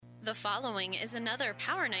The following is another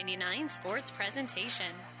Power 99 sports presentation.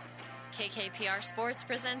 KKPR Sports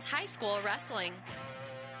presents high school wrestling.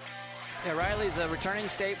 Yeah, Riley's a returning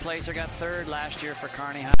state placer, got third last year for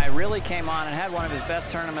Kearney High. Really came on and had one of his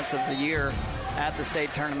best tournaments of the year at the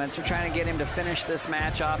state tournament. We're trying to get him to finish this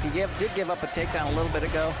match off. He did give up a takedown a little bit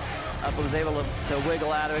ago, but was able to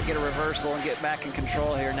wiggle out of it, get a reversal, and get back in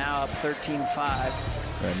control here. Now up 13-5.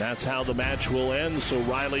 And that's how the match will end. So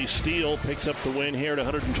Riley Steele picks up the win here at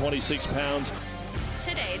 126 pounds.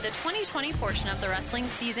 Today, the 2020 portion of the wrestling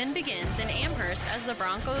season begins in Amherst as the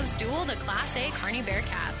Broncos duel the Class A Kearney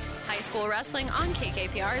Bearcats. High school wrestling on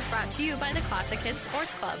KKPR is brought to you by the Classic Hits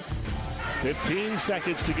Sports Club. 15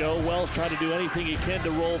 seconds to go. Wells trying to do anything he can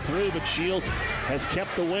to roll through, but Shields has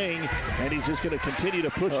kept the wing, and he's just going to continue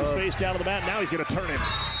to push his face down to the mat. Now he's going to turn him.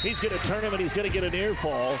 He's going to turn him, and he's going to get a near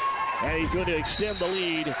fall. And he's going to extend the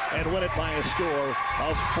lead and win it by a score of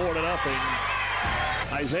 4-0.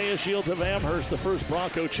 Isaiah Shields of Amherst, the first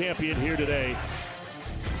Bronco champion here today.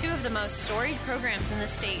 Two of the most storied programs in the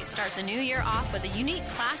state start the new year off with a unique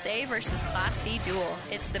Class A versus Class C duel.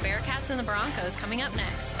 It's the Bearcats and the Broncos coming up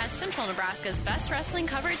next as Central Nebraska's best wrestling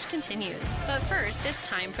coverage continues. But first, it's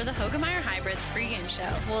time for the Hogemeyer Hybrids pregame show.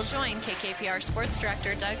 We'll join KKPR Sports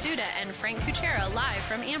Director Doug Duda and Frank Kuchera live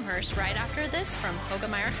from Amherst right after this from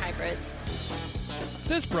Hogemeyer Hybrids.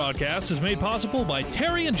 This broadcast is made possible by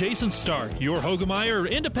Terry and Jason Stark, your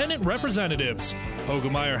Hogemeyer independent representatives.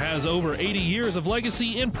 Hogemeyer has over 80 years of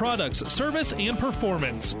legacy in products, service, and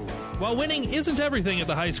performance. While winning isn't everything at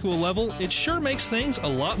the high school level, it sure makes things a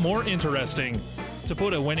lot more interesting. To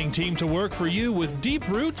put a winning team to work for you with deep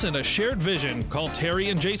roots and a shared vision, call Terry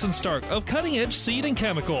and Jason Stark of Cutting Edge Seed and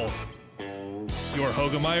Chemical. Your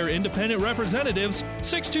Hogemeyer independent representatives,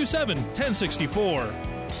 627-1064.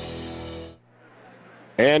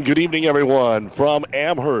 And good evening, everyone, from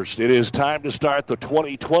Amherst. It is time to start the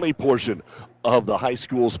 2020 portion of the high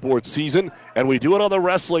school sports season, and we do it on the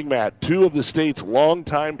wrestling mat. Two of the state's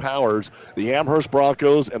longtime powers, the Amherst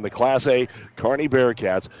Broncos and the Class A Kearney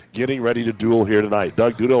Bearcats, getting ready to duel here tonight.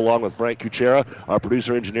 Doug Duda along with Frank Kuchera, our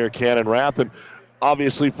producer-engineer Cannon Rath, and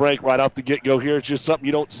obviously, Frank, right off the get-go here, it's just something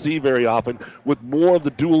you don't see very often. With more of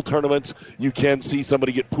the dual tournaments, you can see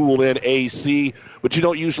somebody get pooled in AC, but you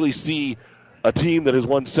don't usually see a team that has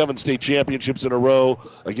won 7 state championships in a row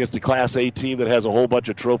against a Class A team that has a whole bunch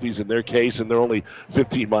of trophies in their case, and they're only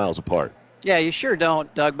 15 miles apart. Yeah, you sure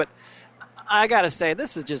don't, Doug, but I got to say,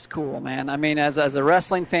 this is just cool, man. I mean, as a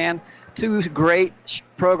wrestling fan, two great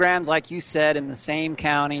programs, like you said, in the same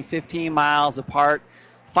county, 15 miles apart,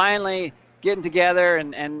 finally getting together,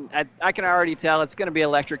 and I can already tell it's going to be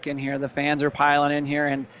electric in here. The fans are piling in here,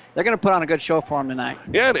 and they're going to put on a good show for them tonight.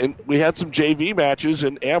 Yeah, and we had some JV matches,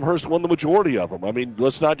 and Amherst won the majority of them. I mean,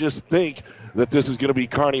 let's not just think that this is going to be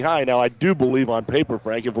Kearney High. Now, I do believe on paper,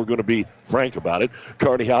 Frank, if we're going to be frank about it,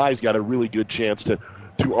 Kearney High's got a really good chance to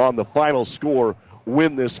on the final score,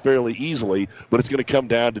 win this fairly easily, but it's going to come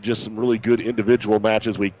down to just some really good individual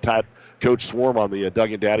matches. We taught Coach Swarm on the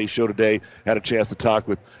Doug and Daddy show today, had a chance to talk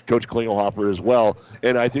with Coach Klingelhofer as well,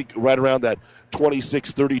 and I think right around that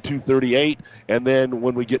 26, 32, 38, and then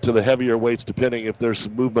when we get to the heavier weights, depending if there's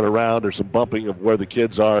some movement around or some bumping of where the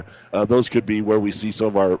kids are, those could be where we see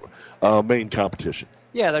some of our main competition.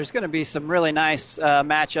 Yeah, there's going to be some really nice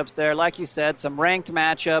matchups there. Like you said, some ranked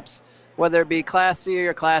matchups, whether it be Class C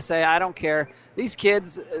or Class A, I don't care. These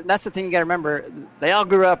kids, that's the thing you got to remember, they all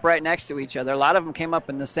grew up right next to each other. A lot of them came up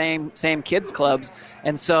in the same kids clubs,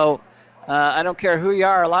 and so I don't care who you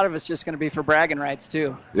are. A lot of it's just going to be for bragging rights,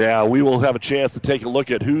 too. Yeah, we will have a chance to take a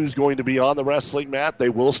look at who's going to be on the wrestling mat. They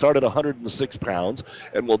will start at 106 pounds,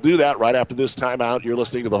 and we'll do that right after this timeout. You're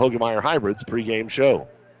listening to the Hogemeyer Hybrids pregame show.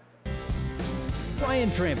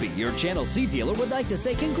 Ryan Trampy, your Channel C dealer, would like to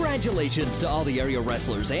say congratulations to all the area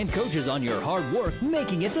wrestlers and coaches on your hard work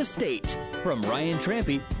making it to state. From Ryan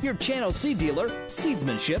Trampy, your Channel C dealer,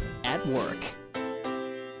 seedsmanship at work.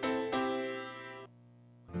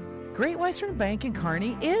 Great Western Bank in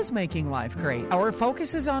Kearney is making life great. Our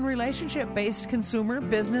focus is on relationship-based consumer,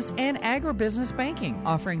 business, and agribusiness banking,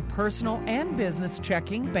 offering personal and business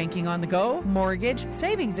checking, banking on the go, mortgage,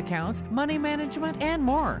 savings accounts, money management, and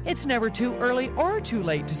more. It's never too early or too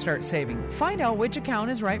late to start saving. Find out which account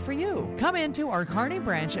is right for you. Come into our Kearney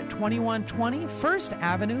branch at 2120 First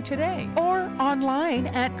Avenue today or online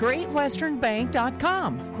at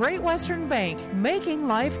GreatWesternBank.com. Great Western Bank, making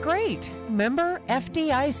life great. Member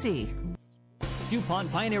FDIC.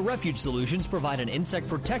 DuPont Pioneer Refuge Solutions provide an insect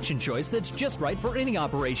protection choice that's just right for any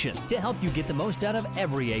operation to help you get the most out of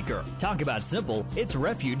every acre. Talk about simple, it's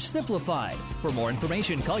Refuge simplified. For more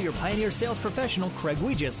information, call your Pioneer sales professional, Craig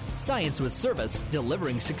Weegis. Science with service,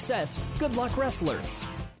 delivering success. Good luck, wrestlers.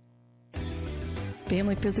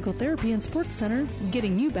 Family Physical Therapy and Sports Center,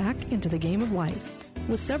 getting you back into the game of life,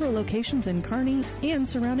 with several locations in Kearney and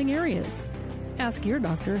surrounding areas. Ask your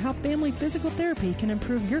doctor how Family Physical Therapy can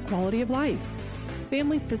improve your quality of life.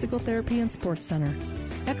 Family Physical Therapy and Sports Center.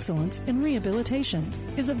 Excellence in Rehabilitation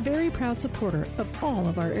is a very proud supporter of all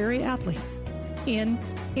of our area athletes, in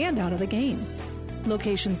and out of the game.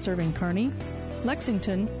 Locations serving Kearney,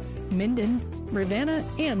 Lexington, Minden, Ravenna,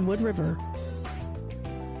 and Wood River.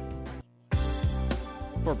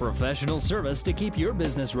 For professional service to keep your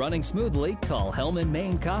business running smoothly, call Hellman,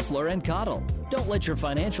 Maine, Kostler, and Cottle. Don't let your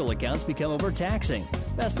financial accounts become overtaxing.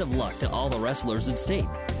 Best of luck to all the wrestlers at state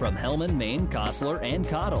from Hellman, Maine, Kostler, and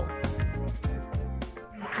Cottle.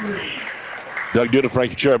 Doug Duda,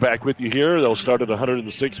 Frank Kuchera back with you here. They'll start at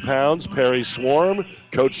 106 pounds. Perry Swarm,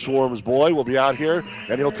 Coach Swarm's boy, will be out here,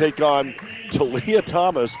 and he'll take on Talia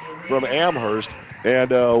Thomas from Amherst.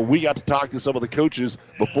 And we got to talk to some of the coaches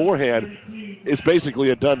beforehand. It's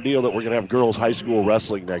basically a done deal that we're going to have girls high school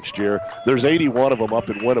wrestling next year. There's 81 of them up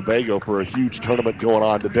in Winnebago for a huge tournament going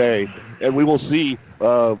on today. And we will see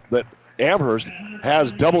that Amherst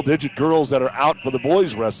has double-digit girls that are out for the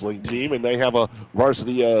boys wrestling team, and they have a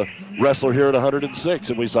varsity wrestler here at 106.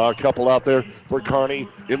 And we saw a couple out there for Kearney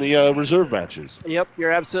in the reserve matches. Yep,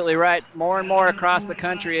 you're absolutely right. More and more across the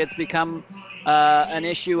country, it's become an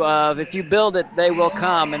issue of if you build it, they will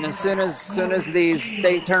come. And as soon as these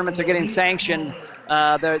state tournaments are getting sanctioned,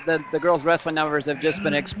 the girls' wrestling numbers have just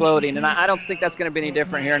been exploding. And I don't think that's going to be any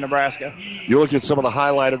different here in Nebraska. You look at some of the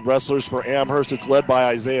highlighted wrestlers for Amherst. It's led by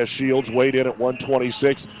Isaiah Shields, weighed in at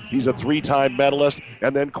 126. He's a three-time medalist.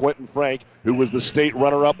 And then Quentin Frank, who was the state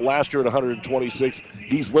runner-up last year at 126.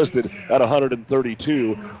 He's listed at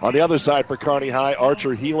 132. On the other side for Kearney High,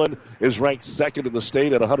 Archer Heelan is ranked second in the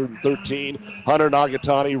state at 113. Hunter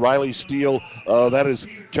Nagatani, Riley Steele, that is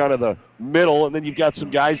kind of the middle. And then you've got some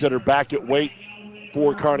guys that are back at weight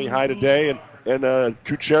for Kearney High today. And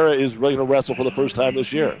Kuchera is ready to wrestle for the first time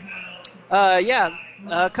this year. Yeah,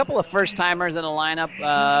 a couple of first-timers in the lineup.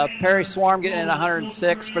 Perry Swarm getting at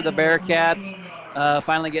 106 for the Bearcats.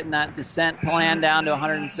 Finally getting that descent plan down to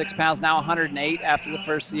 106 pounds, now 108 after the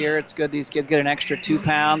first year. It's good these kids get an extra 2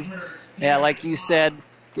 pounds. Yeah, like you said,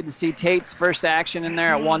 good to see Tate's first action in there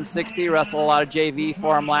at 160. Wrestled a lot of JV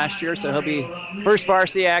for him last year, so he'll be first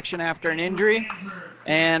varsity action after an injury.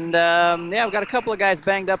 And, we've got a couple of guys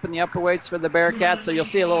banged up in the upper weights for the Bearcats, so you'll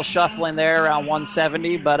see a little shuffling there around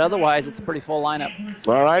 170, but otherwise it's a pretty full lineup.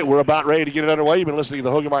 All right, we're about ready to get it underway. You've been listening to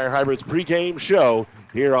the Hoegemeyer Hybrids pregame show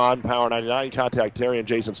here on Power 99. Contact Terry and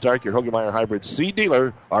Jason Stark, your Hoegemeyer Hybrids seed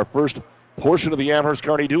dealer. Our first portion of the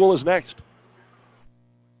Amherst-Kearney duel is next.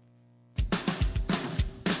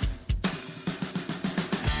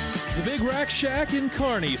 The Big Rack Shack in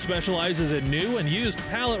Kearney specializes in new and used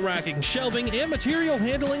pallet racking, shelving, and material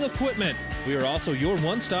handling equipment. We are also your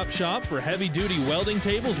one-stop shop for heavy-duty welding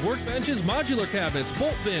tables, workbenches, modular cabinets,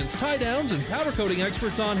 bolt bins, tie-downs, and powder coating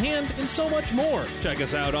experts on hand, and so much more. Check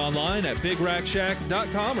us out online at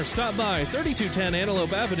BigRackShack.com or stop by 3210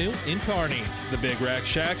 Antelope Avenue in Kearney. The Big Rack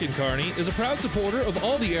Shack in Kearney is a proud supporter of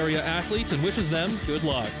all the area athletes and wishes them good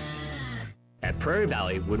luck. At Prairie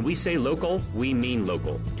Valley, when we say local, we mean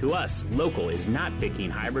local. To us, local is not picking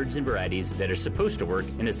hybrids and varieties that are supposed to work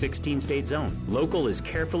in a 16-state zone. Local is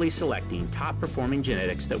carefully selecting top-performing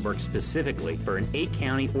genetics that work specifically for an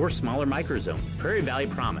 8-county or smaller microzone. Prairie Valley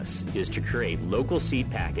Promise is to create local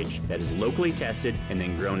seed package that is locally tested and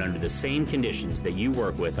then grown under the same conditions that you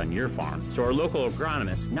work with on your farm. So our local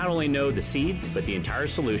agronomists not only know the seeds, but the entire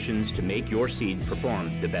solutions to make your seeds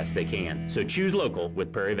perform the best they can. So choose local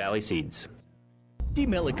with Prairie Valley Seeds.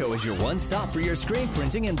 DeMillico is your one-stop for your screen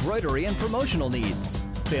printing, embroidery, and promotional needs.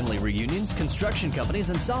 Family reunions, construction companies,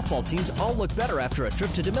 and softball teams all look better after a trip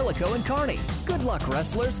to DeMillico and Kearney. Good luck,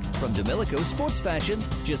 wrestlers, from DeMillico Sports Fashions,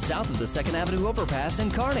 just south of the 2nd Avenue overpass in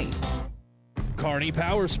Kearney. Kearney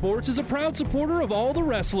Power Sports is a proud supporter of all the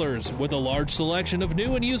wrestlers. With a large selection of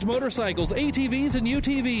new and used motorcycles, ATVs, and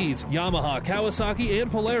UTVs, Yamaha, Kawasaki, and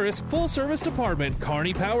Polaris, full-service department,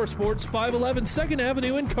 Kearney Power Sports, 511 2nd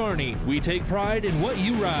Avenue in Kearney. We take pride in what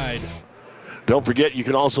you ride. Don't forget, you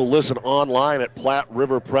can also listen online at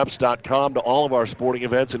PlatteRiverPreps.com to all of our sporting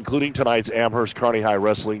events, including tonight's Amherst-Kearney High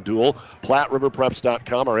Wrestling Duel.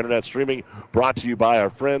 PlatteRiverPreps.com, our internet streaming brought to you by our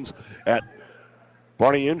friends at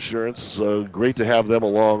Barney Insurance. Great to have them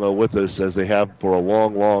along with us as they have for a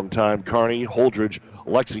long, long time. Kearney, Holdridge,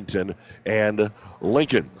 Lexington, and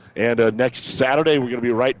Lincoln. And next Saturday, we're going to be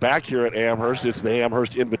right back here at Amherst. It's the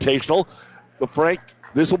Amherst Invitational. But Frank,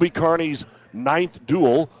 this will be Kearney's 9th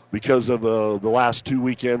duel because of the last 2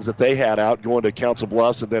 weekends that they had out, going to Council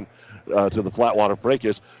Bluffs and then to the Flatwater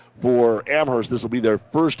Fracas. for Amherst. This will be their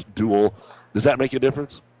first duel. Does that make a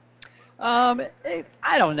difference? I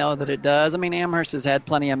don't know that it does. I mean, Amherst has had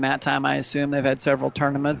plenty of mat time, I assume. They've had several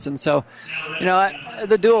tournaments. And so,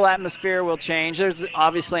 the dual atmosphere will change. There's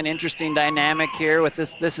obviously an interesting dynamic here with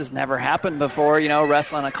this. This has never happened before,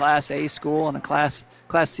 wrestling a Class A school and a Class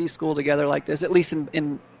C school together like this, at least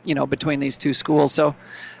in between these two schools. So,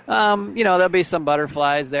 there'll be some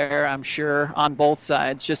butterflies there, I'm sure, on both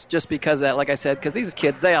sides, just because of that, like I said, because these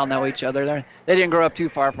kids, they all know each other. They didn't grow up too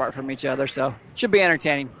far apart from each other, so should be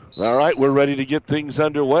entertaining. All right, we're ready to get things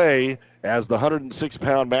underway as the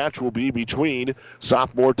 106-pound match will be between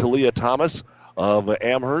sophomore Talia Thomas of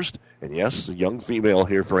Amherst, and yes, a young female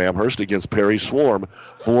here for Amherst, against Perry Swarm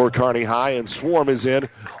for Kearney High, and Swarm is in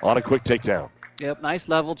on a quick takedown. Yep, nice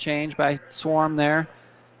level change by Swarm there.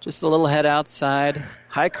 Just a little head outside,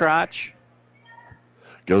 high crotch.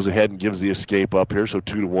 Goes ahead and gives the escape up here, so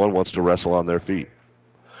 2-1 wants to wrestle on their feet.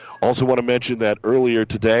 Also want to mention that earlier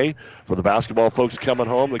today, for the basketball folks coming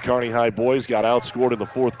home, the Kearney High boys got outscored in the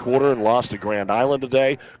fourth quarter and lost to Grand Island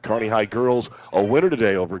today. Kearney High girls a winner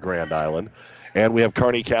today over Grand Island. And we have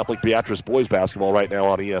Kearney Catholic Beatrice boys basketball right now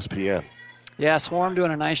on ESPN. Yeah, Swarm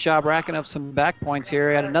doing a nice job racking up some back points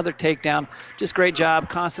here. Had another takedown. Just great job,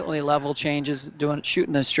 constantly level changes,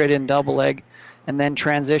 shooting a straight-in double leg, and then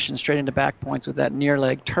transition straight into back points with that near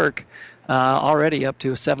leg Turk. Already up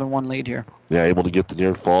to a 7-1 lead here. Yeah, able to get the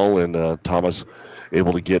near fall, and Thomas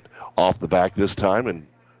able to get off the back this time and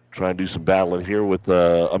try and do some battling here with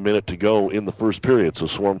a minute to go in the first period. So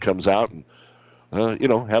Swarm comes out and,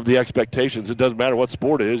 have the expectations. It doesn't matter what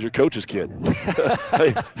sport it is, you're coach's kid.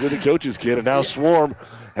 You're the coach's kid, and now Swarm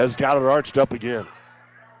has got it arched up again.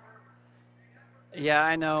 Yeah,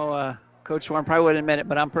 I know Coach Swarm probably wouldn't admit it,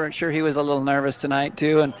 but I'm pretty sure he was a little nervous tonight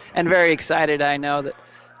too, and very excited. I know that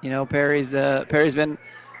Perry's been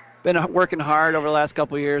working hard over the last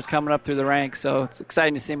couple of years, coming up through the ranks, so it's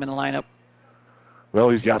exciting to see him in the lineup. Well,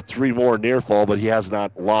 he's got 3 more near fall, but he has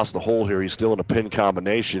not lost the hold here. He's still in a pin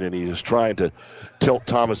combination, and he is trying to tilt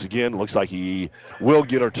Thomas again. Looks like he will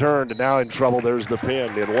get her turned, and now in trouble. There's the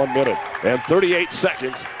pin in 1 minute and 38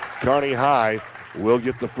 seconds. Kearney High will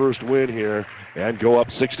get the first win here and go up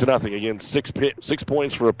 6-0. Again, 6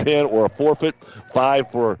 points for a pin or a forfeit, 5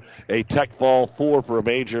 for a tech fall, 4 for a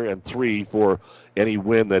major, and 3 for any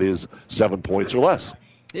win that is 7 points or less.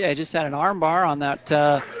 Yeah, he just had an arm bar on that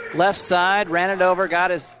left side, ran it over,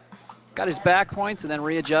 got his back points, and then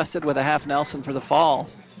readjusted with a half Nelson for the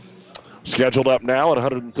falls. Scheduled up now at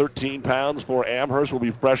 113 pounds for Amherst will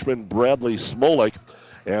be freshman Bradley Smolik,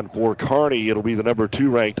 and for Kearney it'll be the number 2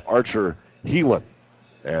 ranked Archer Heelan.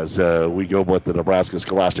 As we go with the Nebraska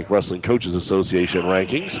Scholastic Wrestling Coaches Association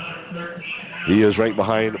rankings. He is ranked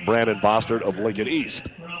behind Brandon Bostard of Lincoln East.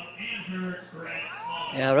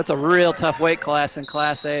 Yeah, that's a real tough weight class in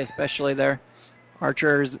Class A, especially there.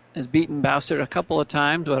 Archer has beaten Bostard a couple of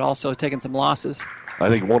times, but also taken some losses. I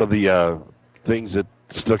think one of the things that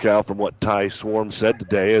stuck out from what Ty Swarm said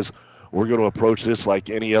today is we're going to approach this like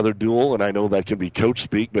any other duel, and I know that can be coach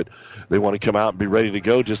speak, but they want to come out and be ready to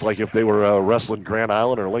go just like if they were wrestling Grand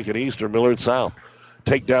Island or Lincoln East or Millard South.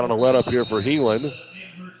 Takedown and a let up here for Heelan,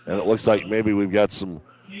 and it looks like maybe we've got some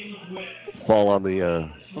fall on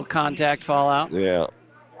the... little contact fallout. Yeah.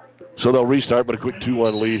 So they'll restart, but a quick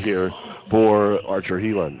 2-1 lead here for Archer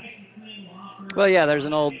Heelan. Well, yeah, there's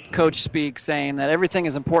an old coach speak saying that everything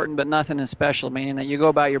is important, but nothing is special, meaning that you go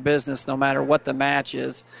about your business no matter what the match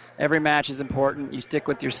is. Every match is important. You stick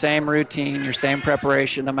with your same routine, your same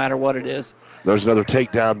preparation, no matter what it is. There's another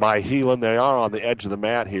takedown by Heelan. They are on the edge of the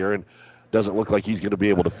mat here, and doesn't look like he's going to be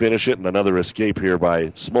able to finish it, and another escape here by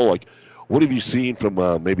Smolik. What have you seen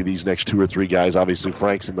from maybe these next 2 or 3 guys? Obviously,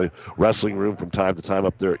 Frank's in the wrestling room from time to time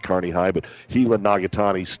up there at Kearney High, but Heelan,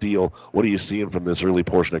 Nagatani, Steele, what are you seeing from this early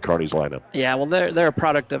portion of Kearney's lineup? Yeah, well, they're a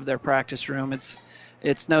product of their practice room.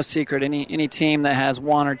 It's no secret. Any team that has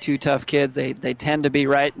 1 or 2 tough kids, they tend to be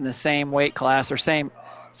right in the same weight class or same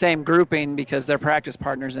grouping because they're practice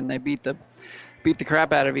partners and they beat the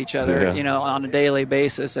crap out of each other, on a daily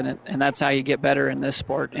basis, and that's how you get better in this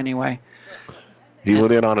sport anyway.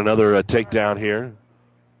 Heelan in on another takedown here.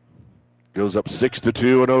 Goes up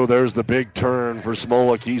 6-2, and there's the big turn for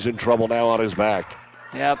Smolik. He's in trouble now on his back.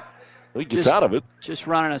 Yep. He gets out of it. Just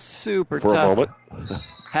running a super for tough a moment.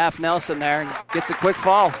 Half Nelson there and gets a quick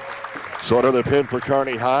fall. So another pin for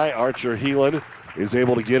Kearney High. Archer Heelan is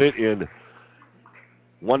able to get it in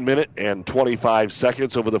 1 minute and 25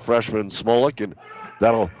 seconds over the freshman Smolik, and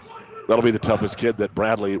that'll be the toughest kid that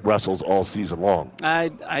Bradley wrestles all season long.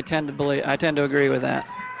 I tend to agree with that.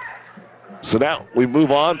 So now we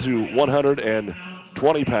move on to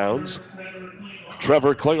 120 pounds.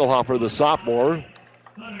 Trevor Klingelhofer, the sophomore,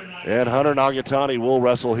 And Hunter Nagatani will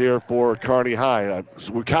wrestle here for Kearney High.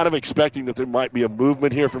 We're kind of expecting that there might be a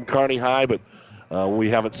movement here from Kearney High, but we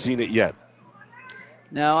haven't seen it yet.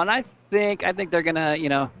 No, and I think they're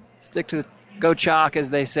gonna, stick to go chalk,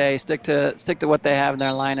 as they say, stick to what they have in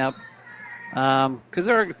their lineup. Because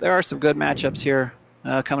there are some good matchups here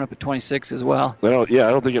coming up at 26 as well. I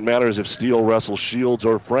don't think it matters if Steele wrestles Shields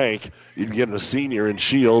or Frank. You'd get a senior in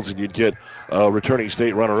Shields, and you'd get a returning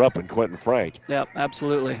state runner-up in Quentin Frank. Yep,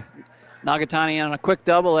 absolutely. Nagatani on a quick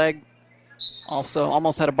double leg. Also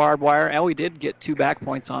almost had a barbed wire. And we did get 2 back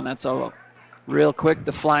points on that, so real quick,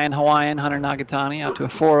 the flying Hawaiian Hunter Nagatani out to a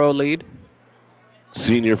 4-0 lead.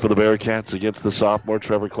 Senior for the Bearcats against the sophomore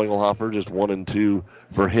Trevor Klingelhofer, just 1 and 2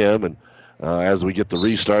 for him. And as we get the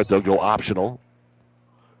restart, they'll go optional.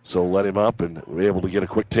 So let him up, and we're able to get a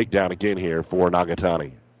quick takedown again here for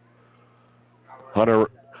Nagatani. Hunter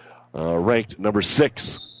ranked number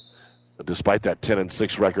 6, despite that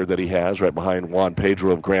 10-6 record that he has, right behind Juan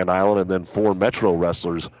Pedro of Grand Island, and then 4 Metro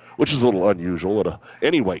wrestlers, which is a little unusual at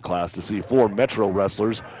any weight class to see 4 Metro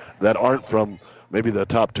wrestlers that aren't from maybe the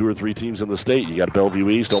top 2 or 3 teams in the state. You got Bellevue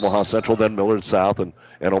East, Omaha Central, then Millard South, and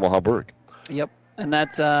Omaha Burke. Yep. And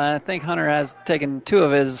that's, I think Hunter has taken 2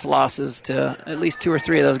 of his losses to at least 2 or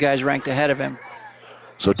 3 of those guys ranked ahead of him.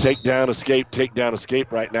 So takedown,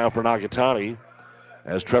 escape right now for Nagatani.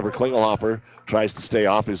 As Trevor Klingelhofer tries to stay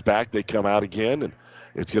off his back, they come out again, and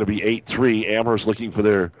it's going to be 8-3. Amherst looking for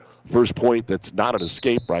their first point that's not an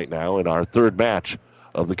escape right now in our third match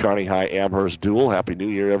of the Kearney High Amherst duel. Happy New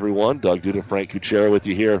Year, everyone. Doug Duda, Frank Kuchera with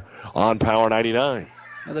you here on Power 99.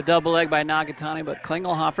 Another double leg by Nagatani, but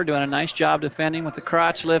Klingelhofer doing a nice job defending with the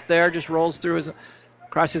crotch lift there. Just rolls through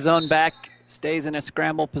across his own back, stays in a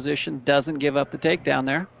scramble position, doesn't give up the takedown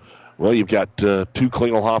there. Well, you've got 2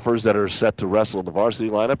 Klingelhofers that are set to wrestle in the varsity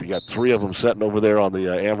lineup. You got 3 of them sitting over there on the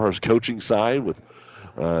Amherst coaching side with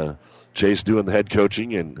Chase doing the head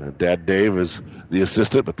coaching and Dad Dave is the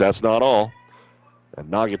assistant, but that's not all.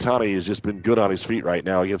 And Nagatani has just been good on his feet right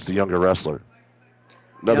now against the younger wrestler.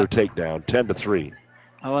 Another takedown, 10-3.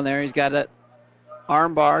 Oh, and there he's got that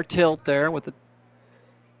arm bar tilt there with the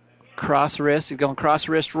cross wrist. He's going cross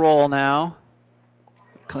wrist roll now.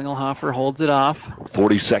 Klingelhofer holds it off.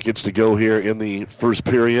 40 seconds to go here in the first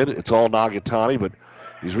period. It's all Nagatani, but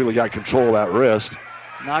he's really got control of that wrist.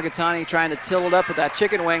 Nagatani trying to tilt it up with that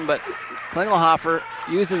chicken wing, but Klingelhofer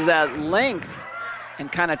uses that length and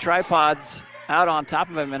kind of tripods out on top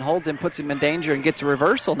of him and holds him, puts him in danger, and gets a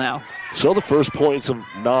reversal now. So the first points of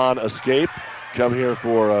non-escape come here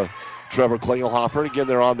for Trevor Klingelhofer. Again,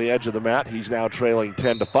 they're on the edge of the mat. He's now trailing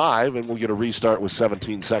 10-5, and we'll get a restart with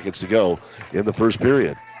 17 seconds to go in the first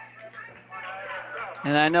period.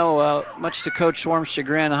 And I know, much to Coach Swarm's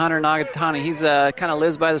chagrin, Hunter Nagatani, he's kind of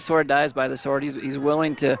lives by the sword, dies by the sword. He's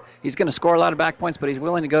willing to, he's going to score a lot of back points, but he's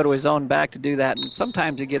willing to go to his own back to do that. And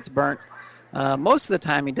sometimes he gets burnt. Most of the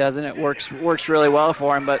time he doesn't. It works really well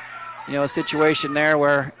for him. But, a situation there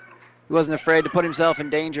where he wasn't afraid to put himself in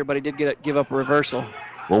danger, but he did give up a reversal.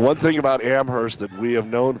 Well, one thing about Amherst that we have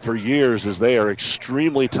known for years is they are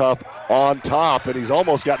extremely tough on top, and he's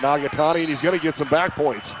almost got Nagatani, and he's going to get some back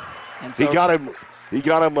points. And so, he got him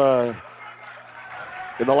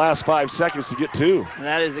in the last 5 seconds to get 2. And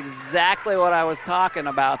that is exactly what I was talking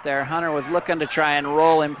about there. Hunter was looking to try and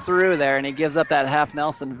roll him through there, and he gives up that half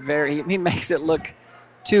Nelson. He makes it look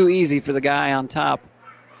too easy for the guy on top.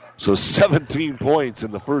 So 17 points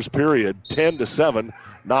in the first period, 10-7,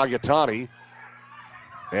 Nagatani.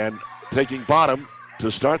 And taking bottom to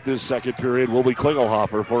start this second period will be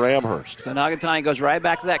Klingelhofer for Amherst. So Nagatani goes right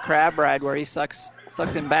back to that crab ride where he sucks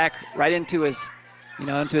him back right into his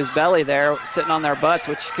belly there, sitting on their butts,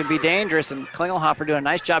 which could be dangerous. And Klingelhofer doing a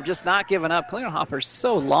nice job just not giving up. Klingelhofer's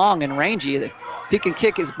so long and rangy that if he can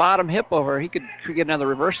kick his bottom hip over, he could get another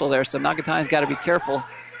reversal there. So Nagatani's got to be careful.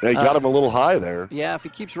 Yeah, he got him a little high there. Yeah, if he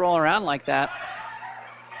keeps rolling around like that.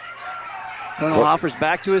 Klingelhofer's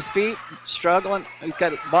back to his feet, struggling. He's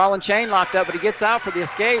got ball and chain locked up, but he gets out for the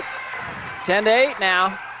escape. 10-8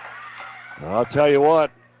 now. I'll tell you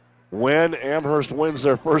what, when Amherst wins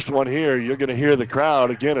their first one here, you're going to hear the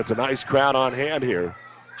crowd. Again, it's a nice crowd on hand here.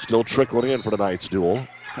 Still trickling in for tonight's duel.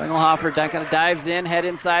 Klingelhofer kind of dives in, head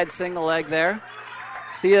inside, single leg there.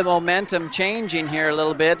 See the momentum changing here a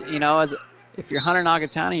little bit, as if you're Hunter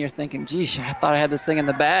Nagatani, you're thinking, geez, I thought I had this thing in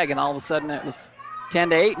the bag, and all of a sudden it was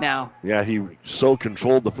 10-8 now. Yeah, he so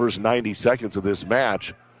controlled the first 90 seconds of this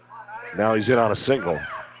match. Now he's in on a single.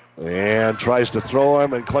 And tries to throw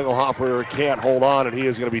him, and Klingelhofer can't hold on, and he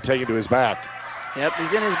is going to be taken to his back. Yep,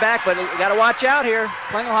 he's in his back, but you got to watch out here.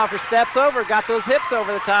 Klingelhofer steps over, got those hips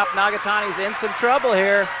over the top. Nagatani's in some trouble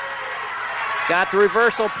here. Got the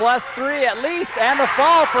reversal +3 at least, and the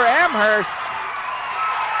fall for Amherst.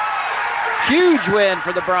 Huge win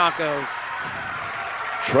for the Broncos.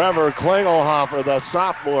 Trevor Klingelhofer, the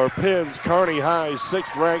sophomore, pins Kearney High's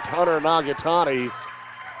 6th-ranked Hunter Nagatani.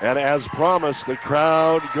 And as promised, the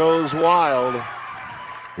crowd goes wild.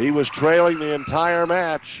 He was trailing the entire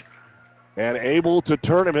match and able to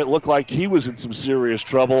turn him. It looked like he was in some serious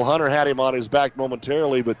trouble. Hunter had him on his back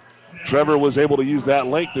momentarily, but Trevor was able to use that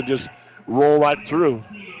length and just roll right through.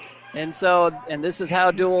 And this is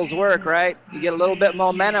how duels work, right? You get a little bit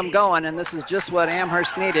momentum going, and this is just what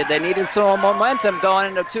Amherst needed. They needed some momentum going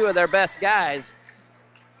into two of their best guys.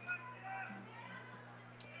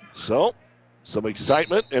 So, some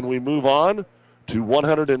excitement, and we move on to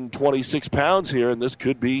 126 pounds here, and this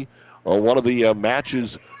could be one of the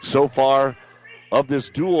matches so far of this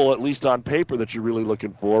duel, at least on paper, that you're really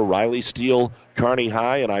looking for. Riley Steele, Kearney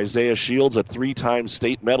High, and Isaiah Shields, a 3-time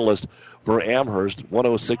state medalist for Amherst.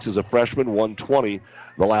 106 as a freshman, 120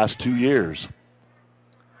 the last 2 years.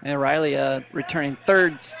 And Riley returning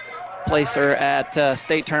third placer at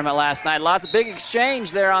state tournament last night. Lots of big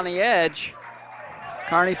exchange there on the edge.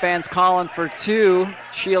 Kearney fans calling for 2.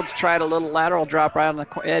 Shields tried a little lateral drop right on the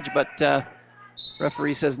edge, but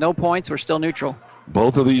referee says no points. We're still neutral.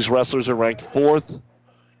 Both of these wrestlers are ranked 4th.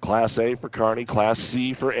 Class A for Kearney, Class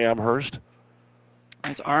C for Amherst.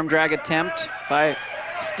 Nice arm drag attempt by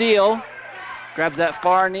Steele. Grabs that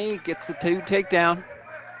far knee, gets the 2 takedown.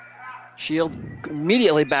 Shields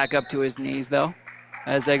immediately back up to his knees, though,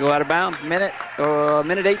 as they go out of bounds. Minute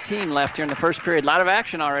 18 left here in the first period. A lot of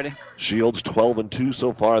action already. Shields 12-2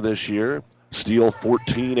 so far this year. Steele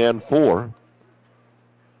 14-4.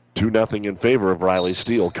 2-0 in favor of Riley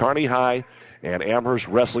Steele. Kearney High and Amherst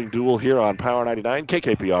wrestling duel here on Power 99,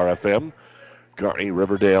 KKPR FM, Kearney,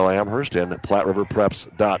 Riverdale, Amherst, and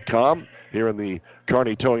PlatteRiverPreps.com. Here in the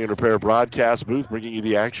Kearney Towing and Repair broadcast booth, bringing you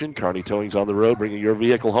the action. Kearney Towing's on the road, bringing your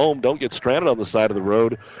vehicle home. Don't get stranded on the side of the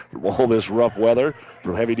road from all this rough weather.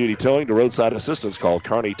 From heavy-duty towing to roadside assistance, call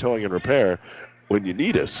Kearney Towing and Repair. When you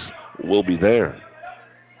need us, we'll be there.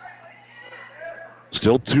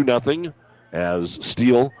 Still 2-0 as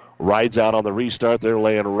Steele rides out on the restart. They're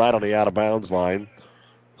laying right on the out-of-bounds line.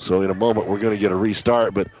 So in a moment, we're going to get a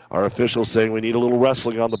restart, but our officials saying we need a little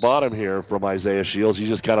wrestling on the bottom here from Isaiah Shields. He's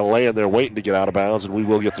just kind of laying there waiting to get out of bounds, and we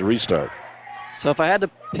will get the restart. So if I had to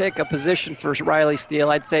pick a position for Riley Steele,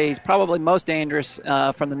 I'd say he's probably most dangerous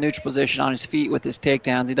from the neutral position on his feet with his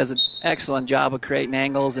takedowns. He does an excellent job of creating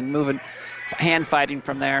angles and moving, hand fighting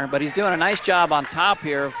from there. But he's doing a nice job on top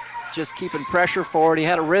here of just keeping pressure forward. He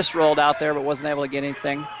had a wrist rolled out there but wasn't able to get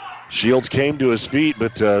anything. Shields came to his feet,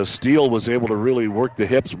 but Steele was able to really work the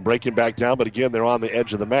hips and break him back down. But again, they're on the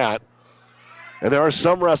edge of the mat. And there are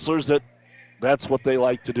some wrestlers that's what they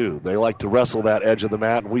like to do. They like to wrestle that edge of the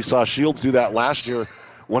mat. And we saw Shields do that last year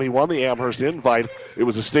when he won the Amherst Invite. It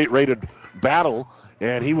was a state-rated battle,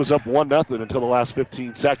 and he was up 1-0 until the last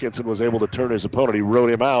 15 seconds and was able to turn his opponent. He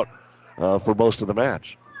rode him out for most of the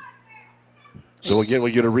match. So again,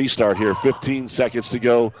 we get a restart here. 15 seconds to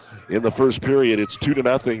go in the first period. It's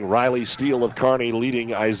 2-0. Riley Steele of Kearney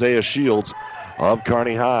leading Isaiah Shields of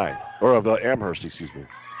Kearney High, or of Amherst, excuse me.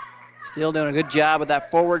 Steele doing a good job with that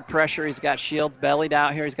forward pressure. He's got Shields bellied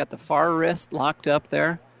out here. He's got the far wrist locked up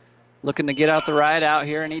there. Looking to get out the ride out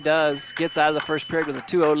here, and he does. Gets out of the first period with a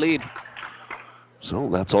 2-0 lead. So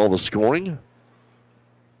that's all the scoring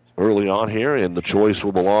early on here, and the choice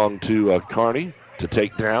will belong to Kearney to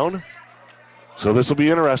take down. So this will be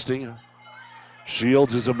interesting.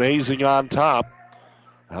 Shields is amazing on top.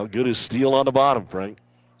 How good is Steele on the bottom, Frank?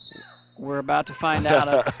 We're about to find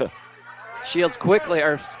out. Steele quickly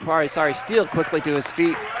to his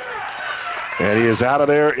feet. And he is out of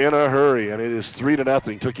there in a hurry, and it is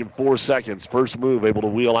 3-0. Took him 4 seconds. First move, able to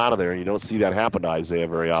wheel out of there. You don't see that happen to Isaiah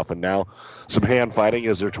very often. Now some hand fighting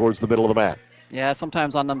as they're towards the middle of the mat. Yeah,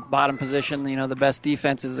 sometimes on the bottom position, the best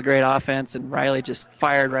defense is a great offense, and Riley just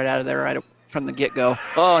fired right out of there right from the get-go.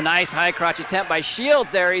 Oh, nice high crotch attempt by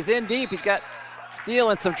Shields there. He's in deep. He's got Steele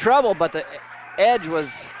in some trouble, but the edge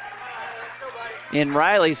was in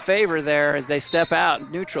Riley's favor there as they step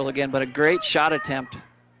out neutral again, but a great shot attempt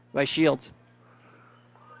by Shields.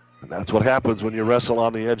 And that's what happens when you wrestle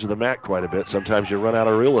on the edge of the mat quite a bit. Sometimes you run out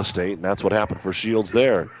of real estate, and that's what happened for Shields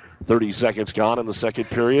there. 30 seconds gone in the second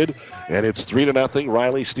period, and it's 3-0.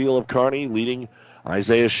 Riley Steele of Kearney leading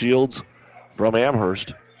Isaiah Shields from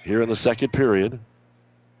Amherst here in the second period.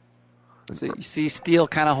 So you see Steele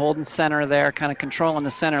kind of holding center there, kind of controlling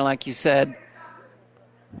the center like you said.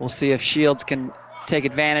 We'll see if Shields can take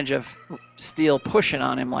advantage of Steele pushing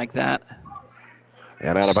on him like that.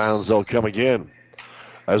 And out of bounds they'll come again.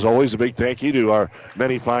 As always, a big thank you to our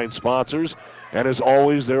many fine sponsors. And as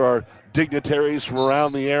always, there are dignitaries from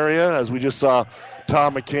around the area, as we just saw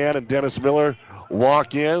Tom McCann and Dennis Miller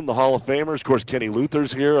walk in, the Hall of Famers. Of course, Kenny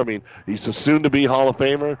Luther's here. I mean, he's a soon-to-be Hall of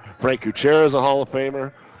Famer. Frank Kuchera's a Hall of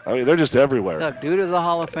Famer. I mean, they're just everywhere. Doug Duda's a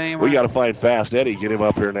Hall of Famer. We got to find Fast Eddie, get him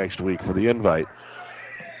up here next week for the invite.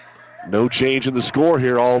 No change in the score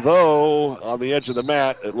here, although on the edge of the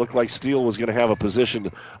mat, it looked like Steele was going to have a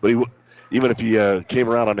position, but even if he came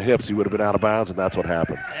around on the hips, he would have been out of bounds, and that's what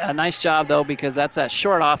happened. Yeah, nice job, though, because that's that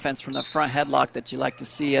short offense from the front headlock that you like to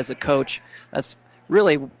see as a coach. That's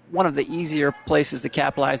really one of the easier places to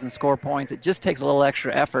capitalize and score points. It just takes a little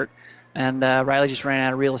extra effort, and Riley just ran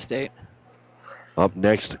out of real estate. Up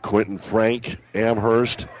next, Quentin Frank,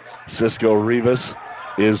 Amherst. Cisco Rivas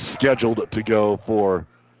is scheduled to go for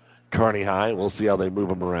Kearney High. We'll see how they move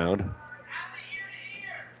him around.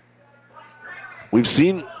 We've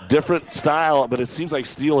seen different style, but it seems like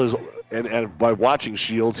Steele is, and by watching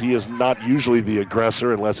Shields, he is not usually the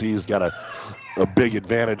aggressor unless he's got a big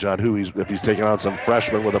advantage on if he's taking on some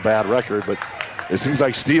freshman with a bad record. But it seems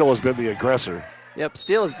like Steele has been the aggressor. Yep,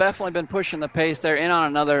 Steele has definitely been pushing the pace there. In on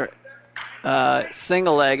another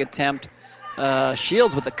single leg attempt.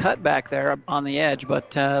 Shields with the cutback there on the edge,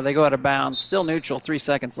 but they go out of bounds. Still neutral, 3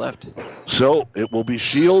 seconds left. So it will be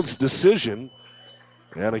Shields' decision,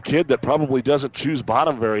 and a kid that probably doesn't choose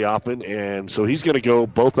bottom very often, and so he's going to go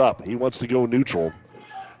both up. He wants to go neutral.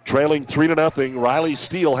 Trailing 3-0, Riley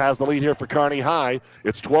Steele has the lead here for Kearney High.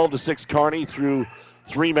 It's 12-6 Kearney through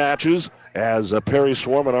 3 matches as Perry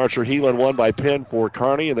Swarm and Archer Heelan won by pin for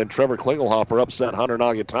Kearney, and then Trevor Klingelhofer upset Hunter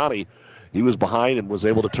Nagatani. He was behind and was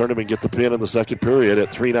able to turn him and get the pin in the second period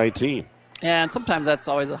at 3:19. Yeah, and sometimes that's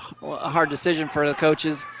always a hard decision for the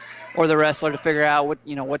coaches or the wrestler to figure out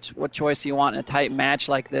what choice you want in a tight match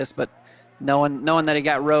like this. But knowing that he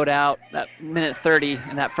got rode out that minute 30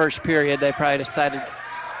 in that first period, they probably decided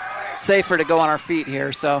safer to go on our feet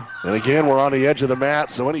here. So. And again, we're on the edge of the mat,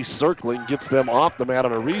 so any circling gets them off the mat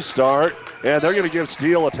on a restart, and they're going to give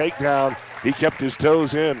Steele a takedown. He kept his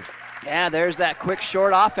toes in. Yeah, there's that quick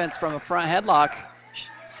short offense from a front headlock.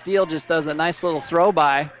 Steele just does a nice little throw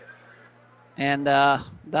by, and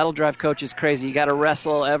that'll drive coaches crazy. You got to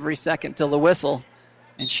wrestle every second till the whistle,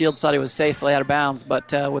 and Shields thought he was safely out of bounds.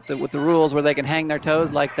 But with the rules where they can hang their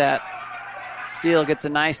toes like that, Steele gets a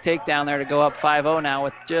nice takedown there to go up 5-0 now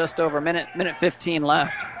with just over a minute 15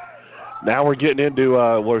 left. Now we're getting into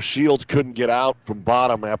where Shields couldn't get out from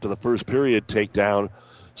bottom after the first period takedown.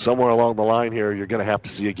 Somewhere along the line here, you're going to have to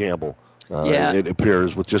see a gamble. It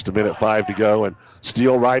appears with just a minute 5 to go, and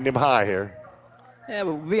Steele riding him high here. Yeah,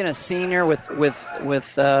 but being a senior with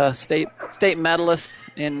state medalist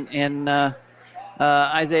in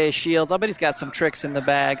Isaiah Shields, I bet he's got some tricks in the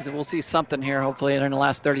bag. We'll see something here hopefully in the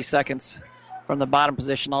last 30 seconds from the bottom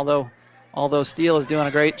position. Although Steele is doing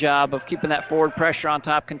a great job of keeping that forward pressure on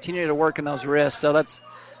top, continue to work in those wrists. So that's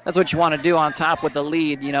what you want to do on top with the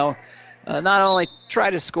lead. Not only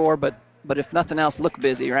try to score, but if nothing else, look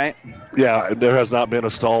busy, right? Yeah, and there has not been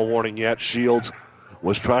a stall warning yet. Shields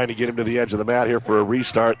was trying to get him to the edge of the mat here for a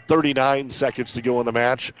restart. 39 seconds to go in the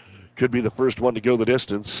match. Could be the first one to go the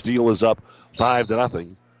distance. Steele is up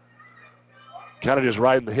 5-0. Kind of just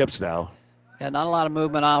riding the hips now. Yeah, not a lot of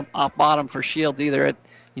movement off bottom for Shields either.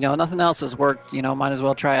 Nothing else has worked. Might as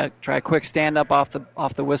well try a quick stand up off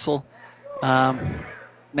the whistle.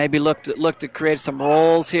 Maybe look to create some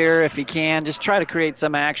rolls here if he can. Just try to create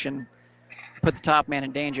some action. Put the top man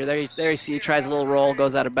in danger. There you see he tries a little roll,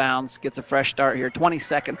 goes out of bounds, gets a fresh start here. 20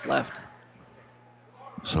 seconds left.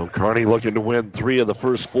 So Kearney looking to win 3 of the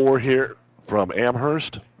first 4 here from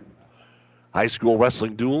Amherst. High school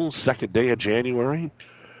wrestling duel, second day of January.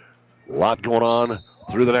 A lot going on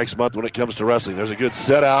through the next month when it comes to wrestling. There's a good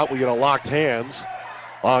set out. We get a locked hands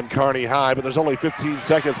on Kearney High, but there's only 15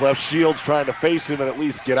 seconds left. Shields trying to face him and at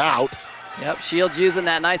least get out. Yep, Shields using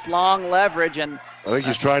that nice long leverage. And I think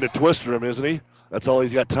he's trying to twister him, isn't he? That's all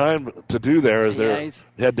he's got time to do there is they're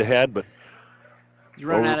head-to-head. But he's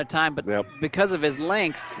running out of time, but because of his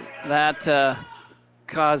length, that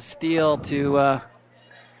caused Steele to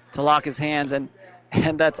lock his hands. And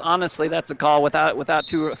that's a call without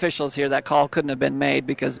 2 officials here. That call couldn't have been made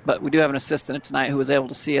but we do have an assistant tonight who was able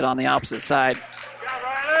to see it on the opposite side.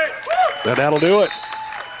 And that'll do it.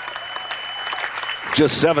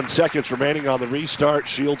 Just 7 seconds remaining on the restart.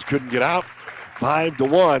 Shields couldn't get out.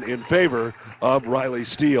 5-1 in favor of Riley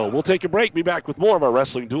Steele. We'll take a break. Be back with more of our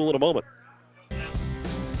wrestling duel in a moment.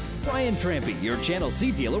 Ryan Trampy, your Channel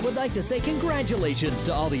C dealer, would like to say congratulations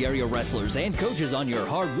to all the area wrestlers and coaches on your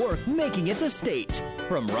hard work making it to state.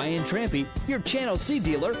 From Ryan Trampy, your Channel C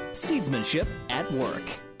dealer, seedsmanship at work.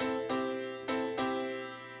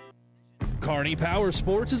 Kearney Power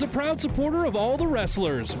Sports is a proud supporter of all the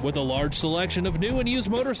wrestlers, with a large selection of new and used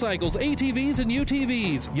motorcycles, ATVs, and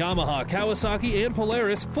UTVs. Yamaha, Kawasaki, and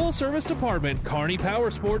Polaris, full-service department. Kearney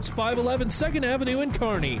Power Sports, 511 2nd Avenue in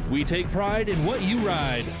Kearney. We take pride in what you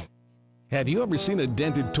ride. Have you ever seen a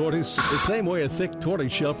dented tortoise? The same way a thick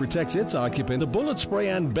tortoise shell protects its occupant, the bullet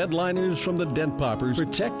spray-on bed liners from the Dent Poppers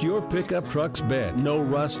protect your pickup truck's bed. No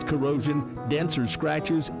rust, corrosion, dents, or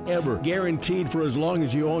scratches ever. Guaranteed for as long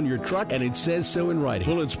as you own your truck, and it says so in writing.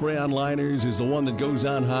 Bullet spray-on liners is the one that goes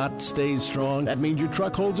on hot, stays strong. That means your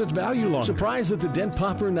truck holds its value longer. Surprised that the Dent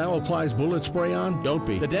Popper now applies bullet spray-on? Don't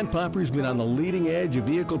be. The Dent Popper's been on the leading edge of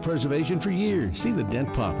vehicle preservation for years. See the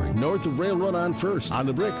Dent Popper, north of Railroad on First, on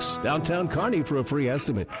the Bricks, downtown Kearney for a free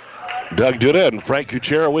estimate. Doug Duda and Frank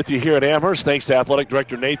Kuchera with you here at Amherst. Thanks to Athletic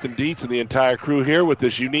Director Nathan Dietz and the entire crew here with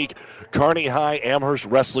this unique Kearney High Amherst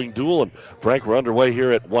wrestling duel. And Frank, we're underway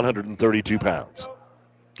here at 132 pounds.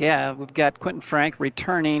 Yeah, we've got Quentin Frank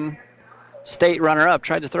returning state runner-up.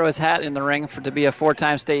 Tried to throw his hat in the ring to be a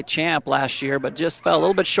 4-time state champ last year, but just fell a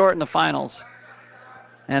little bit short in the finals.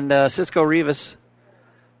 And Cisco Rivas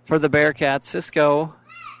for the Bearcats. Cisco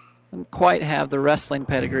doesn't quite have the wrestling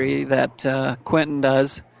pedigree that Quentin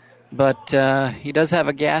does, but he does have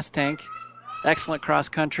a gas tank, excellent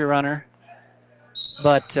cross-country runner,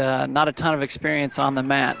 but not a ton of experience on the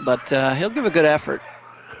mat, but he'll give a good effort.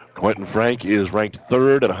 Quentin Frank is ranked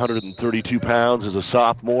third at 132 pounds as a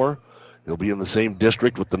sophomore. He'll be in the same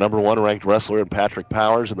district with the number 1 ranked wrestler in Patrick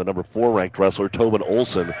Powers and the number 4 ranked wrestler Tobin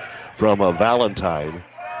Olson from Valentine.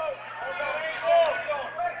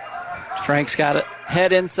 Frank's got it.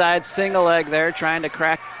 Head inside, single leg there, trying to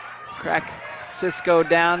crack Cisco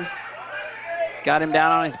down. He's got him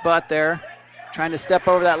down on his butt there, trying to step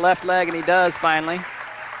over that left leg, and he does finally.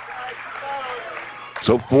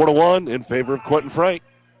 So 4-1 in favor of Quentin Frank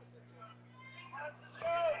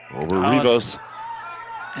over Rivas.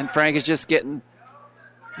 And Frank is just getting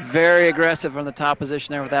very aggressive from the top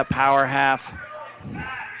position there with that power half,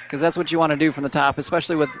 because that's what you want to do from the top,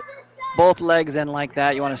 especially with both legs in like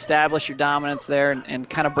that. You want to establish your dominance there and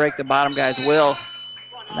kind of break the bottom guy's will.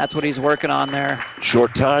 And that's what he's working on there.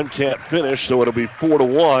 Short time, can't finish, so it'll be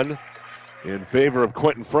 4-1 in favor of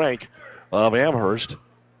Quentin Frank of Amherst.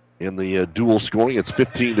 In the dual scoring, it's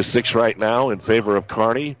 15-6 right now in favor of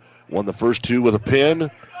Kearney. Won the first 2 with a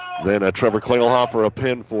pin. Then Trevor Klingelhofer a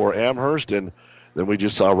pin for Amherst. And then we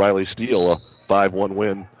just saw Riley Steele a 5-1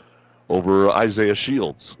 win over Isaiah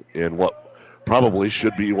Shields in what probably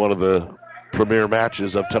should be one of the premier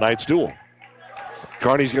matches of tonight's duel.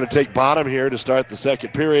 Kearney's going to take bottom here to start the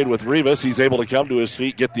second period with Rivas. He's able to come to his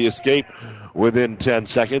feet, get the escape within 10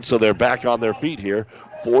 seconds, so they're back on their feet here.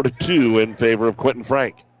 4-2 in favor of Quentin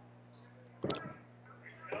Frank.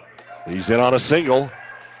 He's in on a single.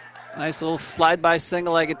 Nice little slide-by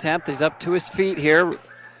single leg attempt. He's up to his feet here.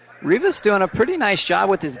 Rivas doing a pretty nice job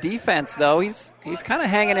with his defense, though. He's kind of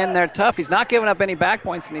hanging in there tough. He's not giving up any back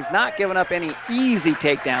points, and he's not giving up any easy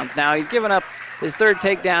takedowns. Now, he's given up his third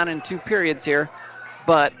takedown in 2 periods here,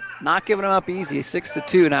 but not giving him up easy.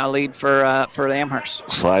 6-2 now lead for Amherst.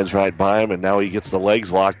 Slides right by him, and now he gets the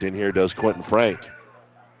legs locked in here, does Quentin Frank.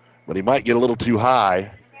 But he might get a little too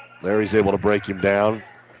high. There he's able to break him down.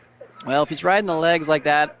 Well, if he's riding the legs like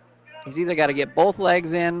that, he's either got to get both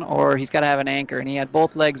legs in or he's got to have an anchor. And he had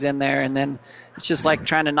both legs in there, and then it's just like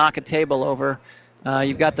trying to knock a table over.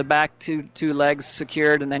 You've got the back two legs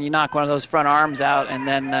secured, and then you knock one of those front arms out, and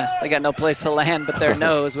then they got no place to land but their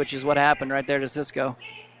nose, which is what happened right there to Cisco.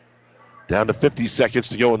 Down to 50 seconds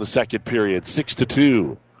to go in the second period.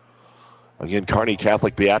 6-2. Again, Kearney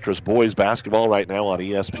Catholic Beatrice boys basketball right now on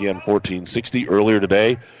ESPN 1460. Earlier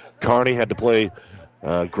today, Kearney had to play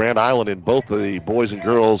Grand Island in both the boys and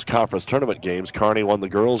girls conference tournament games. Kearney won the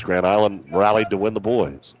girls. Grand Island rallied to win the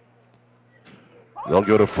boys. They'll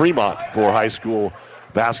go to Fremont for high school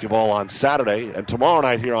basketball on Saturday. And tomorrow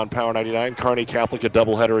night here on Power 99, Kearney Catholic a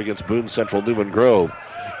doubleheader against Boone Central Newman Grove,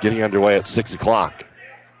 getting underway at 6 o'clock.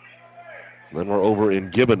 Then we're over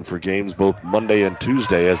in Gibbon for games both Monday and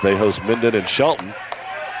Tuesday as they host Minden and Shelton.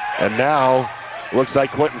 And now looks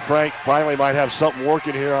like Quentin Frank finally might have something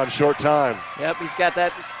working here on short time. Yep, he's got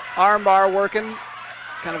that arm bar working.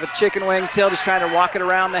 Kind of a chicken wing tilt. He's trying to walk it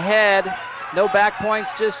around the head. No back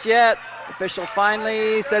points just yet. Official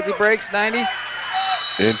finally says he breaks 90.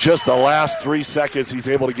 In just the last 3 seconds, he's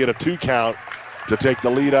able to get a 2 count to take the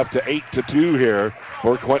lead up to 8-2 here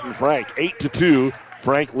for Quentin Frank. 8-2.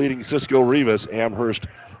 Frank leading Cisco Rivas. Amherst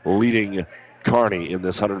leading Kearney in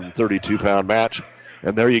this 132-pound match.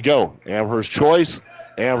 And there you go. Amherst choice.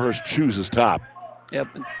 Amherst chooses top. Yep,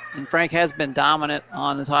 and Frank has been dominant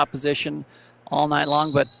on the top position all night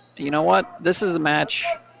long. But you know what? This is a match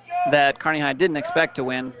that Kearney High didn't expect to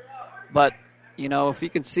win. But, if you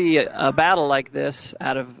can see a battle like this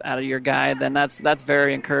out of your guy, then that's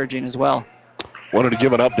very encouraging as well. Wanted to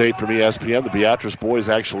give an update from ESPN. The Beatrice boys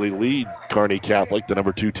actually lead Kearney Catholic, the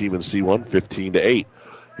number 2 team in C1, 15-8.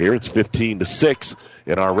 Here it's 15-6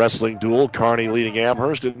 in our wrestling duel. Kearney leading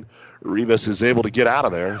Amherst, and Rivas is able to get out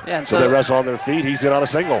of there. Yeah, so they wrestle on their feet. He's in on a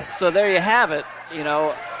single. So there you have it.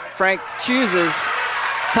 Frank chooses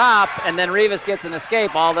top, and then Rivas gets an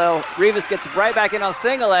escape, although Rivas gets right back in on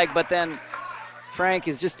single leg, but then Frank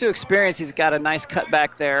is just too experienced. He's got a nice cut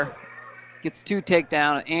back there. Gets 2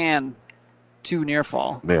 takedown and 2 near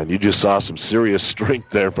fall. Man, you just saw some serious strength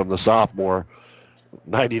there from the sophomore.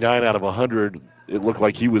 99 out of 100. It looked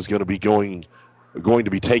like he was going to be going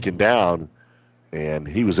to be taken down, and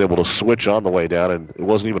he was able to switch on the way down, and it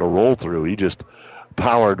wasn't even a roll through. He just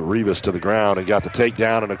powered Rivas to the ground and got the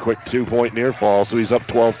takedown and a quick 2-point near fall, so he's up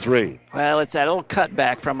 12-3. Well, it's that little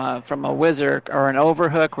cutback from a whizzer or an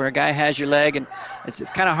overhook where a guy has your leg, and it's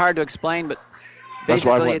kind of hard to explain, but that's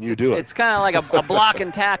why I'm basically letting you do it. It's kind of like a block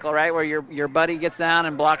and tackle, right, where your buddy gets down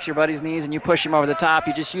and blocks your buddy's knees and you push him over the top.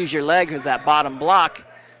 You just use your leg as that bottom block,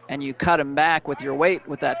 and you cut him back with your weight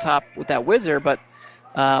with that whizzer, but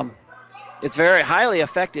it's very highly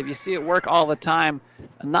effective. You see it work all the time.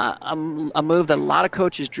 Not a move that a lot of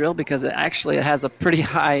coaches drill because it has a pretty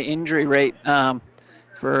high injury rate for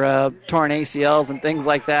torn ACLs and things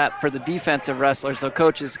like that for the defensive wrestlers. So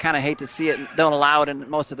coaches kind of hate to see it and don't allow it in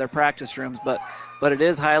most of their practice rooms. But it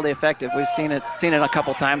is highly effective. We've seen it a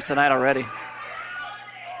couple times tonight already.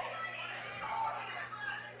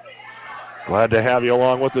 Glad to have you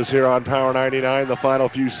along with us here on Power 99. The final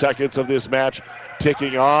few seconds of this match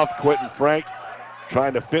ticking off. Quentin Frank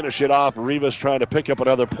trying to finish it off. Rivas trying to pick up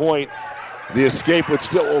another point. The escape would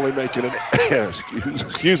still only make it an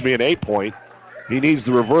 8-point. He needs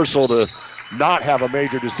the reversal to not have a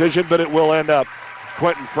major decision, but it will end up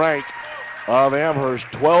Quentin Frank of Amherst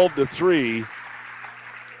 12-3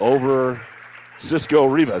 over Cisco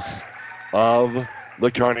Rivas of the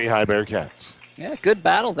Kearney High Bearcats. Yeah, good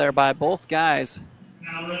battle there by both guys.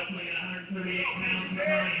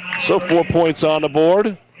 So 4 points on the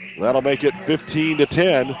board. That'll make it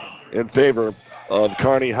 15-10 in favor of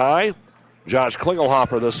Kearney High. Josh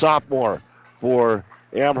Klingelhofer, the sophomore for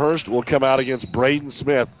Amherst, will come out against Braden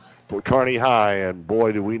Smith for Kearney High. And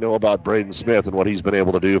boy, do we know about Braden Smith and what he's been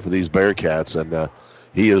able to do for these Bearcats. And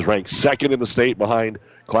he is ranked second in the state behind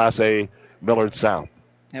Class A Millard South.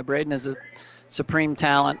 Yeah, Braden is a supreme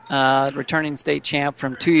talent, returning state champ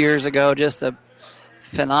from 2 years ago, just a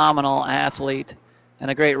phenomenal athlete and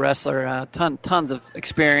a great wrestler. Tons of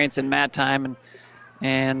experience in mat time,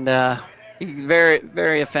 and he's very,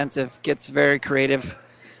 very offensive. Gets very creative.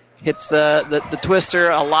 Hits the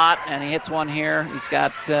twister a lot, and he hits one here. He's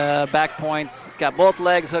got back points. He's got both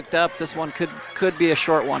legs hooked up. This one could be a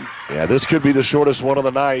short one. Yeah, this could be the shortest one of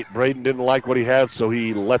the night. Braden didn't like what he had, so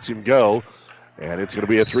he lets him go, and it's going to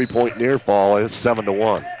be a 3-point near fall. It's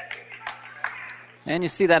 7-1. And you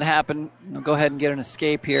see that happen. We'll go ahead and get an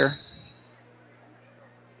escape here.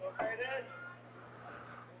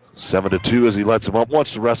 7-2 as he lets him up.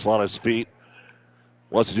 Wants to wrestle on his feet.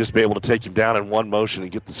 Wants to just be able to take him down in one motion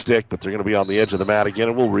and get the stick, but they're going to be on the edge of the mat again,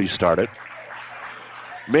 and we'll restart it.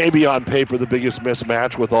 Maybe on paper the biggest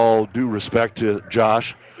mismatch, with all due respect to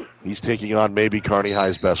Josh. He's taking on maybe Kearney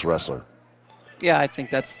High's best wrestler. Yeah, I think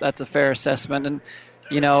that's a fair assessment. And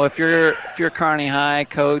if you're Kearney High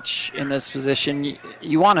coach in this position,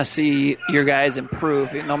 you want to see your guys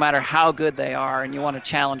improve, no matter how good they are, and you want to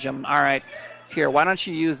challenge them. All right, here, why don't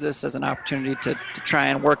you use this as an opportunity to try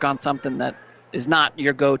and work on something that is not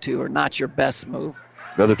your go-to or not your best move.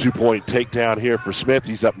 Another 2-point takedown here for Smith.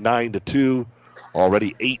 He's up 9-2,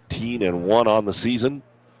 already 18-1 on the season.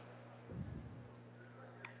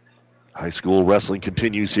 High school wrestling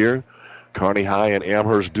continues here. Kearney High and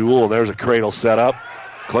Amherst duel, and there's a cradle set up.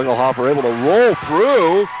 Klingelhofer able to roll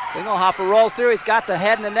through. Klingelhofer rolls through. He's got the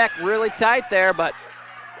head and the neck really tight there, but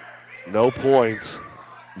no points.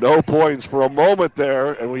 No points for a moment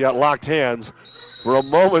there, and we got locked hands. For a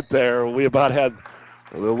moment there, we about had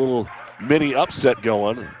a little mini upset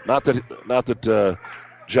going. Not that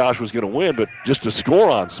Josh was going to win, but just to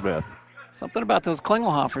score on Smith. Something about those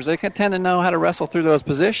Klingelhofers. They can tend to know how to wrestle through those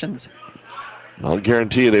positions. I'll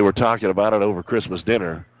guarantee you they were talking about it over Christmas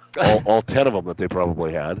dinner. All 10 of them that they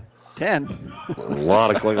probably had. 10. A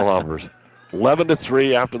lot of Klingelhofers.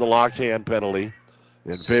 11-3 after the locked hand penalty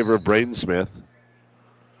in favor of Braden Smith.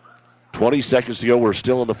 20 seconds to go. We're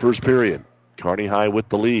still in the first period. Kearney High with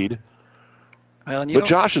the lead. Well, but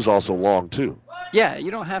Josh is also long, too. Yeah,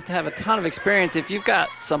 you don't have to have a ton of experience. If you've got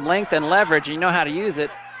some length and leverage and you know how to use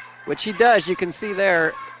it, which he does. You can see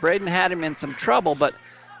there, Braden had him in some trouble, but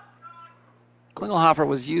Klingelhofer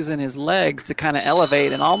was using his legs to kind of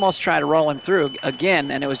elevate and almost try to roll him through again,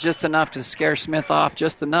 and it was just enough to scare Smith off,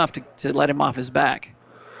 just enough to let him off his back.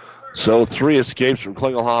 So 3 escapes from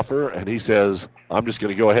Klingelhofer, and he says, I'm just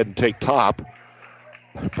going to go ahead and take top.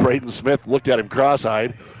 Braden Smith looked at him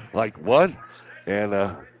cross-eyed, like, what? And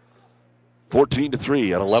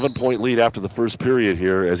 14-3, an 11-point lead after the first period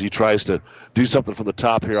here as he tries to do something from the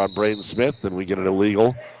top here on Braden Smith, and we get an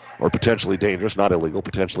illegal or potentially dangerous, not illegal,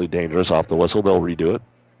 potentially dangerous off the whistle. They'll redo it.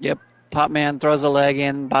 Yep. Top man throws a leg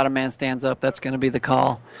in, bottom man stands up. That's going to be the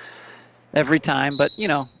call every time. But,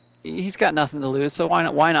 he's got nothing to lose, so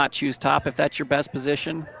why not choose top if that's your best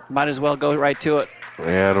position? Might as well go right to it.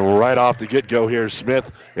 And right off the get-go here,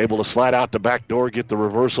 Smith able to slide out the back door, get the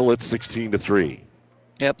reversal. It's 16-3.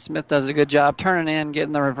 Yep, Smith does a good job turning in,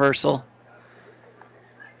 getting the reversal.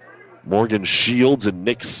 Morgan Shields and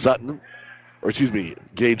Nick Sutton.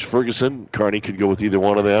 Gage Ferguson. Kearney could go with either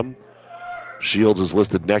one of them. Shields is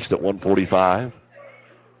listed next at 145.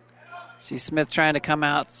 See Smith trying to come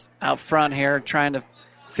out front here, trying to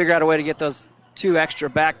figure out a way to get those 2 extra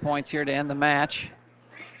back points here to end the match.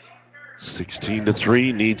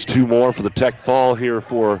 16-3. Needs 2 more for the tech fall here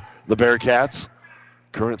for the Bearcats.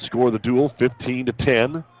 Current score of the duel,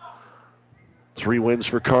 15-10. 3 wins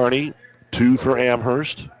for Kearney, 2 for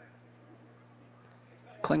Amherst.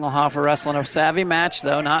 Klingelhofer wrestling a savvy match,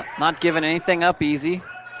 though, not giving anything up easy.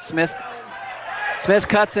 Smith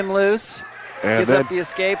cuts him loose, and gives up the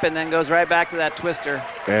escape, and then goes right back to that twister.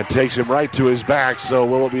 And takes him right to his back, so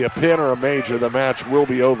will it be a pin or a major? The match will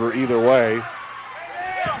be over either way.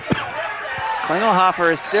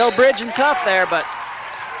 Klingelhofer is still bridging tough there, but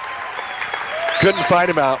couldn't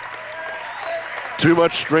find him out. Too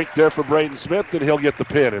much strength there for Braden Smith, and he'll get the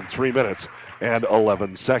pin in 3 minutes and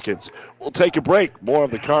 11 seconds. We'll take a break. More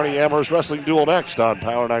of the Kearney-Amherst Wrestling Duel next on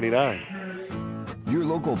Power 99. Your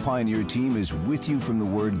local Pioneer team is with you from the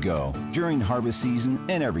word go during harvest season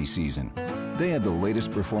and every season. They have the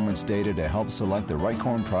latest performance data to help select the right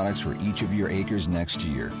corn products for each of your acres next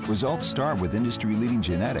year. Results start with industry-leading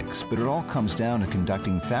genetics, but it all comes down to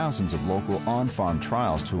conducting thousands of local on-farm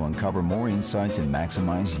trials to uncover more insights and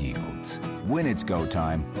maximize yields. When it's go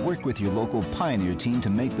time, work with your local Pioneer team to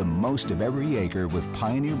make the most of every acre with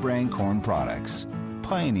Pioneer brand corn products.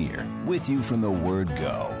 Pioneer, with you from the word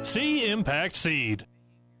go. See Impact Seed.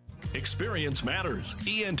 Experience matters.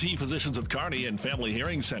 ENT Physicians of Kearney and Family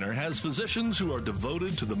Hearing Center has physicians who are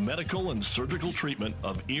devoted to the medical and surgical treatment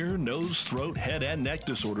of ear, nose, throat, head, and neck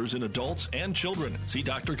disorders in adults and children. See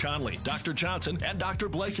Dr. Conley, Dr. Johnson, and Dr.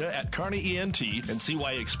 Blaka at Kearney ENT and see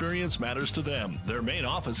why experience matters to them. Their main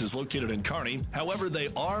office is located in Kearney. However, they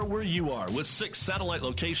are where you are. With 6 satellite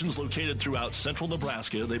locations located throughout central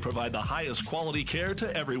Nebraska, they provide the highest quality care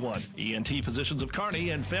to everyone. ENT Physicians of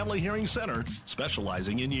Kearney and Family Hearing Center,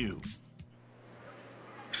 specializing in you.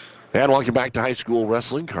 And welcome back to high school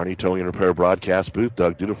wrestling. Kearney Towing and Repair broadcast booth.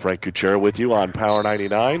 Doug Duda, Frank Kuchera with you on Power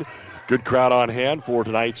 99. Good crowd on hand for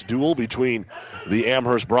tonight's duel between the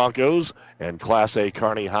Amherst Broncos and Class A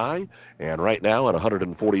Kearney High. And right now at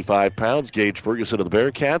 145 pounds, Gage Ferguson of the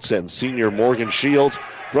Bearcats and senior Morgan Shields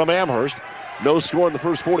from Amherst. No score in the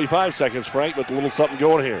first 45 seconds, Frank, but a little something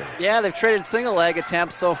going here. Yeah, they've traded single leg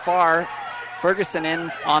attempts so far. Ferguson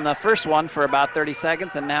in on the first one for about 30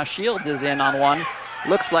 seconds, and now Shields is in on one.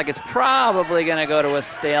 Looks like it's probably going to go to a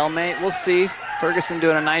stalemate. We'll see. Ferguson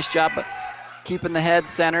doing a nice job of keeping the head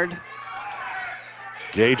centered.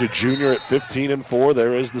 Gage, a junior at 15-4.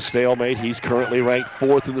 There is the stalemate. He's currently ranked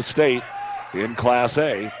 4th in the state in Class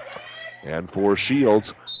A. And for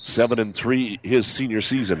Shields, 7-3 his senior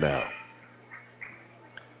season now.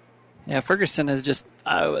 Yeah, Ferguson is just,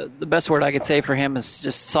 the best word I could say for him is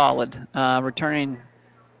just solid. Returning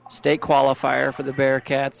state qualifier for the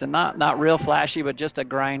Bearcats, and not real flashy, but just a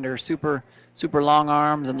grinder. Super long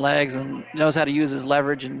arms and legs, and knows how to use his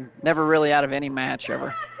leverage, and never really out of any match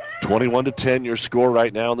ever. 21-10 your score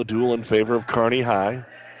right now in the duel in favor of Kearney High.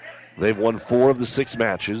 They've won 4 of the 6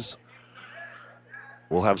 matches.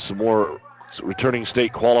 We'll have some more returning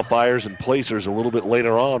state qualifiers and placers a little bit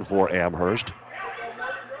later on for Amherst.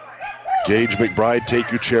 Gage McBride, Tate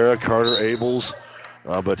Kuchera, Carter Abels,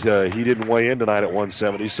 but he didn't weigh in tonight at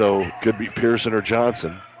 170, so could be Pearson or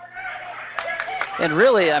Johnson. And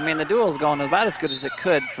really, I mean, the duel's going about as good as it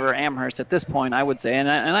could for Amherst at this point, I would say.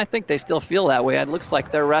 And I think they still feel that way. It looks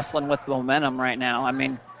like they're wrestling with momentum right now. I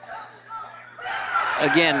mean,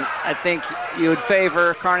 again, I think you would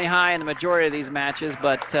favor Kearney High in the majority of these matches,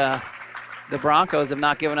 but the Broncos have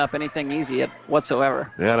not given up anything easy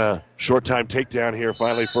whatsoever. And a short time takedown here.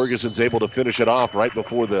 Finally, Ferguson's able to finish it off right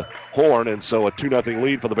before the horn, and so a 2-0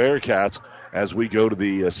 lead for the Bearcats as we go to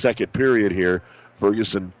the second period here.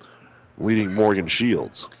 Ferguson leading Morgan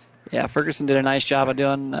Shields. Yeah, Ferguson did a nice job of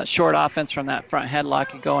doing short offense from that front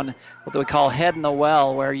headlock. You go in what we call head in the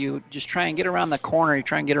well, where you just try and get around the corner. You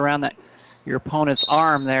try and get around your opponent's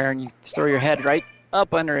arm there, and you throw your head right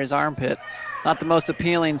up under his armpit. Not the most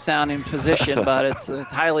appealing sounding position, but it's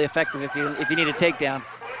highly effective if you need a takedown.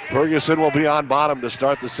 Ferguson will be on bottom to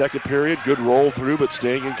start the second period. Good roll through, but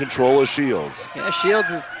staying in control of Shields. Yeah, Shields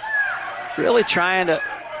is really trying to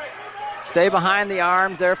stay behind the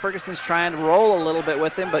arms there. Ferguson's trying to roll a little bit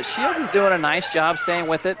with him, but Shields is doing a nice job staying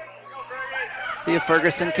with it. See if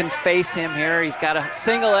Ferguson can face him here. He's got a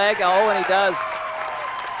single leg. Oh, and he does.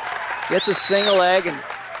 Gets a single leg, and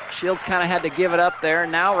Shields kind of had to give it up there.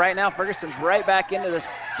 Right now, Ferguson's right back into this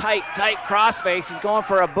tight crossface. He's going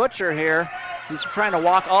for a butcher here. He's trying to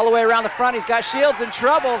walk all the way around the front. He's got Shields in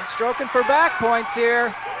trouble, stroking for back points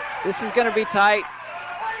here. This is going to be tight.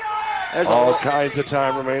 There's all kinds of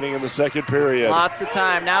time remaining in the second period. Lots of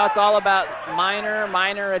time. Now it's all about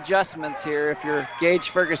minor adjustments here. If you're Gage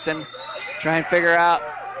Ferguson, try and figure out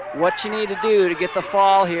what you need to do to get the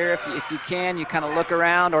fall here. If you can, you kind of look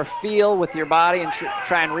around or feel with your body and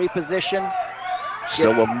try and reposition.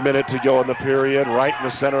 Still a minute to go in the period. Right in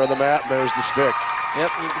the center of the mat, there's the stick.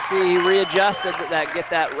 Yep, you can see he readjusted get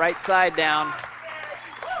that right side down.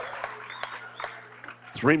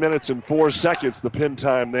 3 minutes and 4 seconds, the pin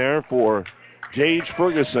time there for Gage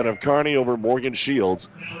Ferguson of Kearney over Morgan Shields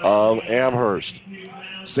of Amherst.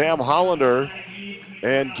 Sam Hollander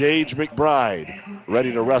and Gage McBride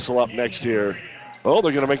ready to wrestle up next here. Oh,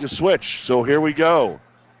 they're going to make a switch, so here we go.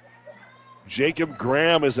 Jacob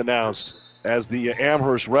Graham is announced as the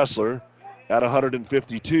Amherst wrestler at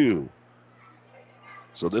 152.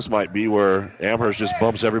 So this might be where Amherst just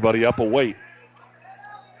bumps everybody up a weight.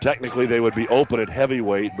 Technically, they would be open at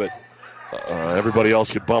heavyweight, but everybody else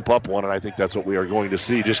could bump up one, and I think that's what we are going to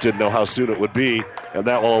see. Just didn't know how soon it would be, and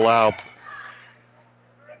that will allow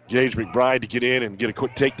Gage McBride to get in and get a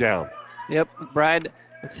quick takedown. Yep, McBride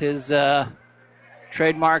with his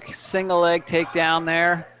trademark single leg takedown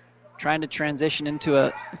there, trying to transition into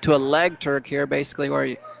a leg Turk here, basically, where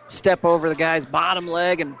you step over the guy's bottom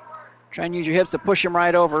leg and try and use your hips to push him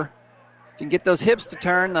right over. If you can get those hips to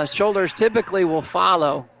turn, the shoulders typically will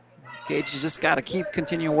follow. Gage has just got to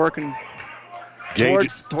continue working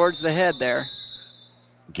towards the head there.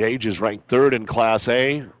 Gage is ranked third in Class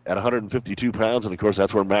A at 152 pounds, and of course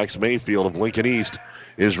that's where Max Mayfield of Lincoln East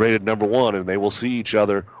is rated number 1, and they will see each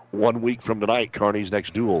other 1 week from tonight. Kearney's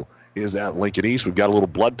next duel is at Lincoln East. We've got a little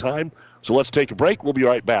blood time, so let's take a break. We'll be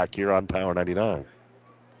right back here on Power 99.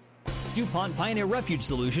 DuPont Pioneer Refuge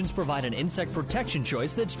Solutions provide an insect protection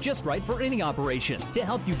choice that's just right for any operation to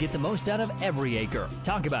help you get the most out of every acre.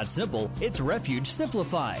 Talk about simple, it's Refuge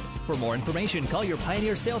simplified. For more information, call your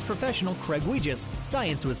Pioneer sales professional, Craig Weegis.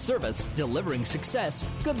 Science with service, delivering success.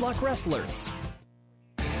 Good luck, wrestlers.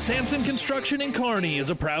 Sampson Construction in Kearney is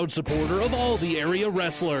a proud supporter of all the area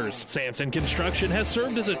wrestlers. Sampson Construction has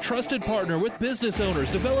served as a trusted partner with business owners,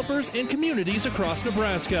 developers, and communities across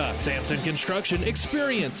Nebraska. Sampson Construction,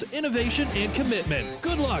 experience, innovation, and commitment.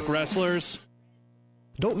 Good luck, wrestlers.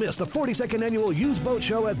 Don't miss the 42nd Annual Used Boat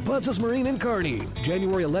Show at Buzz's Marine in Kearney.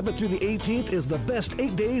 January 11th through the 18th is the best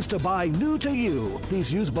 8 days to buy new to you.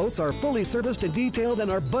 These used boats are fully serviced and detailed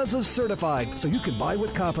and are Buzz's certified, so you can buy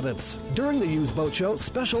with confidence. During the Used Boat Show,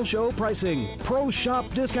 special show pricing, pro shop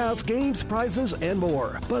discounts, games, prizes, and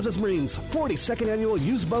more. Buzz's Marine's 42nd Annual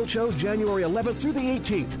Used Boat Show, January 11th through the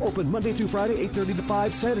 18th. Open Monday through Friday, 8:30 to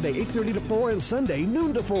 5, Saturday, 8:30 to 4, and Sunday,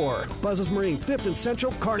 noon to 4. Buzz's Marine, 5th and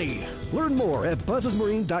Central, Kearney. Learn more at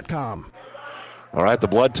buzzesmarine.com. All right, the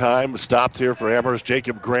blood time stopped here for Amherst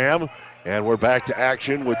Jacob Graham, and we're back to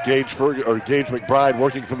action with Gage McBride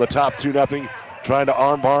working from the top 2-0, trying to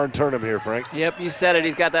armbar and turn him here, Frank. Yep, you said it.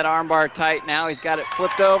 He's got that armbar tight now. He's got it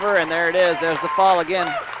flipped over, and there it is. There's the fall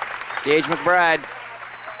again. Gage McBride.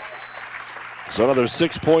 So another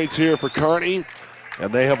 6 points here for Kearney,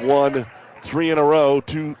 and they have won 3 in a row,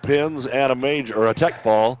 2 pins and a tech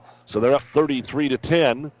fall. So they're up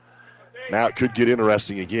 33-10. Now it could get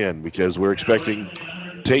interesting again because we're expecting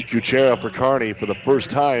Tate Kuchera for Kearney for the first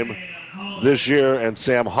time this year, and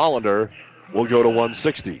Sam Hollander will go to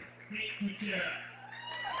 160.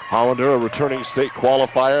 Hollander, a returning state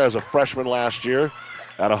qualifier as a freshman last year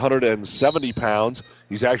at 170 pounds.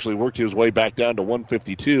 He's actually worked his way back down to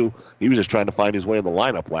 152. He was just trying to find his way in the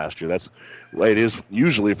lineup last year. That's the way it is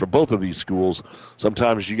usually for both of these schools.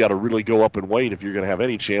 Sometimes you got to really go up in weight if you're going to have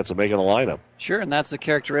any chance of making the lineup. Sure, and that's a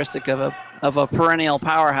characteristic of a perennial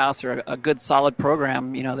powerhouse or a good solid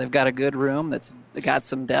program. You know, they've got a good room that's got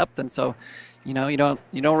some depth, and so you don't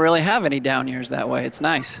really have any down years that way. It's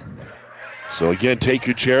nice. So again, Tate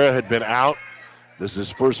Kuchera had been out. This is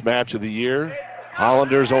his first match of the year.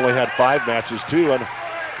 Hollanders only had 5 matches too, and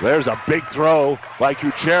there's a big throw by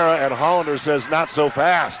Kuchera, and Hollander says not so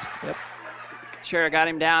fast. Yep. Kuchera got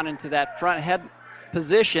him down into that front head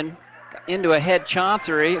position, into a head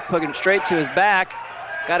chancery, put him straight to his back.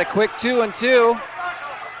 Got a quick 2-2.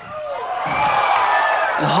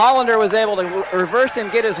 And Hollander was able to reverse him,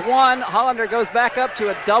 get his 1. Hollander goes back up to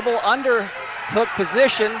a double underhook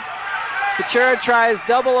position. Kuchera tries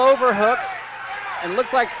double overhooks, and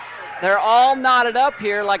looks like they're all knotted up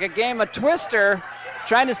here like a game of Twister,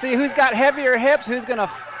 trying to see who's got heavier hips, who's going to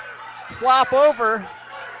flop over.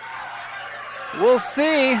 We'll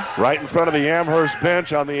see. Right in front of the Amherst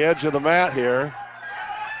bench on the edge of the mat here.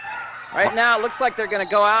 Right now it looks like they're going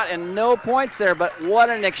to go out and no points there, but what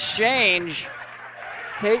an exchange.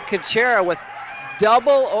 Tate Kuchera with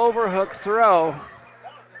double overhook throw.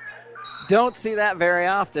 Don't see that very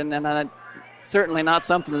often, and certainly not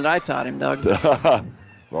something that I taught him, Doug.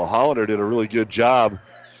 Well, Hollander did a really good job,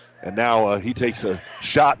 and now he takes a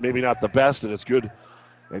shot, maybe not the best, and it's good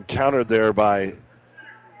and countered there by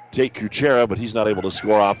Tate Kuchera, but he's not able to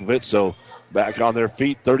score off of it. So back on their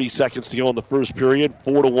feet, 30 seconds to go in the first period,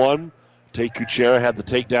 4-1. Tate Kuchera had the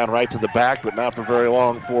takedown right to the back, but not for very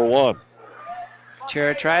long, 4-1.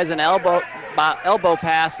 Kuchera tries an elbow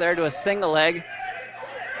pass there to a single leg.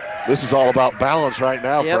 This is all about balance right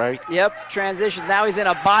now, Frank. Yep, transitions. Now he's in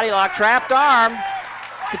a body lock, trapped arm.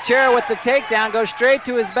 Kuchera with the takedown, goes straight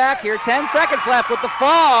to his back here. 10 seconds left with the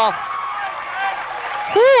fall.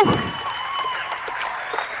 Whew.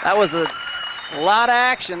 That was a lot of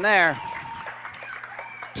action there.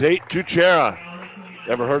 Tate Kuchera.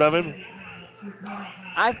 Ever heard of him?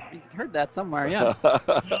 I've heard that somewhere, yeah.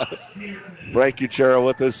 Frank Kuchera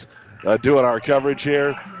with us doing our coverage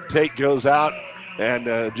here. Tate goes out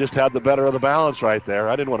and just had the better of the balance right there.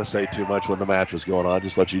 I didn't want to say too much when the match was going on.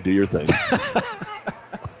 Just let you do your thing.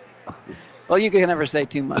 Well, you can never say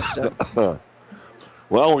too much, Doug.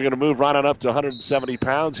 Well, we're going to move right on up to 170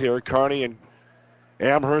 pounds here. Kearney and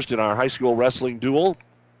Amherst in our high school wrestling duel.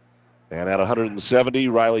 And at 170,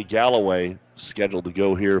 Riley Galloway scheduled to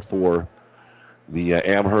go here for the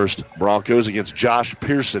Amherst Broncos against Josh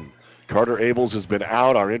Pearson. Carter Abels has been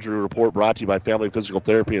out. Our injury report brought to you by Family Physical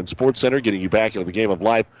Therapy and Sports Center, getting you back into the game of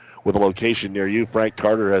life with a location near you. Frank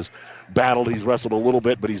Carter has battled. He's wrestled a little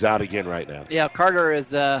bit, but he's out again right now. Yeah, Carter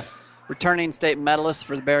is returning state medalist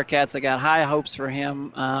for the Bearcats. They got high hopes for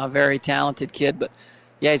him. Very talented kid, but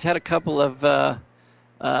yeah, he's had a couple of.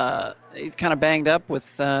 He's kind of banged up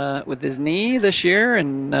with his knee this year,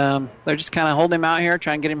 and they're just kind of holding him out here,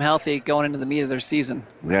 trying to get him healthy going into the meat of their season.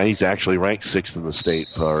 Yeah, he's actually ranked 6th in the state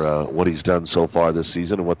for what he's done so far this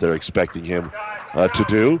season and what they're expecting him to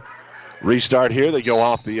do. Restart here. They go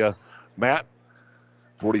off the mat.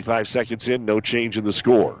 45 seconds in, no change in the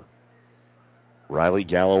score. Riley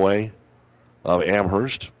Galloway of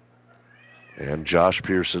Amherst and Josh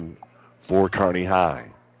Pearson for Kearney High.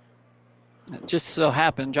 It just so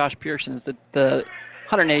happened Josh Pearson is the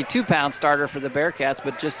 182-pound starter for the Bearcats,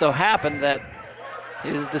 but just so happened that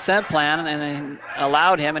his descent plan and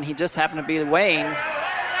allowed him, and he just happened to be weighing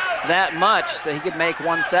that much so he could make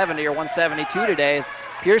 170 or 172 today. As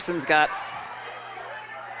Pearson's got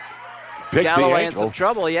Galloway in some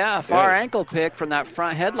trouble. Yeah, far ankle pick from that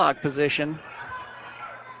front headlock position.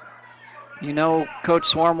 You know, Coach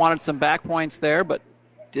Swarm wanted some back points there, but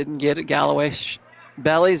didn't get it. Galloway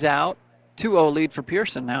bellies out. 2-0 lead for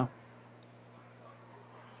Pearson now.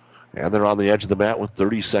 And they're on the edge of the mat with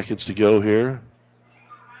 30 seconds to go here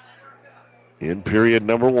in period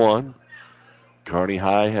number 1. Kearney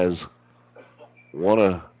High has won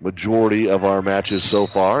a majority of our matches so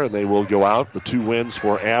far, and they will go out. The 2 wins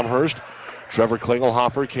for Amherst. Trevor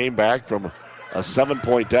Klingelhofer came back from a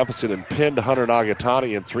 7-point deficit and pinned Hunter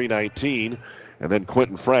Nagatani in 3:19. And then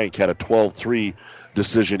Quentin Frank had a 12-3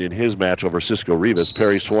 decision in his match over Cisco Rivas.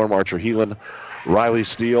 Perry Swarm, Archer Heelan, Riley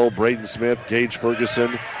Steele, Braden Smith, Gage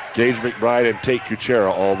Ferguson, Gage McBride, and Tate Kuchera,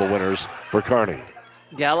 all the winners for Kearney.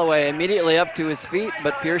 Galloway immediately up to his feet,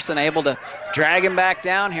 but Pearson able to drag him back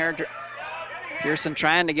down here. Pearson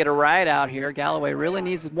trying to get a ride out here. Galloway really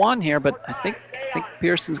needs one here, but I think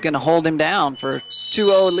Pearson's going to hold him down for a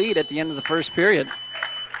 2-0 lead at the end of the first period.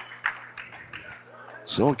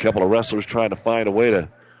 So a couple of wrestlers trying to find a way to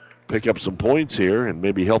pick up some points here and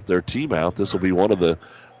maybe help their team out. This will be one of the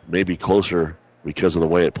maybe closer because of the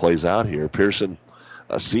way it plays out here. Pearson,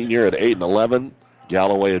 a senior at 8-11.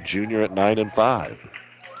 Galloway, a junior at 9-5.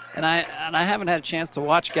 And I haven't had a chance to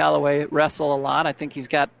watch Galloway wrestle a lot. I think he's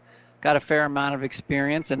got a fair amount of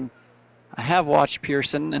experience, and I have watched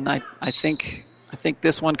Pearson, and I think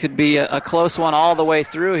this one could be a close one all the way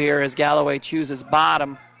through here as Galloway chooses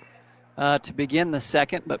bottom to begin the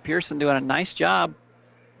second. But Pearson doing a nice job.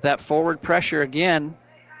 That forward pressure again,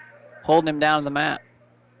 holding him down on the mat.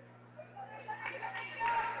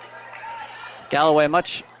 Galloway,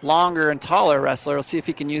 much longer and taller wrestler. We'll see if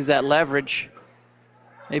he can use that leverage.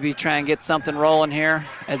 Maybe try and get something rolling here.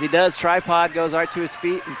 As he does, Tripod goes right to his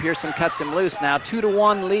feet, and Pearson cuts him loose. Now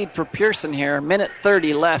 2-1 lead for Pearson here. Minute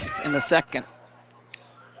 30 left in the second.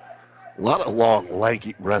 A lot of long,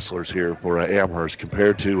 lanky wrestlers here for Amherst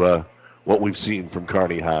compared to what we've seen from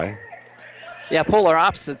Kearney High. Yeah, polar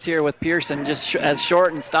opposites here with Pearson, just as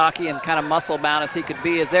short and stocky and kind of muscle-bound as he could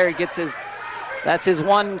be. As there he gets that's his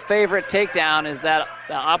one favorite takedown, is that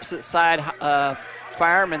the opposite side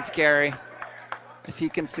fireman's carry. If he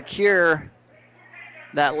can secure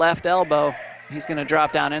that left elbow, he's going to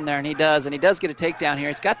drop down in there, and he does get a takedown here.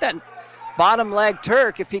 He's got that bottom leg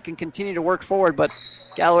Turk if he can continue to work forward, but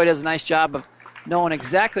Galloway does a nice job of knowing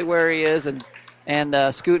exactly where he is and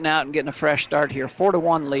scooting out and getting a fresh start here.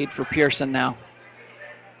 4-1 lead for Pearson now.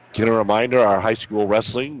 Again, a reminder, our high school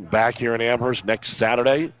wrestling back here in Amherst next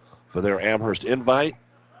Saturday for their Amherst invite.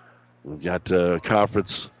 We've got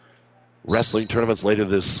conference wrestling tournaments later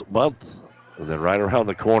this month, and then right around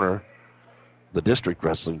the corner, the district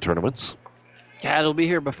wrestling tournaments. Yeah, it'll be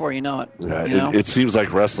here before you know it. Yeah, it seems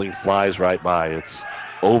like wrestling flies right by. It's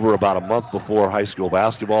over about a month before high school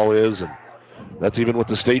basketball is, and that's even with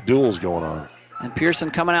the state duels going on. And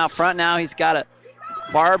Pearson coming out front now. He's got a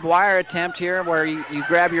barbed wire attempt here where you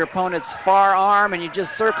grab your opponent's far arm and you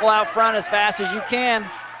just circle out front as fast as you can.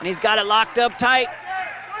 And he's got it locked up tight.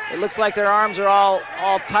 It looks like their arms are all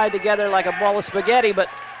tied together like a ball of spaghetti, but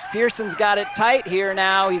Pearson's got it tight here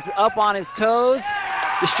now. He's up on his toes,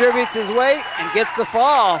 distributes his weight, and gets the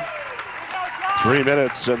fall. 3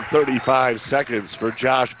 minutes and 35 seconds for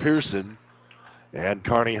Josh Pearson. And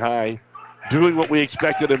Kearney High doing what we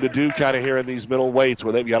expected him to do kind of here in these middle weights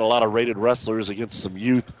where they've got a lot of rated wrestlers against some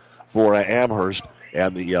youth for Amherst.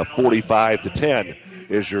 And the 45-10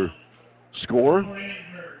 is your score.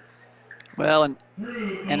 Well, and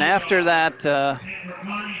after that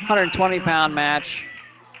 120-pound match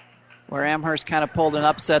where Amherst kind of pulled an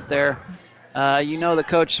upset there, the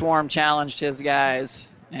Coach Swarm challenged his guys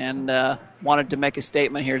and wanted to make a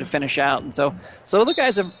statement here to finish out. And so the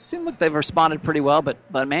guys have seemed like they've responded pretty well,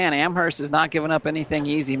 but man, Amherst is not giving up anything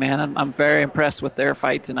easy, man. I'm very impressed with their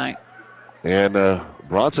fight tonight. And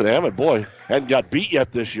Bronson Hammond, boy, hadn't got beat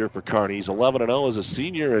yet this year for Kearney. He's 11-0 as a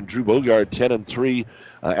senior, and Drew Bogard 10-3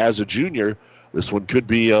 as a junior. This one could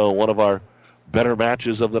be one of our better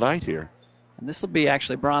matches of the night here. And this will be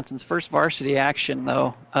actually Bronson's first varsity action,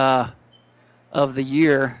 though, of the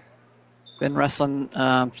year. Been wrestling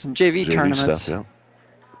some JV tournaments. Stuff, yeah.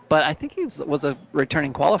 But I think he was a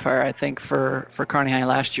returning qualifier, I think, for Kearney High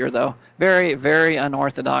last year, though. Very, very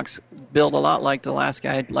unorthodox. Built a lot like the last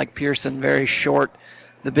guy, like Pearson. Very short.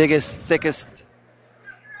 The biggest, thickest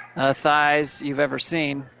thighs you've ever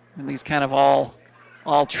seen. And he's kind of all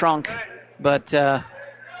trunk. But, and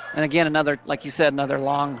again, another, like you said, another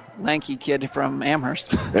long, lanky kid from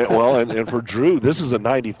Amherst. and for Drew, this is a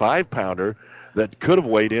 95-pounder. That could have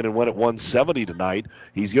weighed in and went at 170 tonight.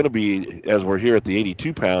 He's going to be, as we're here at the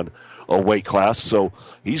 82-pound weight class, so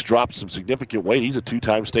he's dropped some significant weight. He's a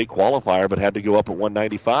two-time state qualifier, but had to go up at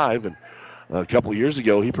 195. And a couple of years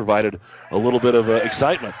ago, he provided a little bit of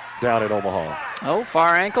excitement down in Omaha. Oh,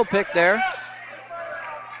 far ankle pick there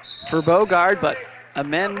for Bogard, but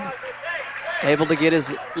Amen able to get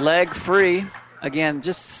his leg free. Again,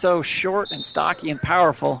 just so short and stocky and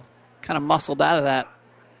powerful, kind of muscled out of that.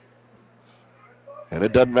 And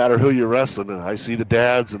it doesn't matter who you're wrestling. I see the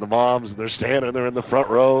dads and the moms, and they're standing there in the front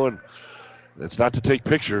row, and it's not to take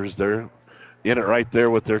pictures. They're in it right there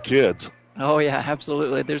with their kids. Oh, yeah,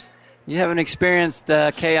 absolutely. You haven't experienced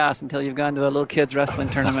chaos until you've gone to a little kids wrestling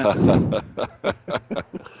tournament.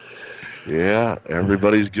 Yeah,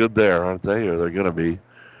 everybody's good there, aren't they? Or they're going to be.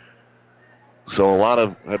 So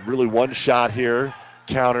had really one shot here,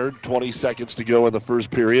 countered, 20 seconds to go in the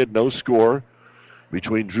first period, no score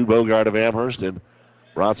between Drew Bogard of Amherst and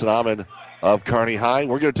Bronson Amon of Kearney High.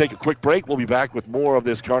 We're going to take a quick break. We'll be back with more of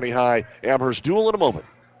this Kearney High Amherst duel in a moment.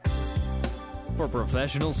 For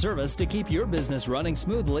professional service to keep your business running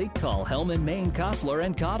smoothly, call Hellman, Maine, Kostler,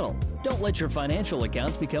 and Cottle. Don't let your financial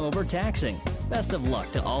accounts become overtaxing. Best of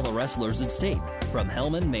luck to all the wrestlers at state. From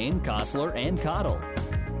Hellman, Maine, Kostler, and Cottle.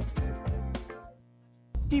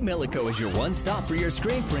 DeMillico is your one-stop for your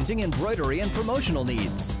screen printing, embroidery, and promotional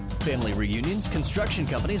needs. Family reunions, construction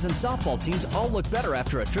companies, and softball teams all look better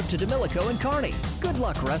after a trip to DeMillico and Kearney. Good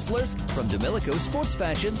luck, wrestlers, from DeMillico Sports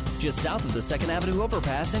Fashions, just south of the 2nd Avenue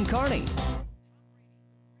overpass in Kearney.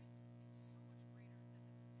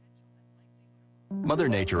 Mother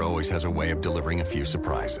Nature always has a way of delivering a few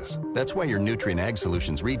surprises. That's why your Nutrien Ag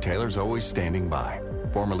Solutions retailer is always standing by.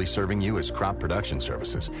 Formerly serving you as Crop Production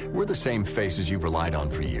Services, we're the same faces you've relied on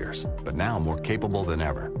for years, but now more capable than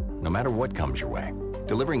ever, no matter what comes your way.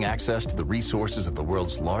 Delivering access to the resources of the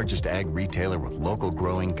world's largest ag retailer with local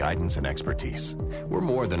growing guidance and expertise. We're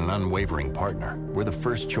more than an unwavering partner. We're the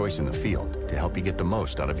first choice in the field to help you get the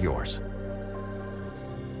most out of yours.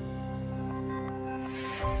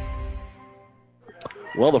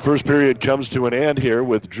 Well, the first period comes to an end here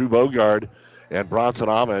with Drew Bogard and Bronson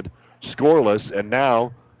Ahmed scoreless, and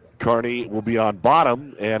now Kearney will be on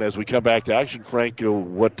bottom. And as we come back to action, Frank,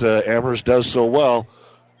 what Amherst does so well,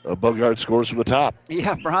 Bogard scores from the top.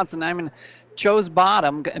 Yeah, Bronson, chose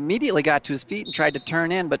bottom, immediately got to his feet and tried to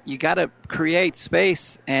turn in, but you got to create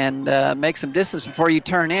space and make some distance before you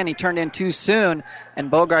turn in. He turned in too soon,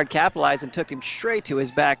 and Bogard capitalized and took him straight to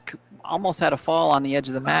his back. Almost had a fall on the edge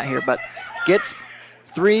of the mat here, but gets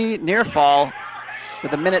 3 near fall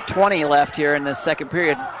with 1:20 left here in the second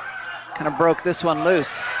period. Kind of broke this one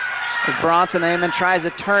loose as Bronson Amon tries to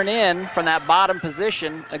turn in from that bottom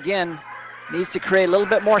position. Again, needs to create a little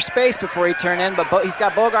bit more space before he turn in, but he's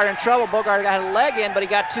got Bogard in trouble. Bogard got a leg in, but he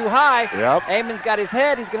got too high. Yep. Amon's got his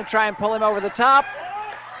head. He's going to try and pull him over the top.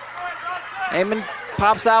 Amon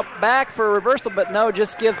pops out back for a reversal, but no,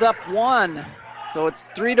 just gives up 1. So it's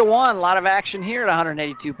 3-1. A lot of action here at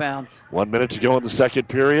 182 pounds. 1 minute to go in the second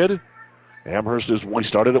period. We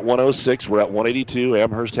started at 106. We're at 182.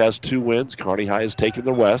 Amherst has 2 wins. Kearney High has taken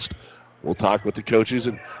the West. We'll talk with the coaches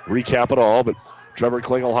and recap it all, but Trevor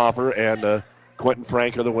Klingelhofer and Quentin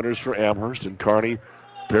Frank are the winners for Amherst. And Kearney,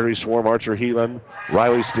 Barry Swarm, Archer Heelan,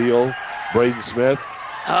 Riley Steele, Braden Smith.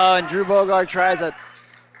 Oh, and Drew Bogard tries a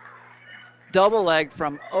double leg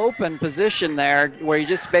from open position there where you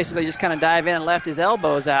just basically kind of dive in and left his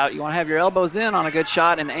elbows out. You want to have your elbows in on a good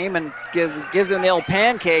shot, and Amon gives him the old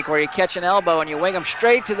pancake where you catch an elbow and you wing them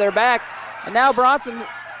straight to their back. And now Bronson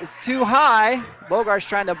is too high. Bogard's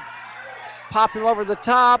trying to pop him over the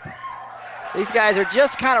top. These guys are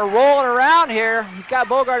just kind of rolling around here. He's got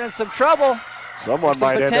Bogard in some trouble. Someone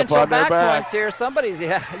might end up on their back. Points here.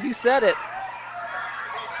 You said it.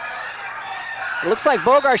 It looks like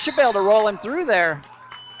Bogard should be able to roll him through there.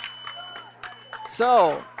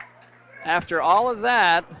 So, after all of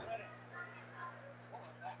that.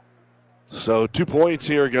 So 2 points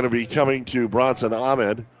here are going to be coming to Bronson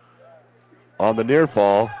Ahmed on the near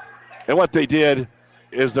fall. And what they did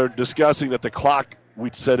is they're discussing that the clock, we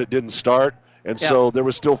said it didn't start. And so there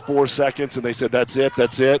was still 4 seconds, and they said, that's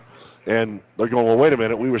it. And they're going, well, wait a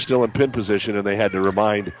minute, we were still in pin position, and they had to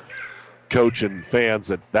remind coach and fans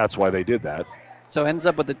that that's why they did that. So ends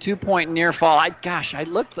up with a 2-point near fall. I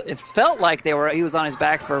looked. It felt like he was on his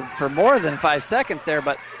back for more than 5 seconds there,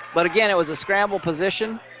 but again, it was a scramble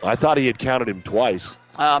position. I thought he had counted him twice.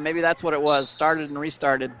 Maybe that's what it was. Started and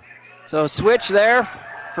restarted. So switch there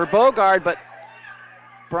for Bogard, but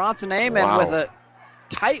Bronson Amon with a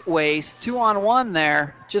tight waist, 2-on-1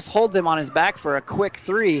 there, just holds him on his back for a quick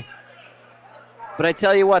 3. But I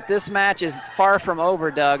tell you what, this match is far from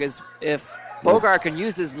over, Doug. If Bogard can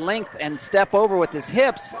use his length and step over with his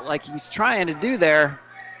hips like he's trying to do there,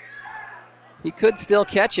 he could still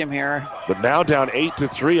catch him here. But now down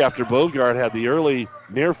 8-3 after Bogard had the early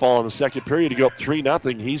near fall in the second period to go up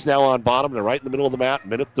 3-0. He's now on bottom. They're right in the middle of the mat.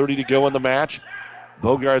 1:30 to go in the match.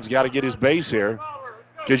 Bogard's got to get his base here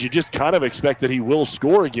because you just kind of expect that he will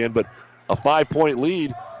score again, but a 5-point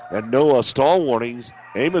lead and no stall warnings.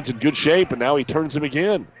 Amon's in good shape, and now he turns him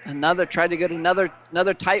again. Tried to get another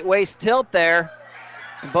tight waist tilt there.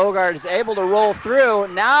 And Bogard is able to roll through.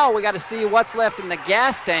 Now we got to see what's left in the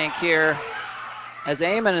gas tank here as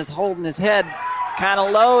Amon is holding his head kind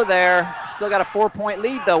of low there. Still got a 4-point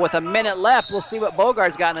lead, though, with a minute left. We'll see what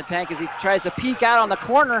Bogard's got in the tank as he tries to peek out on the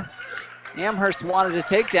corner. Amherst wanted a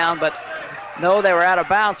takedown, but no, they were out of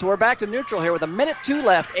bounds. So we're back to neutral here with 1:02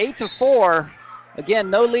 left, 8-4. Again,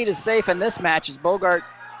 no lead is safe in this match as Bogard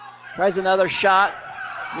tries another shot.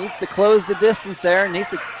 Needs to close the distance there. Needs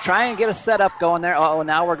to try and get a setup going there. Uh-oh,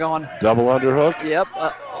 now we're going. Double underhook. Yep,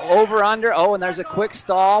 over, under. Oh, and there's a quick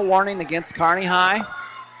stall warning against Kearney High.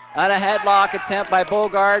 On a headlock attempt by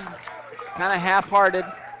Bogard, kind of half-hearted.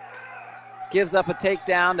 Gives up a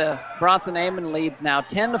takedown to Bronson Amon, leads now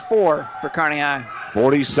 10-4 for Kearney High.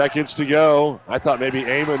 40 seconds to go. I thought maybe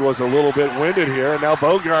Amon was a little bit winded here, and now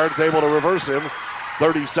Bogard's able to reverse him.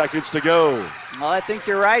 30 seconds to go. Well, I think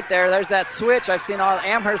you're right there. There's that switch. I've seen all the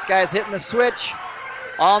Amherst guys hitting the switch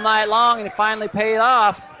all night long, and it finally paid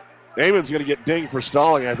off. Amon's going to get dinged for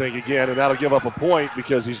stalling, I think, again, and that'll give up a point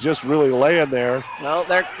because he's just really laying there. Well,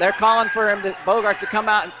 they're calling for him, Bogart, to come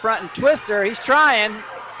out in front and twist her. He's trying.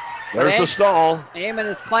 There's the stall. Amon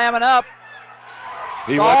is clamming up.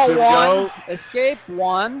 He lets him go. Escape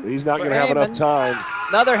one. He's not going to have enough time.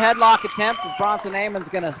 Another headlock attempt as Bronson Amon's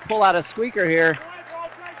going to pull out a squeaker here.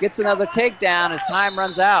 Gets another takedown as time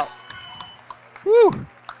runs out. Whew.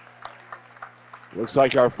 Looks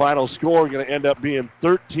like our final score is going to end up being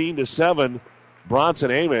 13-7.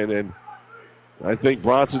 Bronson Amon, and I think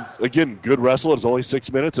Bronson's, again, good wrestler. It's only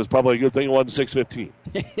 6 minutes. It's probably a good thing it wasn't 6:15.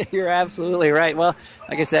 You're absolutely right. Well,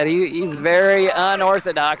 like I said, he's very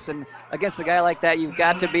unorthodox, and against a guy like that, you've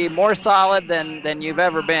got to be more solid than you've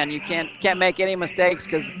ever been. You can't make any mistakes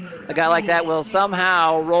because a guy like that will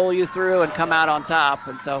somehow roll you through and come out on top.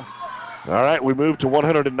 And so, all right, we move to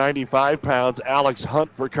 195 pounds. Alex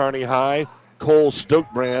Hunt for Kearney High, Cole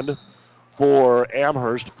Stokebrand for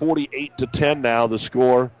Amherst. 48-10 now the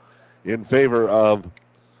score in favor of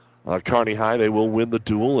Kearney High. They will win the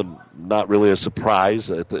duel, and not really a surprise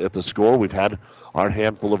at the score. We've had our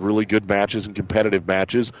handful of really good matches and competitive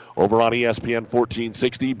matches. Over on ESPN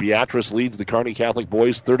 1460, Beatrice leads the Kearney Catholic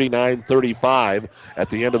boys 39-35 at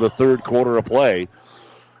the end of the third quarter of play.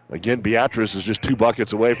 Again, Beatrice is just 2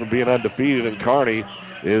 buckets away from being undefeated, and Kearney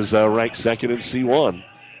is ranked second in C1.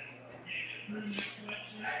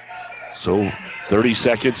 So 30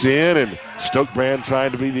 seconds in, and Stokebrand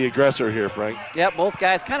trying to be the aggressor here, Frank. Yep, both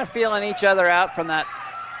guys kind of feeling each other out from that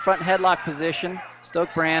front headlock position.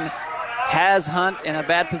 Stokebrand has Hunt in a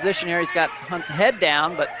bad position here. He's got Hunt's head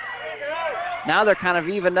down, but now they're kind of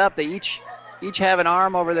evened up. They each have an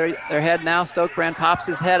arm over their head now. Stokebrand pops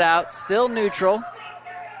his head out, still neutral.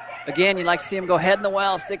 Again, you'd like to see him go head in the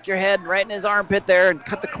well, stick your head right in his armpit there and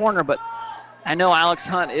cut the corner, but I know Alex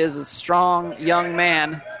Hunt is a strong young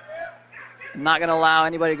man. Not going to allow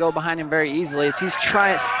anybody to go behind him very easily as he's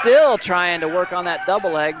still trying to work on that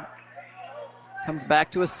double leg. Comes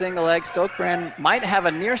back to a single leg. Stokebrand might have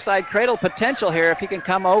a near side cradle potential here if he can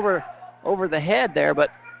come over the head there,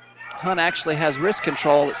 but Hunt actually has wrist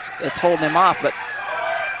control. It's holding him off, but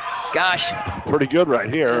gosh. Pretty good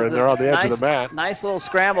right here, and they're on the edge of the mat. Nice little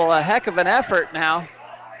scramble. A heck of an effort now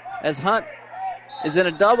as Hunt is in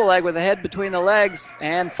a double leg with the head between the legs,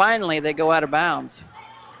 and finally they go out of bounds.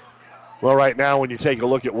 Well, right now, when you take a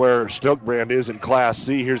look at where Stokebrand is in Class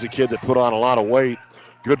C, here's a kid that put on a lot of weight.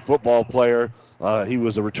 Good football player. He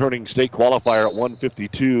was a returning state qualifier at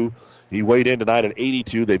 152. He weighed in tonight at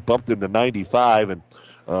 82. They bumped him to 95, and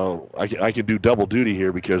I can do double duty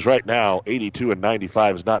here because right now 82 and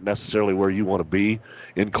 95 is not necessarily where you want to be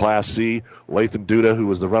in Class C. Lathan Duda, who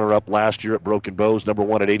was the runner-up last year at Broken Bows, number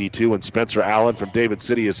 1 at 82, and Spencer Allen from David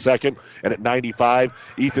City is second. And at 95,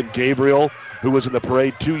 Ethan Gabriel, who was in the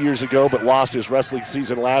parade 2 years ago but lost his wrestling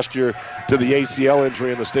season last year to the ACL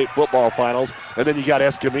injury in the state football finals. And then you got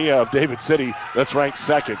Escamilla of David City that's ranked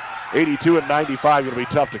second. 82 and 95 going to be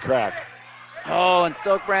tough to crack. Oh, and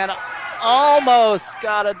Stokebrand almost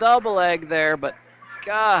got a double leg there, but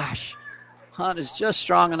gosh, Hunt is just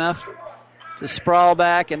strong enough to sprawl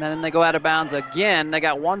back, and then they go out of bounds again. They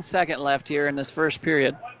got 1 second left here in this first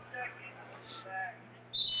period.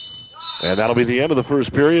 And that'll be the end of the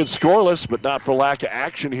first period. Scoreless, but not for lack of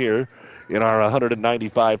action here in our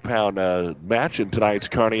 195-pound match in tonight's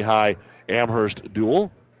Kearney High Amherst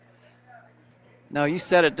duel. No, you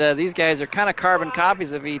said it. These guys are kind of carbon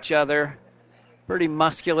copies of each other. Pretty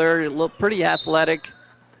muscular, pretty athletic.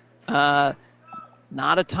 Not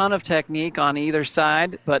a ton of technique on either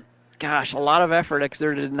side, but gosh, a lot of effort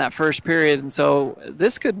exerted in that first period. And so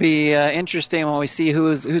this could be interesting when we see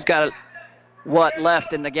who's got what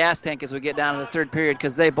left in the gas tank as we get down to the third period,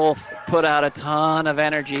 because they both put out a ton of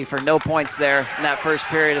energy for no points there in that first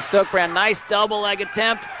period. A Stokebrand, nice double leg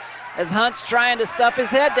attempt as Hunt's trying to stuff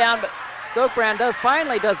his head down, but Stokebrand does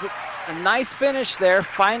a nice finish there,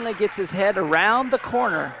 finally gets his head around the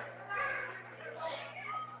corner.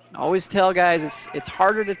 I always tell guys it's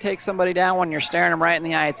harder to take somebody down when you're staring them right in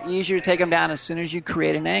the eye. It's easier to take them down as soon as you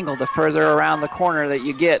create an angle, the further around the corner that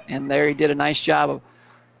you get. And there he did a nice job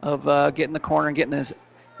of getting the corner and getting this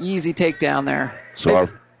easy takedown there. So our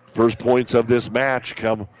First points of this match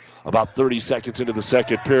come about 30 seconds into the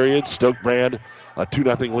second period. Stokebrand, a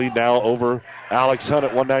 2-0 lead now over Alex Hunt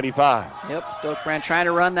at 195. Yep, Stokebrand trying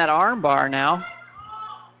to run that arm bar now.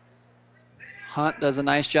 Hunt does a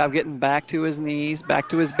nice job getting back to his knees, back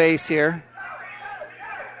to his base here.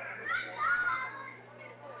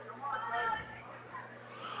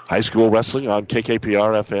 High school wrestling on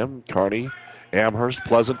KKPR FM, Kearney, Amherst,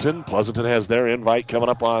 Pleasanton. Pleasanton has their invite coming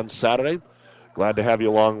up on Saturday. Glad to have you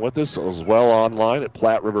along with us as well online at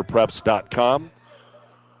PlatteRiverPreps.com.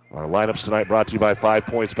 Our lineups tonight brought to you by 5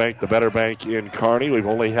 Points Bank, the better bank in Kearney. We've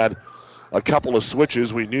only had a couple of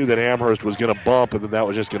switches. We knew that Amherst was going to bump, and then that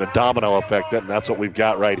was just going to domino affect it, and that's what we've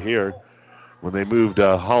got right here when they moved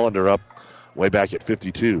Hollander up way back at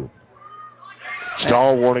 52.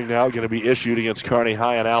 Stall warning now going to be issued against Kearney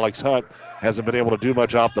High, and Alex Hunt hasn't been able to do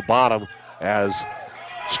much off the bottom as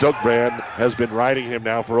Stokebrand has been riding him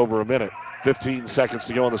now for over a minute. 15 seconds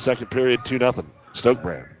to go in the second period, 2-0.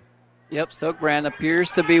 Stokebrand. Yep, Stokebrand appears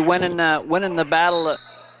to be winning the battle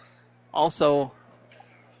also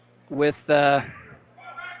with how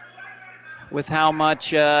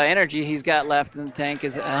much energy he's got left in the tank.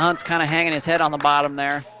 As Hunt's kind of hanging his head on the bottom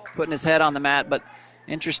there, putting his head on the mat. But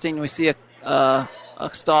interesting, we see a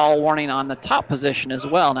stall warning on the top position as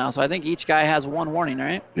well now. So I think each guy has one warning,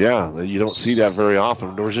 right? Yeah, you don't see that very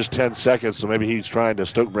often. There was just 10 seconds, so maybe he's trying to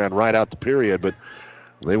Stokebrand ride out the period, but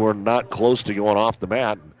they were not close to going off the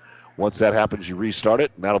mat. Once that happens, you restart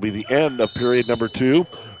it, and that'll be the end of period number 2.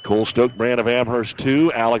 Cole Stokebrand of Amherst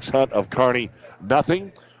 2, Alex Hunt of Kearney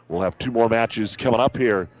 0. We'll have 2 more matches coming up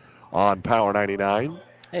here on Power 99.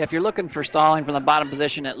 Hey, if you're looking for stalling from the bottom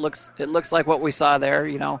position, it looks like what we saw there.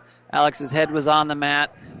 You know, Alex's head was on the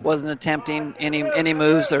mat, wasn't attempting any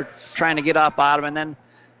moves or trying to get off bottom. And then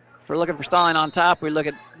if we're looking for stalling on top, we look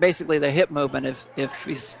at basically the hip movement. If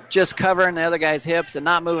he's just covering the other guy's hips and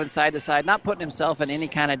not moving side to side, not putting himself in any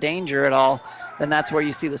kind of danger at all, then that's where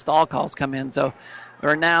you see the stall calls come in. So,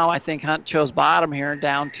 or now I think Hunt chose bottom here,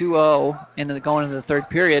 down 2-0 going into the third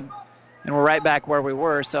period, and we're right back where we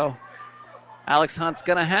were. So Alex Hunt's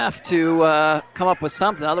going to have to come up with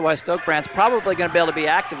something. Otherwise, Stokebrand's probably going to be able to be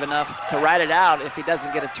active enough to ride it out if he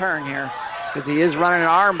doesn't get a turn here, because he is running an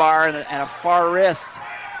arm bar and a far wrist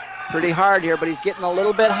pretty hard here, but he's getting a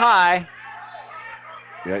little bit high.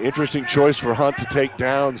 Yeah, interesting choice for Hunt to take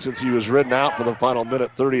down since he was ridden out for the final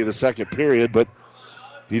minute 30 of the second period, but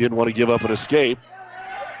he didn't want to give up an escape.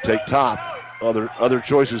 Take top. Other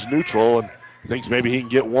choices neutral, and thinks maybe he can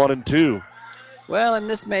get 1 and 2. Well, and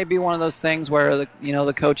this may be one of those things where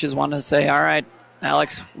the coaches want to say, all right,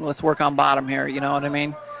 Alex, let's work on bottom here. You know what I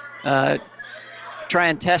mean? Try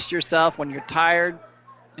and test yourself when you're tired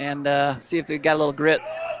and see if they've got a little grit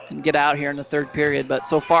and get out here in the third period. But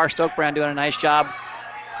so far, Stokebrand doing a nice job.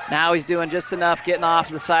 Now he's doing just enough, getting off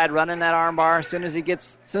the side, running that arm bar. As soon as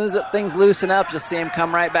things loosen up, just see him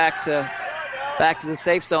come right back to the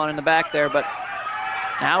safe zone in the back there. But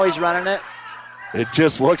now he's running it. It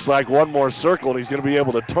just looks like one more circle, and he's going to be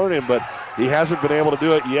able to turn him, but he hasn't been able to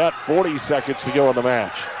do it yet. 40 seconds to go in the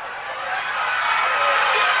match.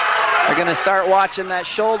 They're going to start watching that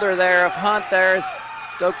shoulder there of Hunt there.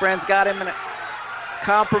 Stokebrand's got him in a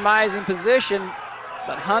compromising position,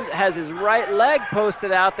 but Hunt has his right leg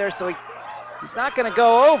posted out there, so he's not going to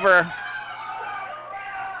go over.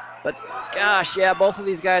 But, gosh, yeah, both of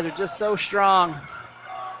these guys are just so strong.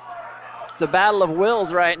 It's a battle of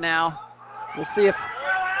wills right now. We'll see if...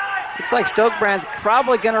 Looks like Stokebrand's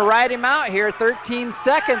probably going to ride him out here. 13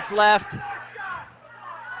 seconds left.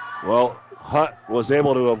 Well, Hunt was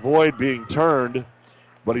able to avoid being turned,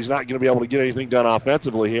 but he's not going to be able to get anything done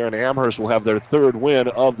offensively here, and Amherst will have their third win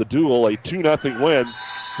of the duel, a 2-0 win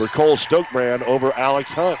for Cole Stokebrand over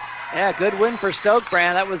Alex Hunt. Yeah, good win for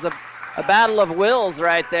Stokebrand. That was a battle of wills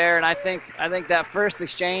right there, and I think that first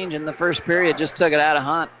exchange in the first period just took it out of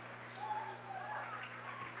Hunt.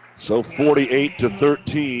 So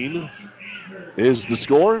 48-13 is the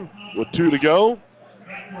score with 2 to go.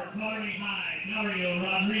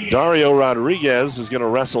 Dario Rodriguez is going to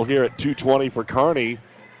wrestle here at 220 for Kearney,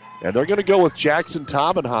 and they're going to go with Jackson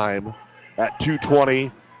Tobenheim at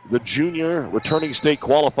 220, the junior returning state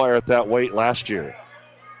qualifier at that weight last year.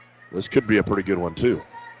 This could be a pretty good one, too.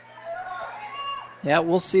 Yeah,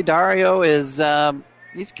 we'll see. Dario is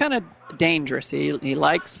he's kind of dangerous. He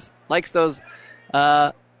likes those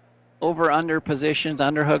over-under positions,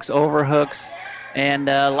 underhooks, overhooks, and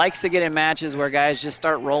likes to get in matches where guys just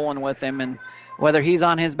start rolling with him, and whether he's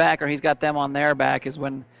on his back or he's got them on their back is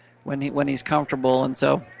when he's comfortable, and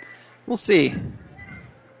so we'll see.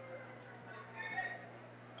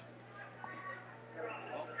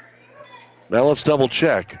 Now let's double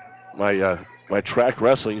check. My my track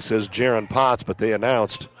wrestling says Jaron Potts, but they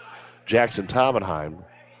announced Jackson Tamenheim.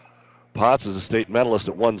 Potts is a state medalist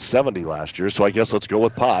at 170 last year, so I guess let's go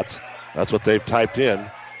with Potts. That's what they've typed in.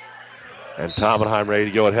 And Tamenheim ready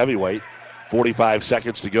to go at heavyweight. 45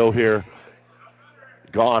 seconds to go here.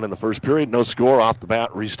 Gone in the first period. No score, off the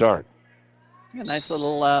bat, restart. A nice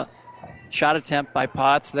little shot attempt by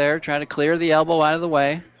Potts there, trying to clear the elbow out of the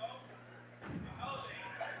way.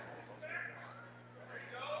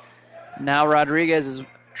 Now Rodriguez is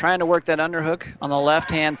trying to work that underhook on the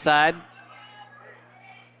left-hand side.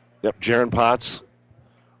 Yep, Jaron Potts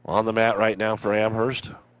on the mat right now for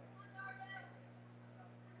Amherst.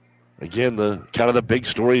 Again, the big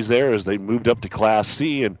stories there is they moved up to Class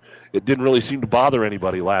C, and it didn't really seem to bother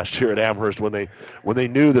anybody last year at Amherst when they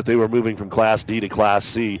knew that they were moving from Class D to Class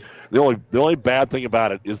C. The only bad thing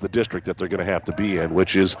about it is the district that they're going to have to be in,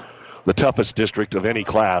 which is the toughest district of any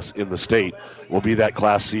class in the state. Will be that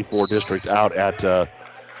Class C4 district out at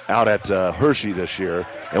Hershey this year,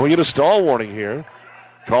 and we get a stall warning here.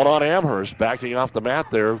 Called on Amherst, backing off the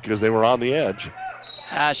mat there because they were on the edge.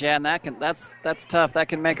 Gosh, yeah, and that's tough. That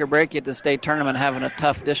can make or break you at the state tournament, having a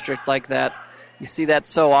tough district like that. You see that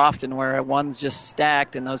so often where one's just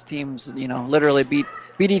stacked and those teams, literally beat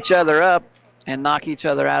each other up and knock each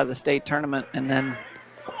other out of the state tournament, and then,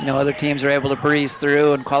 other teams are able to breeze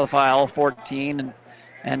through and qualify all 14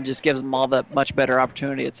 and just gives them all that much better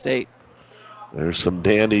opportunity at state. There's some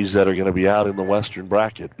dandies that are going to be out in the western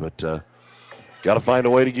bracket, but got to find a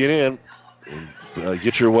way to get in and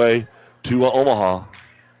get your way to Omaha.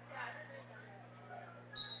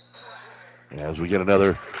 As we get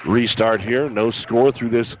another restart here, no score through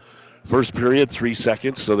this first period, 3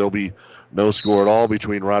 seconds, so there'll be no score at all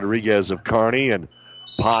between Rodriguez of Kearney and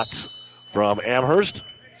Potts from Amherst.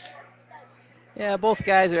 Yeah, both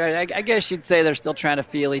guys are, I guess you'd say they're still trying to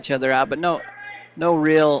feel each other out, but no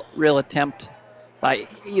real attempt by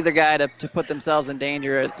either guy to put themselves in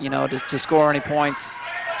danger, to score any points.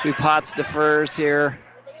 So Potts defers here.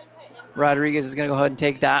 Rodriguez is going to go ahead and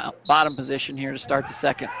take bottom position here to start the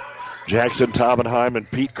second. Jackson Tamenheim and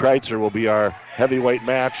Pete Kreitzer will be our heavyweight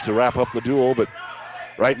match to wrap up the duel. But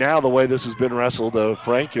right now, the way this has been wrestled,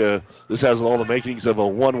 Frank, this has all the makings of a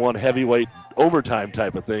 1-1 heavyweight overtime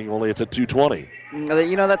type of thing, only it's at 220.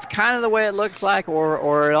 That's kind of the way it looks like,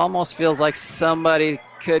 or it almost feels like somebody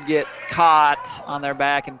could get caught on their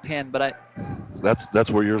back and pinned, but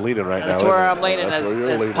that's where you're leaning right now. That's where I'm leaning as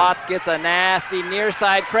Potts gets a nasty near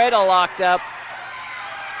side cradle locked up,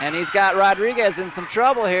 and he's got Rodriguez in some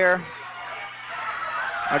trouble here.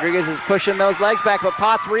 Rodriguez is pushing those legs back, but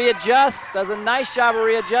Potts readjusts, does a nice job of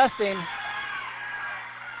readjusting.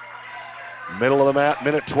 Middle of the mat,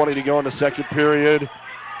 minute 20 to go in the second period.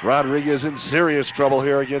 Rodriguez in serious trouble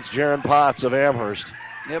here against Jaron Potts of Amherst.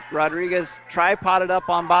 Yep, Rodriguez tripoded up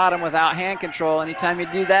on bottom without hand control. Anytime you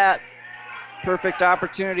do that, perfect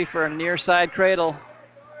opportunity for a near side cradle.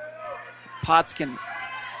 Potts can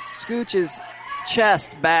scooch his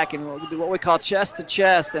chest back and do what we call chest to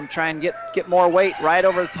chest and try and get more weight right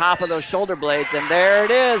over the top of those shoulder blades. And there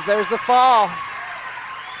it is. There's the fall.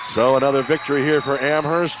 So another victory here for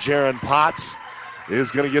Amherst. Jaron Potts is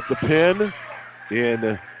going to get the pin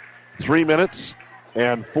in 3 minutes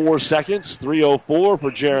and 4 seconds. 3:04 for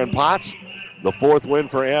Jaron Potts. The fourth win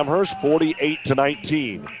for Amherst,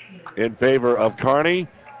 48-19 in favor of Kearney.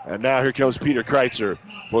 And now here comes Peter Kreitzer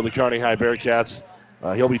for the Kearney High Bearcats.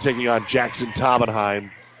 He'll be taking on Jackson Tamenheim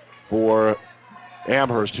for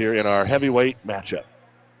Amherst here in our heavyweight matchup.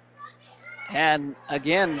 And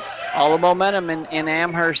again, all the momentum in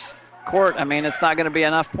Amherst court. I mean, it's not going to be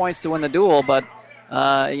enough points to win the duel, but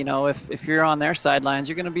if you're on their sidelines,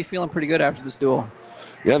 you're going to be feeling pretty good after this duel.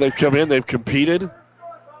 Yeah, they've come in, they've competed.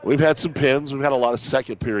 We've had some pins. We've had a lot of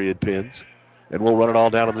second period pins, and we'll run it all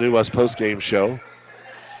down on the New West postgame show.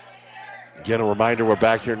 Again, a reminder, we're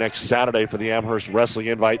back here next Saturday for the Amherst Wrestling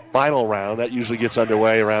Invite final round. That usually gets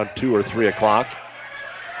underway around 2 or 3 o'clock.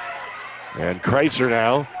 And Kreitzer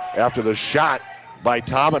now, after the shot by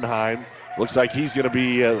Tamenheim, looks like he's going to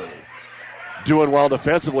be doing well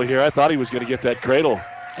defensively here. I thought he was going to get that cradle,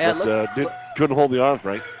 but couldn't hold the arm,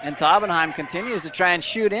 Frank. And Tamenheim continues to try and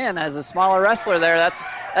shoot in as a smaller wrestler there.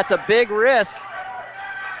 That's a big risk,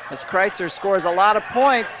 as Kreitzer scores a lot of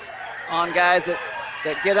points on guys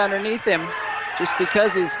that get underneath him just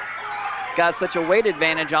because he's got such a weight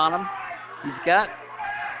advantage on him. He's got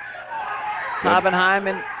Tamenheim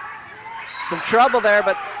in some trouble there,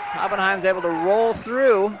 but Tamenheim's able to roll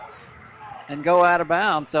through and go out of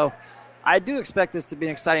bounds. So I do expect this to be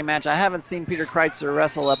an exciting match. I haven't seen Peter Kreitzer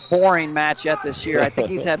wrestle a boring match yet this year. I think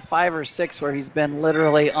he's had 5 or 6 where he's been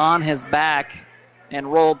literally on his back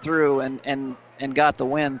and rolled through and got the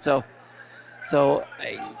win. So So,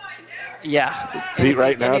 yeah. Pete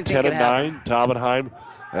right now, anything 10-9. Taubenheim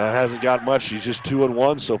hasn't got much. He's just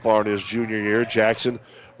 2-1 so far in his junior year. Jackson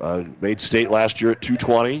made state last year at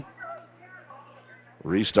 220.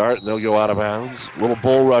 Restart, and they'll go out of bounds. Little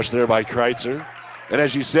bull rush there by Kreitzer. And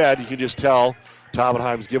as you said, you can just tell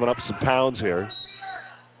Taubenheim's giving up some pounds here.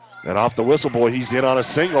 And off the whistle, boy, he's in on a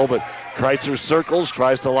single, but Kreitzer circles,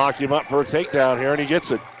 tries to lock him up for a takedown here, and he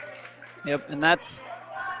gets it. Yep, and that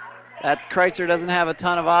Kreitzer doesn't have a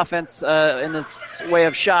ton of offense in the way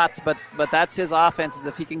of shots, but that's his offense, is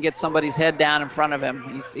if he can get somebody's head down in front of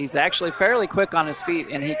him. He's actually fairly quick on his feet,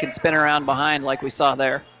 and he can spin around behind like we saw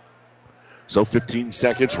there. So 15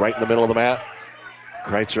 seconds right in the middle of the mat.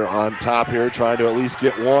 Kreitzer on top here, trying to at least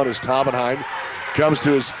get one as Taubenheim comes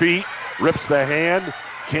to his feet, rips the hand,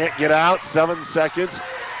 can't get out. 7 seconds.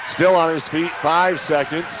 Still on his feet, 5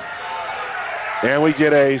 seconds. And we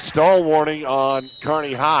get a stall warning on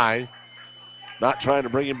Kearney High. Not trying to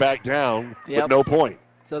bring him back down, but no point.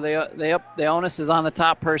 So the onus is on the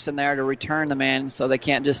top person there to return the man, so they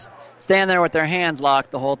can't just stand there with their hands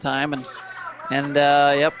locked the whole time. And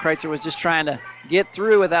Kreitzer was just trying to get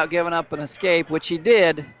through without giving up an escape, which he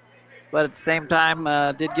did, but at the same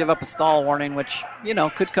time did give up a stall warning, which,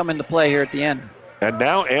 could come into play here at the end. And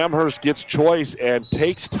now Amherst gets choice and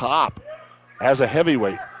takes top as a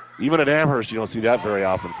heavyweight. Even at Amherst, you don't see that very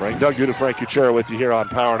often, Frank. Doug Duda, Frank Kuchera with you here on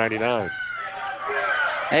Power 99.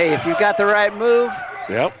 Hey, if you've got the right move,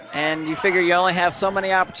 yep, and you figure you only have so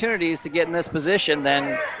many opportunities to get in this position,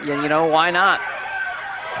 then, why not?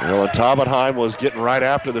 And Taubenheim was getting right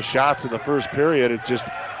after the shots in the first period.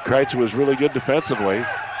 Kreitzer was really good defensively.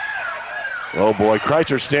 Oh, boy,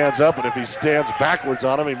 Kreitzer stands up, and if he stands backwards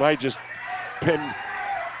on him, he might just pin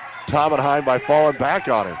Taubenheim by falling back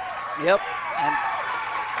on him. Yep, and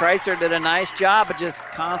Kreitzer did a nice job of just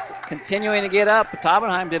continuing to get up. But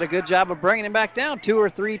Taubenheim did a good job of bringing him back down 2 or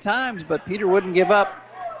 3 times, but Peter wouldn't give up.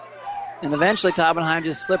 And eventually Taubenheim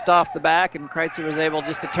just slipped off the back, and Kreitzer was able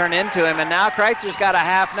just to turn into him. And now Kreitzer's got a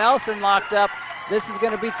half Nelson locked up. This is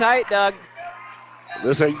going to be tight, Doug.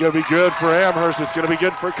 This ain't going to be good for Amherst. It's going to be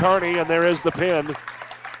good for Kearney, and there is the pin.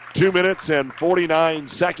 2 minutes and 49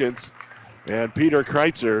 seconds. And Peter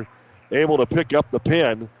Kreitzer able to pick up the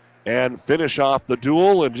pin and finish off the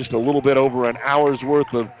duel in just a little bit over an hour's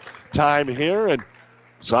worth of time here. And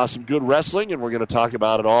saw some good wrestling, and we're going to talk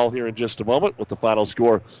about it all here in just a moment with the final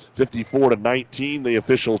score 54-19, the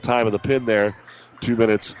official time of the pin there, 2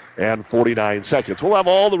 minutes and 49 seconds. We'll have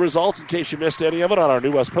all the results in case you missed any of it on our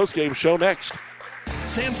New West postgame show next.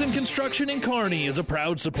 Sampson Construction in Kearney is a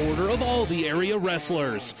proud supporter of all the area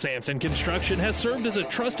wrestlers. Sampson Construction has served as a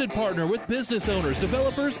trusted partner with business owners,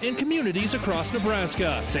 developers, and communities across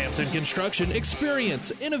Nebraska. Sampson Construction,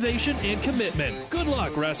 experience, innovation, and commitment. Good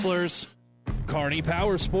luck, wrestlers. Kearney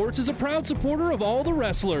Power Sports is a proud supporter of all the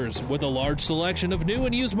wrestlers. With a large selection of new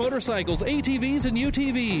and used motorcycles, ATVs, and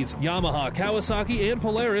UTVs, Yamaha, Kawasaki, and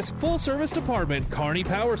Polaris, full-service department, Kearney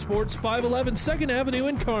Power Sports, 511 2nd Avenue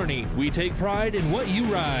in Kearney. We take pride in what you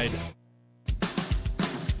ride.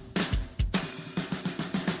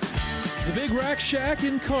 The Big Rack Shack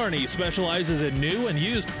in Kearney specializes in new and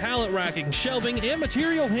used pallet racking, shelving, and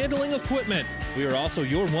material handling equipment. We are also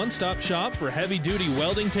your one-stop shop for heavy-duty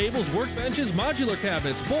welding tables, workbenches, modular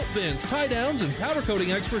cabinets, bolt bins, tie-downs, and powder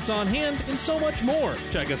coating experts on hand, and so much more.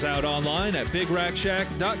 Check us out online at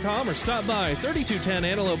BigRackShack.com or stop by 3210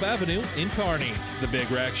 Antelope Avenue in Kearney. The Big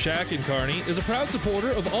Rack Shack in Kearney is a proud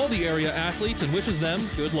supporter of all the area athletes and wishes them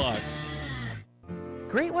good luck.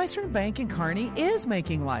 Great Western Bank in Kearney is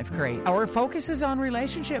making life great. Our focus is on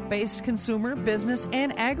relationship-based consumer, business,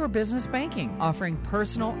 and agribusiness banking, offering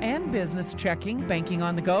personal and business checking, banking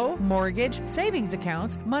on the go, mortgage, savings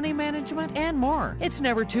accounts, money management, and more. It's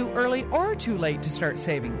never too early or too late to start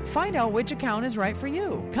saving. Find out which account is right for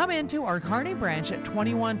you. Come into our Kearney branch at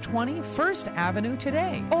 2120 First Avenue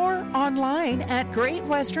today, or online at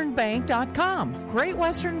GreatWesternBank.com. Great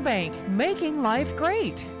Western Bank, making life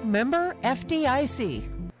great. Member FDIC.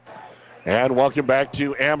 And welcome back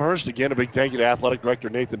to Amherst. Again, a big thank you to Athletic Director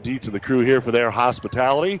Nathan Dietz and the crew here for their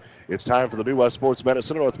hospitality. It's time for the New West Sports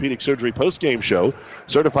Medicine and Orthopedic Surgery postgame show.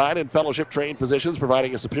 Certified and fellowship-trained physicians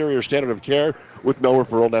providing a superior standard of care with no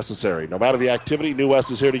referral necessary. No matter the activity, New West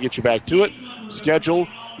is here to get you back to it. Schedule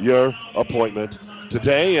your appointment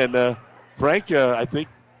today. And, Frank, I think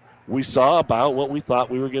we saw about what we thought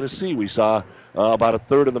we were going to see. We saw about a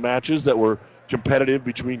third of the matches that were competitive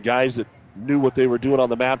between guys that knew what they were doing on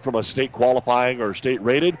the mat from a state qualifying or state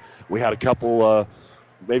rated. We had a couple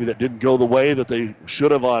maybe that didn't go the way that they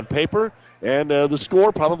should have on paper, and the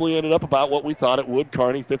score probably ended up about what we thought it would.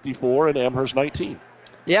 Kearney 54 and Amherst 19.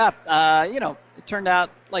 Yeah, it turned out,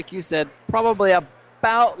 like you said, probably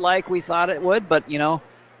about like we thought it would. But,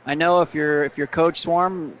 I know if you're Coach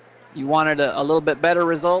Swarm, you wanted a little bit better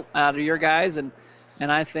result out of your guys. And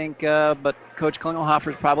I think, but Coach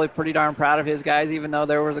Klingelhofer's probably pretty darn proud of his guys, even though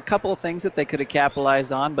there was a couple of things that they could have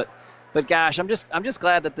capitalized on. But gosh, I'm just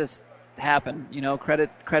glad that this happened.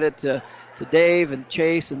 Credit to Dave and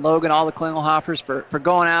Chase and Logan, all the Klingelhofers for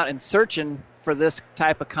going out and searching for this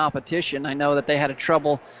type of competition. I know that they had a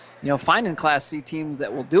trouble, finding Class C teams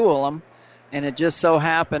that will duel them, and it just so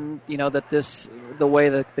happened, that the way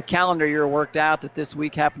the calendar year worked out, that this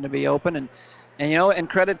week happened to be open, and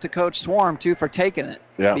credit to Coach Swarm too for taking it,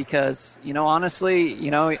 because honestly,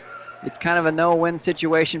 it's kind of a no-win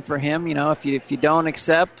situation for him. If you don't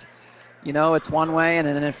accept, it's one way, and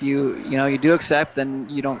then if you do accept, then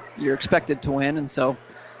you're expected to win, and so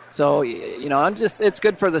it's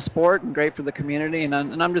good for the sport and great for the community, and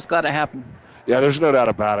I'm just glad it happened. Yeah, there's no doubt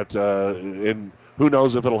about it. And who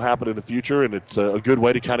knows if it'll happen in the future? And it's a good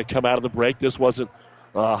way to kind of come out of the break. This wasn't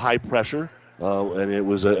high pressure, and it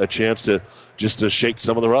was a chance to shake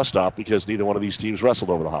some of the rust off, because neither one of these teams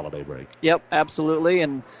wrestled over the holiday break. Yep, absolutely,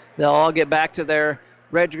 and they'll all get back to their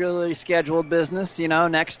regularly scheduled business,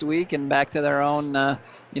 next week, and back to their own,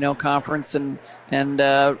 conference and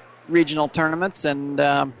regional tournaments, and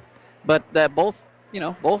but both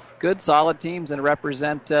good, solid teams and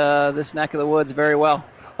represent this neck of the woods very well.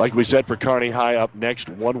 Like we said, for Kearney High up next,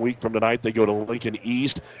 1 week from tonight, they go to Lincoln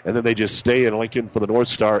East, and then they just stay in Lincoln for the North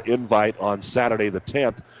Star Invite on Saturday the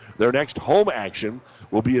 10th. Their next home action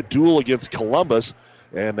will be a duel against Columbus,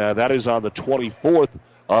 and that is on the 24th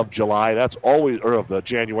of July. That's always, or of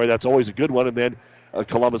January. That's always a good one. And then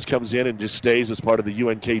Columbus comes in and just stays as part of the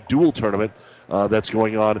UNK dual tournament that's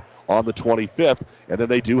going on the 25th. And then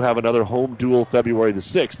they do have another home duel February the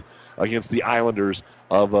 6th against the Islanders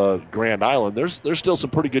of Grand Island. There's still some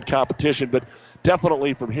pretty good competition, but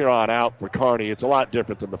definitely from here on out for Kearney, it's a lot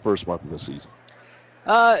different than the first month of the season.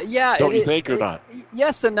 Yeah. Don't you think, or not?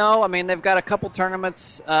 Yes and no. I mean, they've got a couple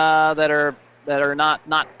tournaments that are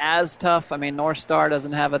not as tough. I mean, North Star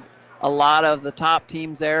doesn't have a lot of the top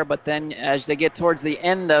teams there, but then as they get towards the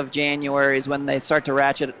end of January is when they start to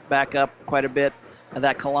ratchet it back up quite a bit.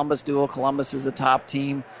 That Columbus duel, Columbus is the top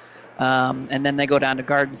team. And then they go down to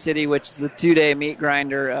Garden City, which is a 2-day meat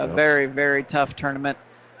grinder, a very, very tough tournament.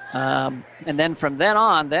 And then from then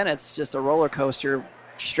on, then it's just a roller coaster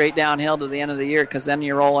straight downhill to the end of the year, because then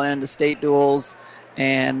you're rolling into state duels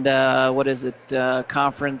and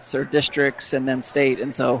conference or districts, and then state.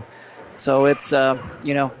 And so it's,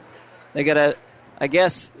 they got to, I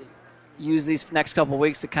guess, use these next couple of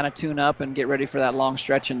weeks to kind of tune up and get ready for that long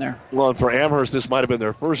stretch in there. Well, and for Amherst, this might have been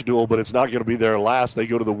their first duel, but it's not going to be their last. They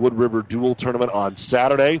go to the Wood River Dual Tournament on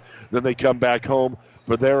Saturday. Then they come back home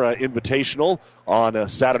for their invitational on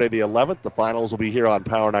Saturday the 11th. The finals will be here on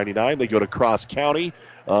Power 99. They go to Cross County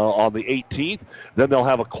on the 18th. Then they'll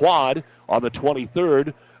have a quad on the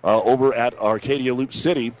 23rd over at Arcadia Loop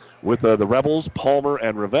City with the Rebels, Palmer,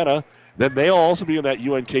 and Ravenna. Then they'll also be in that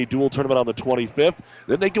UNK dual tournament on the 25th.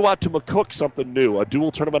 Then they go out to McCook, something new, a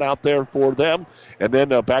dual tournament out there for them. And then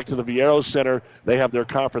back to the Vieiro Center, they have their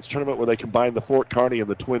conference tournament where they combine the Fort Kearney and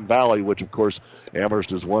the Twin Valley, which, of course, Amherst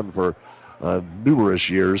has won for numerous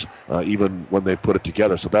years, even when they put it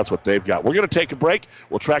together. So that's what they've got. We're going to take a break.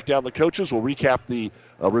 We'll track down the coaches. We'll recap the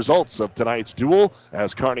results of tonight's duel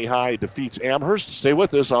as Kearney High defeats Amherst. Stay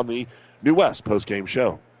with us on the New West postgame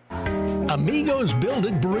show. Amigos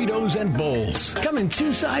Build-It Burritos and Bowls come in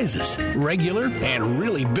two sizes, regular and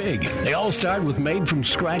really big. They all start with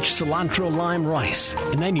made-from-scratch cilantro lime rice,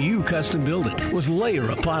 and then you custom build it with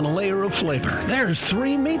layer upon layer of flavor. There's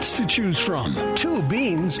 3 meats to choose from, 2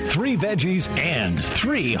 beans, 3 veggies, and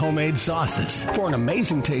 3 homemade sauces. For an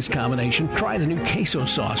amazing taste combination, try the new queso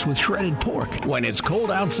sauce with shredded pork. When it's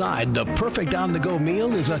cold outside, the perfect on-the-go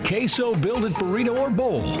meal is a queso Build-It Burrito or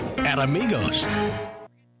bowl at Amigos.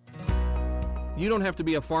 You don't have to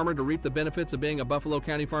be a farmer to reap the benefits of being a Buffalo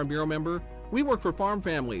County Farm Bureau member. We work for farm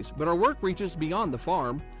families, but our work reaches beyond the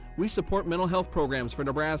farm. We support mental health programs for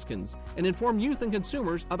Nebraskans and inform youth and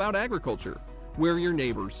consumers about agriculture. We're your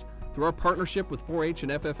neighbors. Through our partnership with 4-H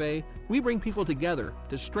and FFA, we bring people together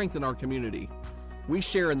to strengthen our community. We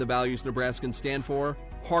share in the values Nebraskans stand for: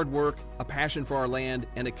 hard work, a passion for our land,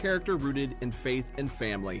 and a character rooted in faith and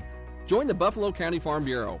family. Join the Buffalo County Farm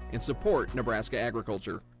Bureau and support Nebraska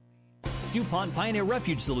agriculture. DuPont Pioneer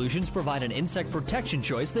Refuge Solutions provide an insect protection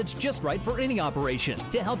choice that's just right for any operation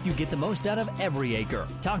to help you get the most out of every acre.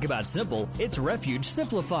 Talk about simple, it's Refuge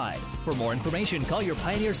Simplified. For more information, call your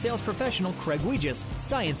Pioneer sales professional, Craig Weegis.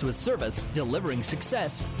 Science with service, delivering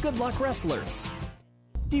success. Good luck, wrestlers.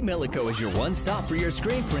 DeMillico is your one stop for your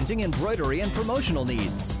screen printing, embroidery, and promotional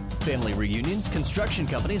needs. Family reunions, construction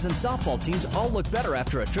companies, and softball teams all look better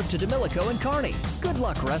after a trip to DeMillico and Kearney. Good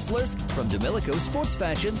luck, wrestlers, from DeMillico Sports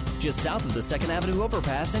Fashions, just south of the 2nd Avenue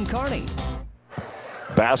overpass in Kearney.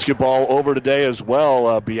 Basketball over today as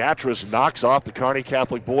well. Beatrice knocks off the Kearney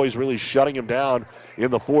Catholic boys, really shutting them down in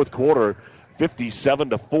the fourth quarter.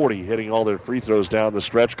 57-40, hitting all their free throws down the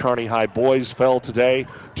stretch. Kearney High boys fell today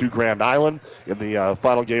to Grand Island in the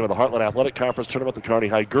final game of the Heartland Athletic Conference Tournament. The Kearney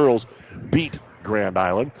High girls beat Grand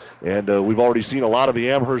Island. And we've already seen a lot of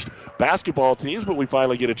the Amherst basketball teams, but we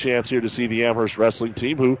finally get a chance here to see the Amherst wrestling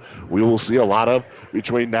team, who we will see a lot of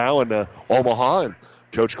between now and Omaha. And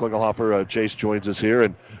Coach Klingelhofer, Chase, joins us here.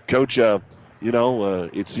 And, Coach, it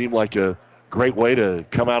seemed like a great way to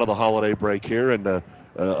come out of the holiday break here, and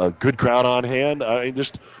a good crowd on hand.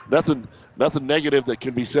 Just nothing negative that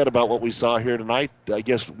can be said about what we saw here tonight. I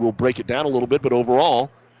guess we'll break it down a little bit, but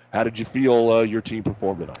overall, how did you feel your team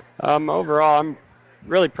performed tonight? Overall, I'm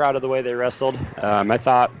really proud of the way they wrestled. I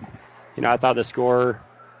thought the score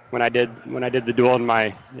when I did the duel in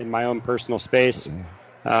my own personal space.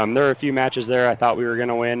 There were a few matches there I thought we were going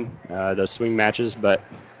to win, those swing matches, but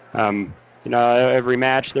every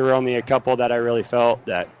match there were only a couple that I really felt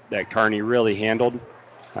that Kearney really handled.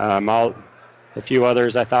 A few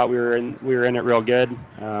others I thought we were in it real good.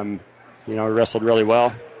 We wrestled really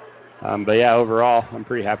well. But yeah, overall, I'm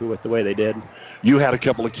pretty happy with the way they did. You had a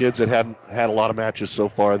couple of kids that hadn't had a lot of matches so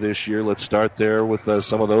far this year. Let's start there with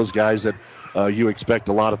some of those guys that you expect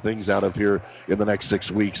a lot of things out of here in the next 6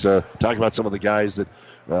 weeks. Talk about some of the guys that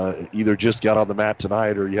either just got on the mat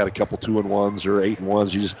tonight, or you had a couple 2-1s or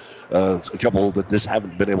 8-1s. You just a couple that just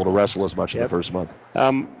haven't been able to wrestle as much in the first month.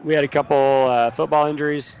 We had a couple football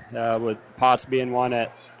injuries, with Potts being one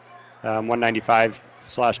at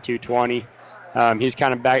 195/220. He's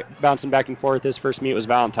kind of bouncing back and forth. His first meet was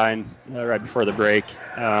Valentine, right before the break.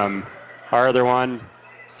 Our other one,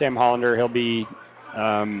 Sam Hollander, he'll be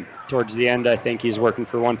towards the end. I think he's working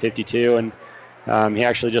for 152, and he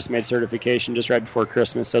actually just made certification just right before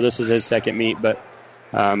Christmas, so this is his second meet. But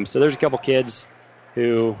so there's a couple kids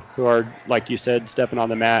who are, like you said, stepping on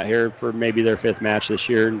the mat here for maybe their fifth match this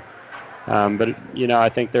year. But I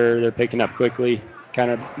think they're picking up quickly, kind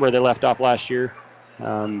of where they left off last year.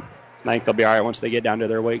 I think they'll be all right once they get down to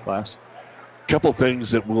their weight class. Couple things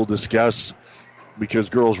that we'll discuss, because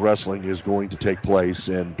girls wrestling is going to take place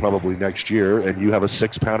and probably next year, and you have a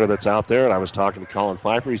 6-pounder that's out there. And I was talking to Colin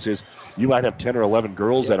Pfeiffer. He says you might have 10 or 11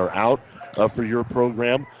 girls that are out for your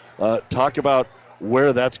program. Talk about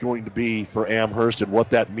where that's going to be for Amherst and what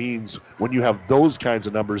that means when you have those kinds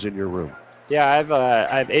of numbers in your room. Yeah, I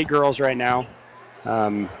have 8 girls right now.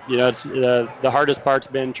 It's the hardest part's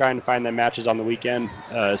been trying to find them matches on the weekend,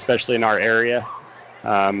 especially in our area,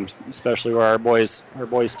 especially where our boys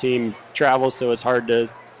team travels. So it's hard to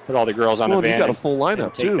put all the girls on a van. You got a full lineup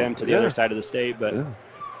and take them to the other side of the state. But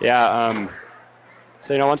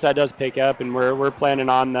so once that does pick up, and we're planning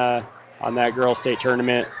on that girls state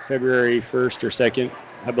tournament February 1st or 2nd,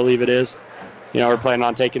 I believe it is. We're planning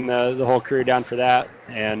on taking the whole crew down for that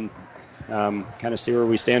and kind of see where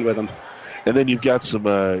we stand with them. And then you've got some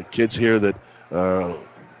kids here that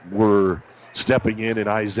were stepping in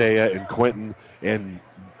Isaiah and Quentin, and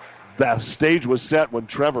that stage was set when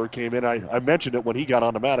Trevor came in. I mentioned it when he got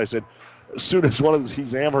on the mat. I said, as soon as one of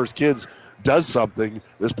these Amherst kids does something,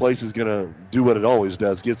 this place is going to do what it always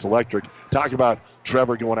does, gets electric. Talk about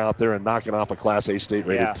Trevor going out there and knocking off a Class A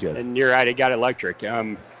state-rated kid. And you're right, it got electric.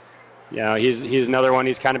 He's another one.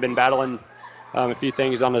 He's kind of been battling a few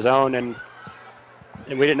things on his own, and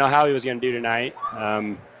we didn't know how he was going to do tonight.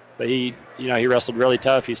 But he wrestled really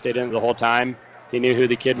tough. He stayed in it the whole time. He knew who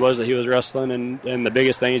the kid was that he was wrestling, and the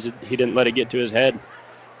biggest thing is that he didn't let it get to his head.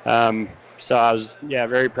 So I was,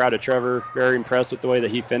 very proud of Trevor, very impressed with the way that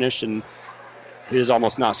he finished, and he was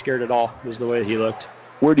almost not scared at all, was the way he looked.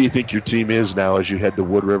 Where do you think your team is now as you head to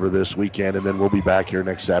Wood River this weekend, and then we'll be back here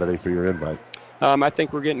next Saturday for your invite? I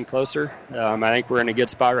think we're getting closer. I think we're in a good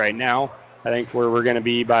spot right now. I think where we're going to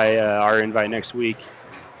be by our invite next week,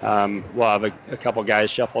 we'll have a couple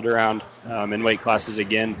guys shuffled around in weight classes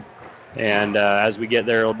again. And as we get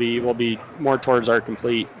there, we'll be more towards our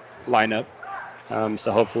complete lineup.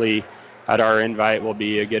 So hopefully at our invite will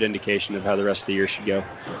be a good indication of how the rest of the year should go. All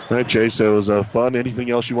right, Chase, so it was fun. Anything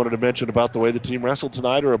else you wanted to mention about the way the team wrestled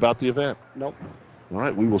tonight or about the event? Nope. All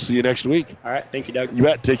right, we will see you next week. All right, thank you, Doug. You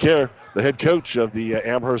bet. Take care. The head coach of the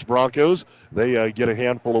Amherst Broncos, they get a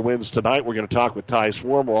handful of wins tonight. We're going to talk with Ty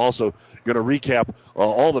Swarm. We're also going to recap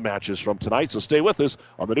all the matches from tonight, so stay with us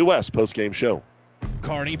on the New West postgame show.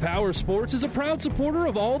 Kearney Power Sports is a proud supporter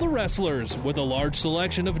of all the wrestlers, with a large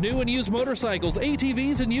selection of new and used motorcycles,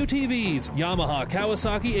 ATVs, and UTVs. Yamaha,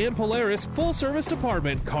 Kawasaki, and Polaris. Full-service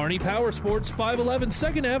department. Kearney Power Sports, 511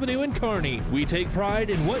 2nd Avenue in Kearney. We take pride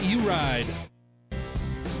in what you ride.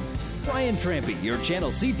 Ryan Trampy, your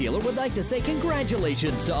Channel C dealer, would like to say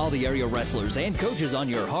congratulations to all the area wrestlers and coaches on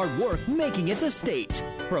your hard work making it to state.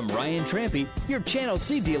 From Ryan Trampy, your Channel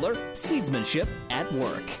C dealer, seedsmanship at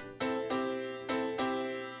work.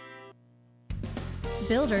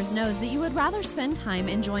 Builders knows that you would rather spend time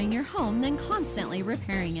enjoying your home than constantly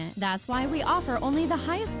repairing it. That's why we offer only the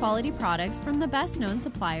highest quality products from the best known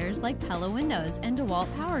suppliers like Pella Windows and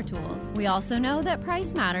DeWalt Power Tools. We also know that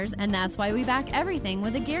price matters, and that's why we back everything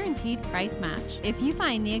with a guaranteed price match. If you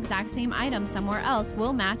find the exact same item somewhere else,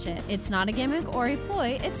 we'll match it. It's not a gimmick or a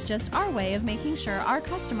ploy, it's just our way of making sure our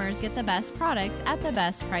customers get the best products at the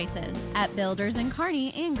best prices. At Builders in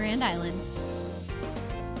Kearney and Grand Island.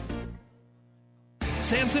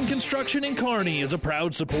 Sampson Construction in Kearney is a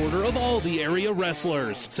proud supporter of all the area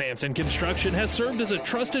wrestlers. Sampson Construction has served as a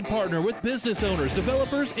trusted partner with business owners,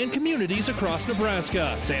 developers, and communities across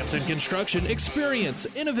Nebraska. Sampson Construction, experience,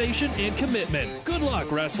 innovation, and commitment. Good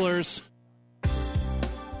luck, wrestlers.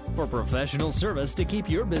 For professional service to keep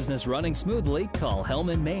your business running smoothly, call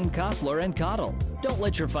Hellman, Maine, Kostler, and Cottle. Don't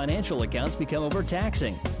let your financial accounts become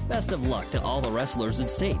overtaxing. Best of luck to all the wrestlers in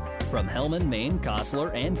state. From Hellman, Maine,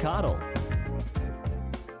 Kostler, and Cottle.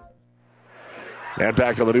 And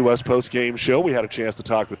back on the New West Post Game Show, we had a chance to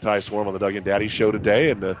talk with Ty Swarm on the Doug and Daddy Show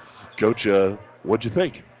today. And, Coach, what'd you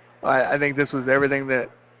think? I think this was everything that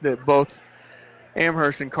both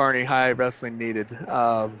Amherst and Kearney High Wrestling needed.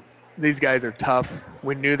 These guys are tough.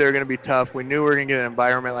 We knew they were going to be tough. We knew we were going to get an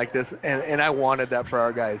environment like this, and I wanted that for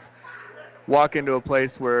our guys. Walk into a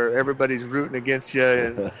place where everybody's rooting against you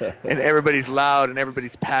and everybody's loud and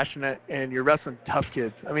everybody's passionate, and you're wrestling tough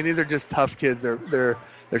kids. I mean, these are just tough kids.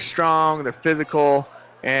 They're strong, they're physical,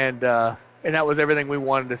 and that was everything we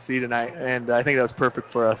wanted to see tonight, and I think that was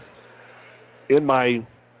perfect for us. In my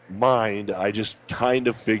mind, I just kind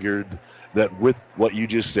of figured that with what you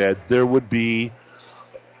just said, there would be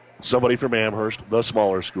somebody from Amherst, the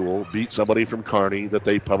smaller school, beat somebody from Kearney that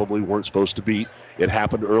they probably weren't supposed to beat. It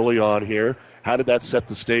happened early on here. How did that set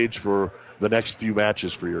the stage for the next few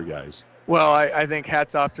matches for your guys? Well, I think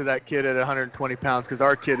hats off to that kid at 120 pounds because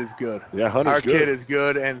our kid is good. Yeah, our kid is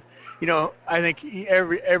good, and I think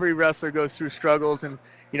every wrestler goes through struggles, and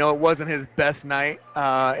it wasn't his best night,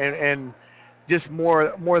 and just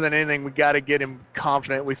more than anything, we got to get him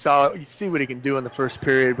confident. You see what he can do in the first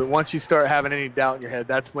period, but once you start having any doubt in your head,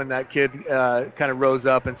 that's when that kid kind of rose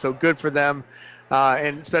up, and so good for them.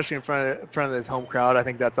 And especially in front of this home crowd, I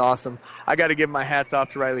think that's awesome. I got to give my hats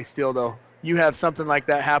off to Riley Steele, though. You have something like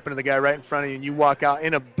that happen to the guy right in front of you, and you walk out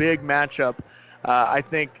in a big matchup. I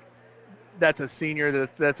think that's a senior,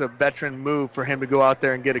 that's a veteran move for him to go out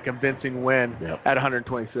there and get a convincing win at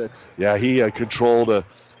 126. Yeah, he controlled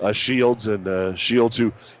Shields, and Shields,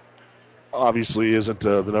 who obviously isn't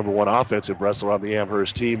the number one offensive wrestler on the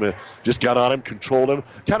Amherst team, just got on him, controlled him.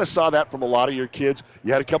 Kind of saw that from a lot of your kids.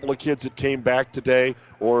 You had a couple of kids that came back today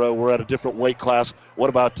or were at a different weight class. What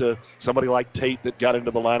about somebody like Tate that got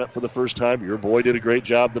into the lineup for the first time? Your boy did a great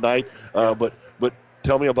job tonight. But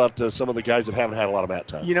tell me about some of the guys that haven't had a lot of mat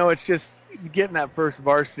time. It's just getting that first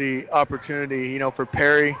varsity opportunity. For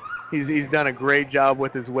Perry, he's done a great job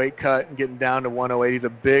with his weight cut and getting down to 108. He's a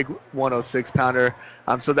big 106-pounder.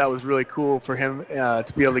 So that was really cool for him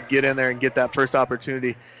to be able to get in there and get that first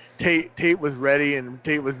opportunity. Tate was ready, and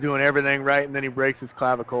Tate was doing everything right, and then he breaks his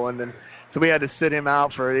clavicle. And then so we had to sit him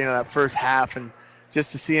out for that first half, and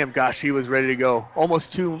just to see him, gosh, he was ready to go,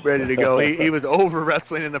 almost too ready to go. He was over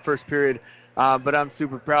wrestling in the first period. But I'm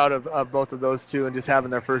super proud of both of those two and just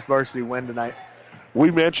having their first varsity win tonight. We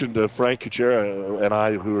mentioned Frank Kuchera and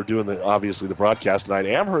I, who are doing the broadcast tonight.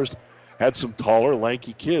 Amherst had some taller,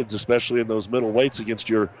 lanky kids, especially in those middle weights against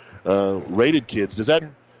your rated kids. Does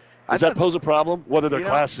that pose a problem, whether they're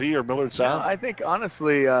Class C or Millard South? I think,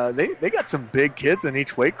 honestly, they got some big kids in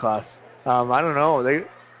each weight class. I don't know.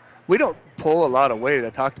 We don't pull a lot of weight.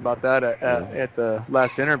 I talked about that at the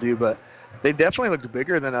last interview, but they definitely looked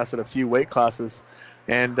bigger than us at a few weight classes.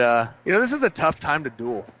 And, this is a tough time to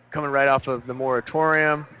duel. Coming right off of the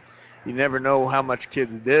moratorium, you never know how much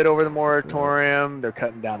kids did over the moratorium. They're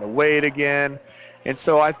cutting down the weight again. And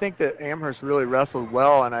so I think that Amherst really wrestled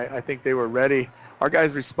well, and I think they were ready. Our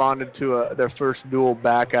guys responded to their first duel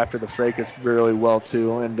back after the fracas really well,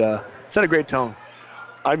 too, and set a great tone.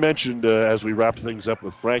 I mentioned as we wrapped things up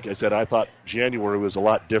with Frank, I said I thought January was a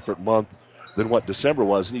lot different month than what December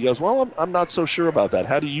was. And he goes, well, I'm not so sure about that.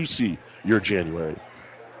 How do you see your January?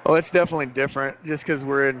 Oh, it's definitely different just because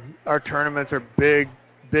our tournaments are big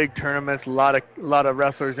tournaments, a lot of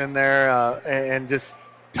wrestlers in there, and just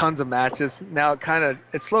tons of matches. Now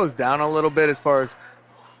it slows down a little bit as far as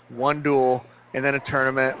one duel and then a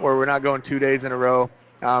tournament where we're not going 2 days in a row.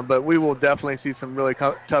 But we will definitely see some really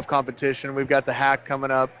tough competition. We've got the Hack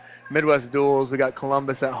coming up, Midwest Duels. We got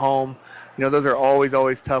Columbus at home. Those are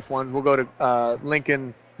always tough ones. We'll go to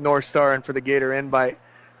Lincoln North Star and for the Gator Invite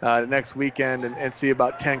next weekend and see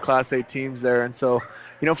about 10 Class A teams there. And so,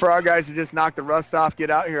 for our guys to just knock the rust off, get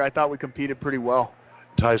out here, I thought we competed pretty well.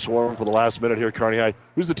 Ty Swarm for the last minute here at Kearney High.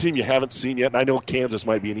 Who's the team you haven't seen yet? And I know Kansas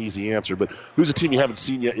might be an easy answer, but who's the team you haven't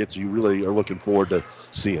seen yet that you really are looking forward to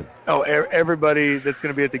seeing? Oh, everybody that's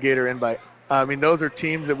going to be at the Gator Invite. Those are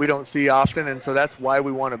teams that we don't see often, and so that's why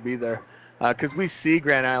we want to be there. Because we see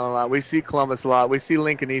Grand Island a lot. We see Columbus a lot. We see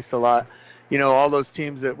Lincoln East a lot. All those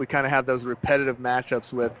teams that we kind of have those repetitive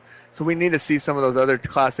matchups with. So we need to see some of those other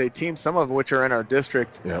Class A teams, some of which are in our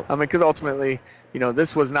district. Yep. Because ultimately,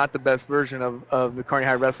 this was not the best version of the Kearney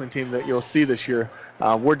High wrestling team that you'll see this year.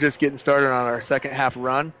 We're just getting started on our second half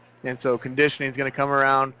run, and so conditioning is going to come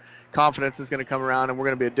around, confidence is going to come around, and we're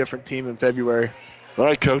going to be a different team in February. All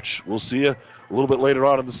right, Coach. We'll see you a little bit later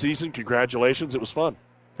on in the season. Congratulations. It was fun.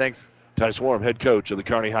 Thanks. Ty Swarm, head coach of the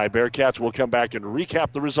Kearney High Bearcats. We'll come back and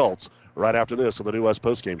recap the results right after this on the New West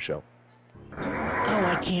Postgame Show. Oh,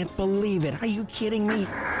 I can't believe it. Are you kidding me?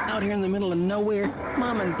 Out here in the middle of nowhere,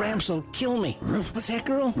 Mom and Gramps will kill me. What's that,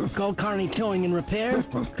 girl? Call Kearney Towing and Repair?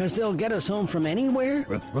 Because they'll get us home from anywhere?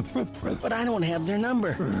 But I don't have their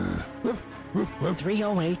number.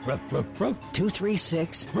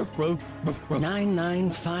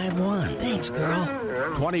 308-236-9951. Thanks, girl.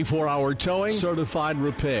 24-hour towing, certified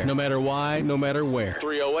repair. No matter why, no matter where.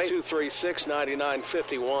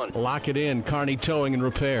 308-236-9951. Lock it in, Kearney Towing and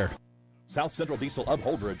Repair. South Central Diesel of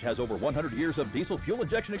Holdridge has over 100 years of diesel fuel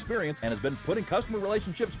injection experience and has been putting customer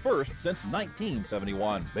relationships first since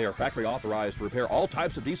 1971. They are factory authorized to repair all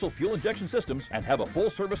types of diesel fuel injection systems and have a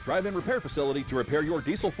full-service drive-in repair facility to repair your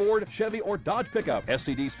diesel Ford, Chevy, or Dodge pickup.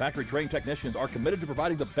 SCD's factory-trained technicians are committed to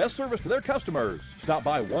providing the best service to their customers. Stop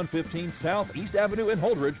by 115 South East Avenue in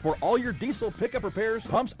Holdridge for all your diesel pickup repairs,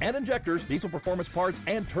 pumps and injectors, diesel performance parts,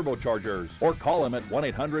 and turbochargers. Or call them at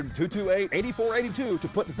 1-800-228-8482 to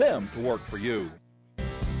put them to work for you.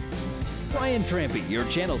 Ryan Trampy, your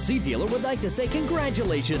Channel C dealer, would like to say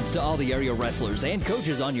congratulations to all the area wrestlers and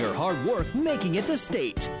coaches on your hard work making it to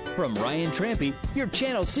state. From Ryan Trampy, your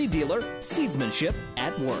Channel C dealer, seedsmanship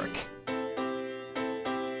at work.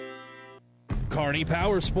 Kearney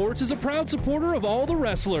Power Sports is a proud supporter of all the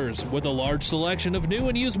wrestlers. With a large selection of new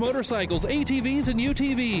and used motorcycles, ATVs, and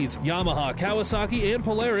UTVs, Yamaha, Kawasaki, and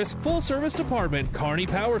Polaris, full-service department, Kearney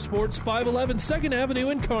Power Sports, 511 2nd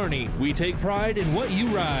Avenue in Kearney. We take pride in what you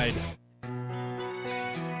ride.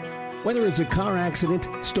 Whether it's a car accident,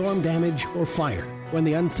 storm damage, or fire, when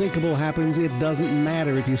the unthinkable happens, it doesn't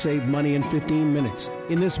matter if you save money in 15 minutes.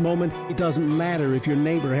 In this moment, it doesn't matter if your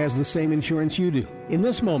neighbor has the same insurance you do. In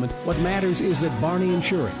this moment, what matters is that Barney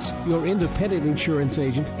Insurance, your independent insurance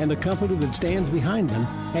agent, and the company that stands behind them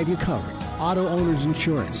have you covered. Auto Owners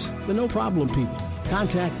Insurance, the no-problem people.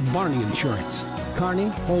 Contact Barney Insurance, Kearney,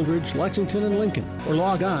 Holdridge, Lexington, and Lincoln, or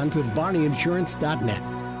log on to barneyinsurance.net.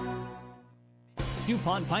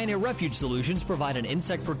 DuPont Pioneer Refuge Solutions provide an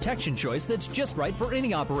insect protection choice that's just right for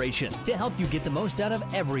any operation to help you get the most out of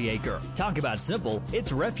every acre. Talk about simple,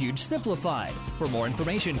 it's Refuge simplified. For more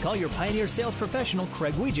information, call your Pioneer sales professional,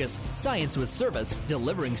 Craig Weegis. Science with service,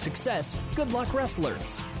 delivering success. Good luck,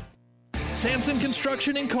 wrestlers. Sampson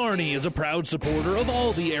Construction in Kearney is a proud supporter of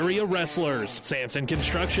all the area wrestlers. Sampson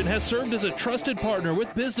Construction has served as a trusted partner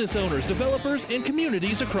with business owners, developers, and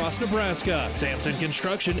communities across Nebraska. Sampson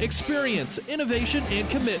Construction, experience, innovation, and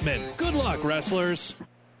commitment. Good luck, wrestlers.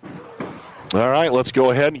 All right, let's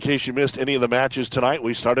go ahead. In case you missed any of the matches tonight,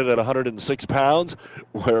 we started at 106 pounds,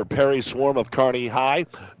 where Perry Swarm of Kearney High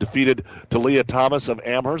defeated Talia Thomas of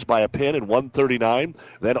Amherst by a pin in 139.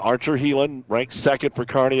 Then Archer Heelan, ranked second for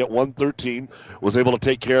Kearney at 113, was able to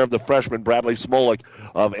take care of the freshman Bradley Smolik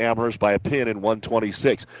of Amherst by a pin in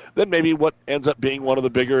 126. Then maybe what ends up being one of the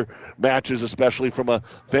bigger matches, especially from a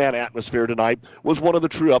fan atmosphere tonight, was one of the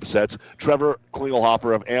true upsets. Trevor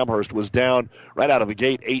Klingelhofer of Amherst was down right out of the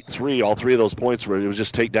gate 8-3. All three of those points where it was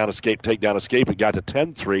just take down, escape. It got to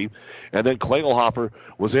 10-3, and then Klingelhofer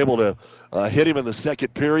was able to hit him in the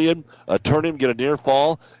second period, turn him, get a near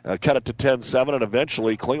fall, cut it to 10-7, and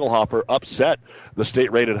eventually Klingelhofer upset the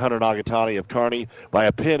state-rated Hunter Nagatani of Kearney by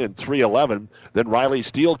a pin in 3-11. Then Riley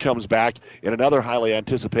Steele comes back in another highly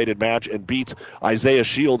anticipated match and beats Isaiah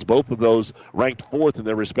Shields, both of those ranked fourth in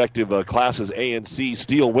their respective classes A and C.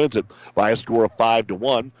 Steele wins it by a score of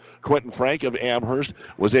 5-1. Quentin Frank of Amherst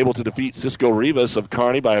was able to defeat Cisco Rivas of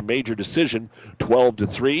Kearney by a major decision,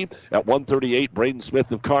 12-3. At 1:38, Braden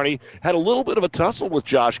Smith of Kearney had a little bit of a tussle with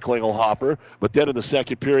Josh Klingelhofer, but then in the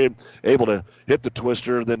second period, able to hit the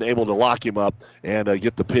twister, then able to lock him up and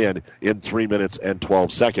get the pin in 3 minutes and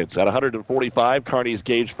 12 seconds. At 145, Kearney's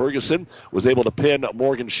Gage Ferguson was able to pin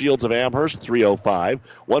Morgan Shields of Amherst, 3:05.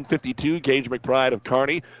 152, Gage McBride of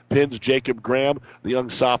Kearney pins Jacob Graham, the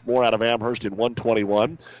young sophomore out of Amherst, in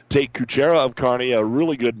 1:21. Tate Kuchera of Kearney, a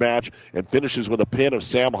really good match, and finishes with a pin of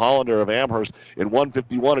Sam Hollander of Amherst in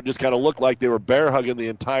 1:51. It just kind of looked like they were bear hugging the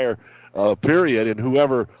entire period, and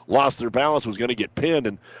whoever lost their balance was going to get pinned,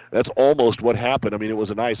 and that's almost what happened. I mean, it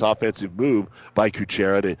was a nice offensive move by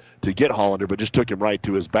Kuchera to get Hollander, but just took him right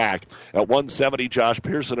to his back. At 170, Josh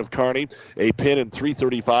Pearson of Kearney, a pin in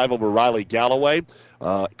 3:35 over Riley Galloway.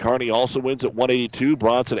 Kearney also wins at 182.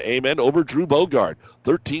 Bronson Amen over Drew Bogard,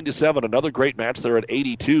 13-7. Another great match there at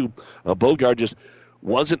 82. Bogard just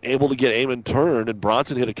wasn't able to get Amen turned, and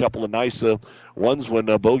Bronson hit a couple of nice ones when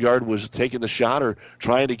Bogard was taking the shot or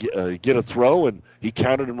trying to get a throw, and he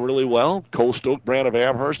countered him really well. Cole Stokebrand of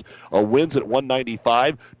Amherst wins at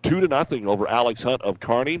 195, 2-0 over Alex Hunt of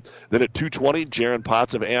Kearney. Then at 220, Jaron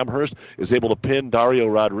Potts of Amherst is able to pin Dario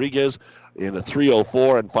Rodriguez in a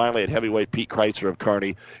 3:04, and finally at heavyweight, Pete Kreitzer of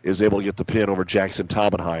Kearney is able to get the pin over Jackson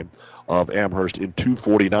Taubenheim of Amherst in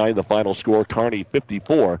 2:49. The final score, Kearney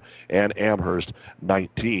 54 and Amherst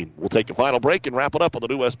 19. We'll take a final break and wrap it up on the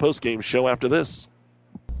New West Postgame show after this.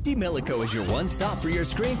 DeMillico is your one-stop for your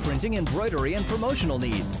screen printing, embroidery, and promotional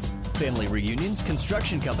needs. Family reunions,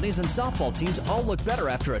 construction companies, and softball teams all look better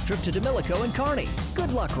after a trip to DeMillico and Kearney.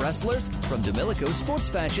 Good luck, wrestlers, from DeMillico Sports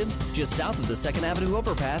Fashions, just south of the 2nd Avenue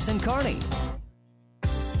overpass in Kearney.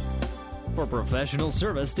 For professional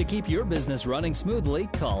service to keep your business running smoothly,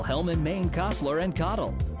 call Hellman, Main, Kostler, and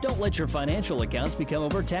Cottle. Don't let your financial accounts become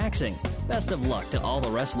overtaxing. Best of luck to all the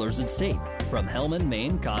wrestlers at state from Hellman,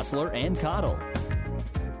 Main, Kostler, and Cottle.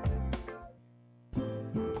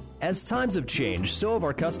 As times have changed, so have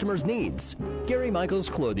our customers' needs. Gary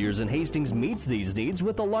Michaels Clothiers in Hastings meets these needs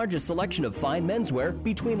with the largest selection of fine menswear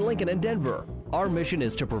between Lincoln and Denver. Our mission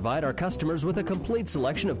is to provide our customers with a complete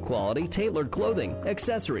selection of quality, tailored clothing,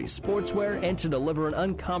 accessories, sportswear, and to deliver an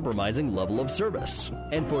uncompromising level of service.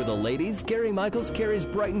 And for the ladies, Gary Michaels carries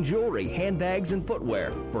Brighton jewelry, handbags, and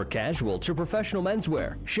footwear. For casual to professional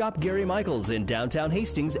menswear, shop Gary Michaels in downtown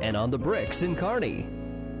Hastings and on the Bricks in Kearney.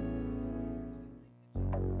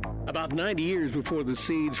 About 90 years before the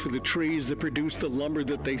seeds for the trees that produce the lumber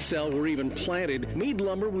that they sell were even planted, Mead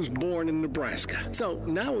Lumber was born in Nebraska. So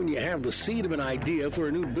now when you have the seed of an idea for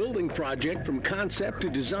a new building project from concept to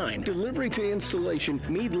design, delivery to installation,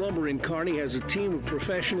 Mead Lumber in Kearney has a team of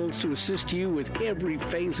professionals to assist you with every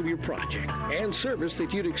phase of your project and service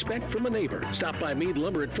that you'd expect from a neighbor. Stop by Mead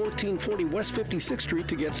Lumber at 1440 West 56th Street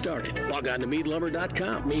to get started. Log on to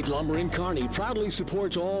meadlumber.com. Mead Lumber in Kearney proudly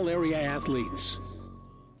supports all area athletes.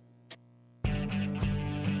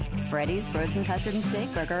 Freddy's Frozen Custard and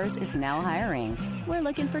Steak Burgers is now hiring. We're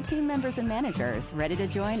looking for team members and managers ready to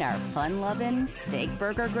join our fun-loving, steak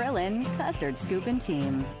burger grillin', custard scooping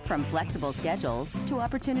team. From flexible schedules to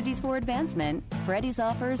opportunities for advancement, Freddy's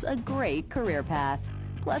offers a great career path.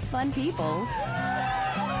 Plus fun people,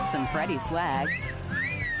 some Freddy's swag,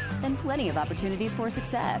 and plenty of opportunities for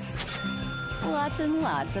success. Lots and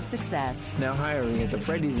lots of success. Now hiring at the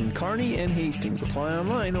Freddy's in Kearney and Hastings. Apply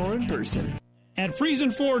online or in person. At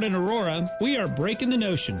Friesen Ford in Aurora, we are breaking the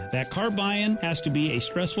notion that car buying has to be a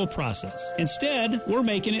stressful process. Instead, we're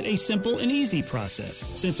making it a simple and easy process,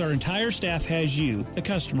 since our entire staff has you, the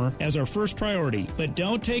customer, as our first priority. But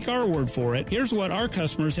don't take our word for it. Here's what our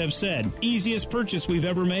customers have said. Easiest purchase we've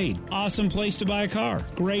ever made. Awesome place to buy a car.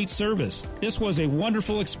 Great service. This was a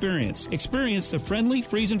wonderful experience. Experience the friendly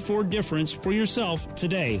Friesen Ford difference for yourself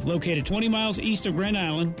today. Located 20 miles east of Grand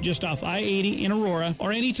Island, just off I-80 in Aurora,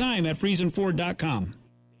 or anytime at FriesenFord.com.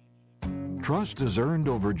 Trust is earned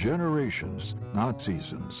over generations, not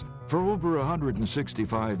seasons. For over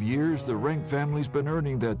 165 years, the Rank family's been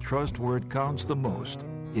earning that trust where it counts the most,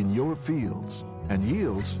 in your fields. And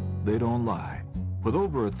yields, they don't lie. With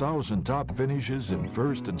over 1,000 top finishes in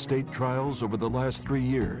first and state trials over the last 3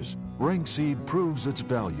 years, Rank Seed proves its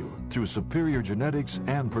value through superior genetics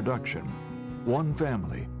and production. One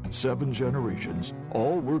family, 7 generations,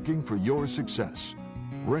 all working for your success.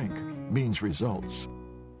 Rink means results.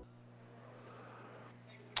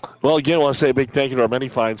 Well, again, I want to say a big thank you to our many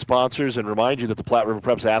fine sponsors and remind you that the Platte River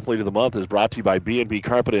Preps Athlete of the Month is brought to you by B&B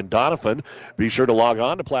Carpet in Doniphan. Be sure to log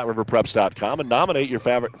on to PlatteRiverPreps.com and nominate your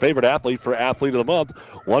favorite athlete for Athlete of the Month.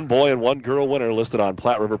 One boy and one girl winner listed on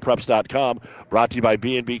PlatteRiverPreps.com. Brought to you by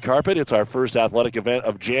B&B Carpet. It's our first athletic event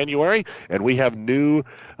of January, and we have new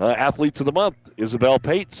Athletes of the Month. Isabel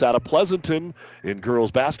Pates out of Pleasanton in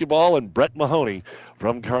girls basketball, and Brett Mahoney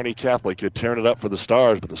from Kearney Catholic tearing it up for the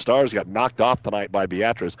Stars, but the Stars got knocked off tonight by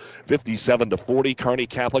Beatrice, 57-40. Kearney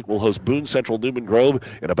Catholic will host Boone Central Newman Grove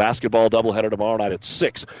in a basketball doubleheader tomorrow night at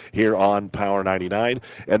 6 here on Power 99.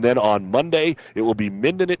 And then on Monday, it will be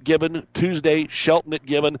Minden at Gibbon, Tuesday, Shelton at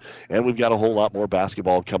Gibbon, and we've got a whole lot more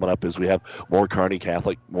basketball coming up as we have more Kearney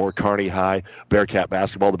Catholic, more Kearney High, Bearcat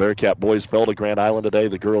basketball. The Bearcat boys fell to Grand Island today.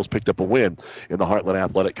 The girls picked up a win in the Heartland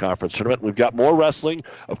Athletic Conference Tournament. We've got more wrestling.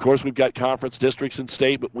 Of course, we've got conference districts and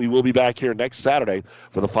state, but we will be back here next Saturday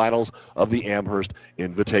for the finals of the Amherst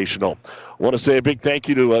Invitational. I want to say a big thank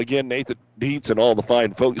you to, again, Nathan Dietz and all the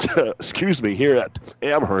fine folks, here at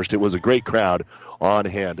Amherst. It was a great crowd on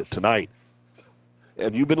hand tonight.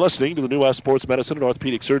 And you've been listening to the New West Sports Medicine and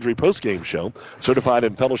Orthopedic Surgery postgame show. Certified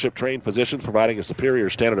and fellowship-trained physicians providing a superior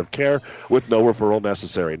standard of care with no referral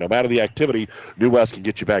necessary. No matter the activity, New West can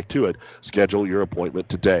get you back to it. Schedule your appointment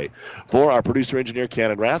today. For our producer-engineer,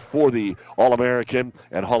 Cannon Rath, for the All-American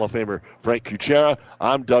and Hall of Famer, Frank Kuchera,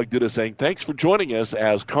 I'm Doug Duda saying thanks for joining us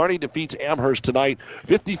as Kearney defeats Amherst tonight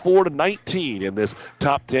 54-19 in this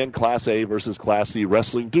top 10 Class A versus Class C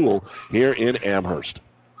wrestling duel here in Amherst.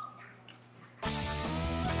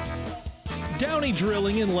 Downey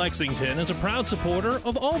Drilling in Lexington is a proud supporter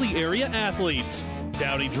of all the area athletes.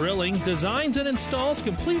 Downey Drilling designs and installs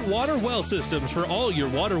complete water well systems for all your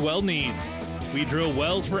water well needs. We drill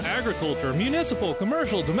wells for agriculture, municipal,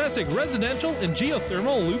 commercial, domestic, residential, and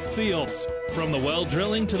geothermal loop fields. From the well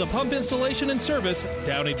drilling to the pump installation and service,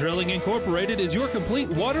 Downey Drilling Incorporated is your complete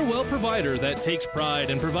water well provider that takes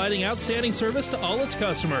pride in providing outstanding service to all its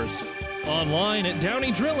customers. Online at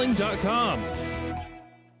downeydrilling.com.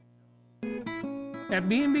 At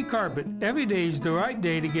B&B Carpet, every day is the right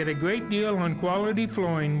day to get a great deal on quality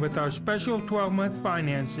flooring with our special 12-month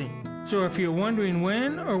financing. So if you're wondering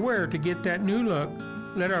when or where to get that new look,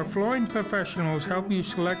 let our flooring professionals help you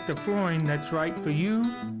select the flooring that's right for you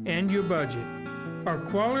and your budget. Our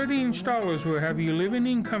quality installers will have you living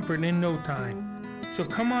in comfort in no time. So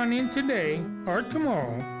come on in today or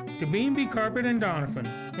tomorrow to B&B Carpet in Doniphan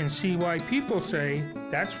and see why people say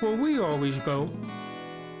that's where we always go.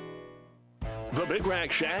 The Big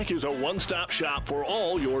Rack Shack is a one-stop shop for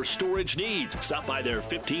all your storage needs. Stop by their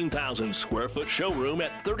 15,000 square foot showroom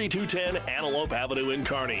at 3210 Antelope Avenue in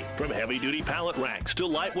Kearney. From heavy-duty pallet racks to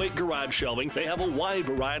lightweight garage shelving, they have a wide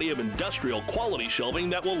variety of industrial quality shelving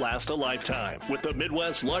that will last a lifetime. With the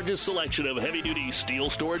Midwest's largest selection of heavy-duty steel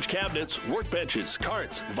storage cabinets, workbenches,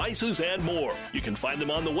 carts, vices, and more. You can find them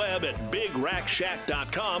on the web at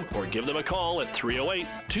BigRackShack.com or give them a call at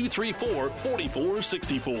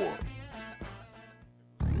 308-234-4464.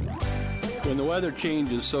 When the weather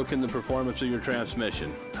changes, so can the performance of your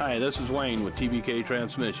transmission. Hi, this is Wayne with TBK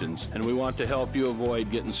Transmissions, and we want to help you avoid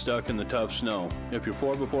getting stuck in the tough snow. If your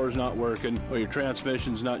 4x4 is not working or your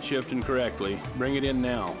transmission's not shifting correctly, bring it in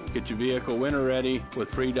now. Get your vehicle winter ready with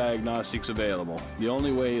free diagnostics available. The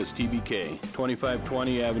only way is TBK,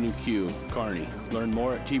 2520 Avenue Q, Kearney. Learn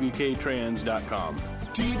more at tbktrans.com.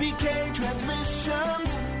 TBK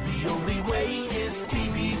Transmissions, the only way is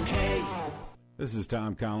TBK. This is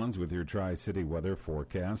Tom Collins with your Tri-City weather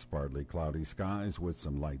forecast. Partly cloudy skies with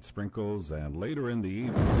some light sprinkles, and later in the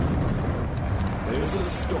evening, there's a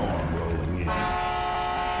storm rolling in.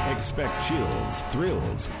 Expect chills,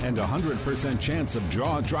 thrills, and 100% chance of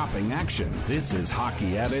jaw-dropping action. This is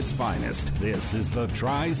hockey at its finest. This is the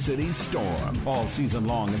Tri-City Storm. All season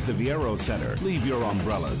long at the Viero Center. Leave your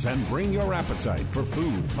umbrellas and bring your appetite for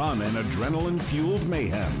food, fun, and adrenaline-fueled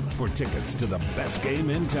mayhem. For tickets to the best game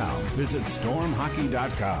in town, visit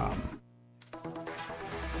stormhockey.com.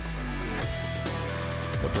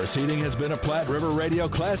 The proceeding has been a Platte River Radio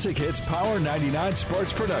Classic Hits Power 99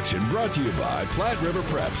 sports production brought to you by Platte River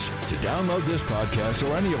Preps. To download this podcast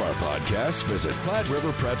or any of our podcasts, visit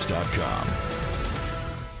PlatteRiverPreps.com.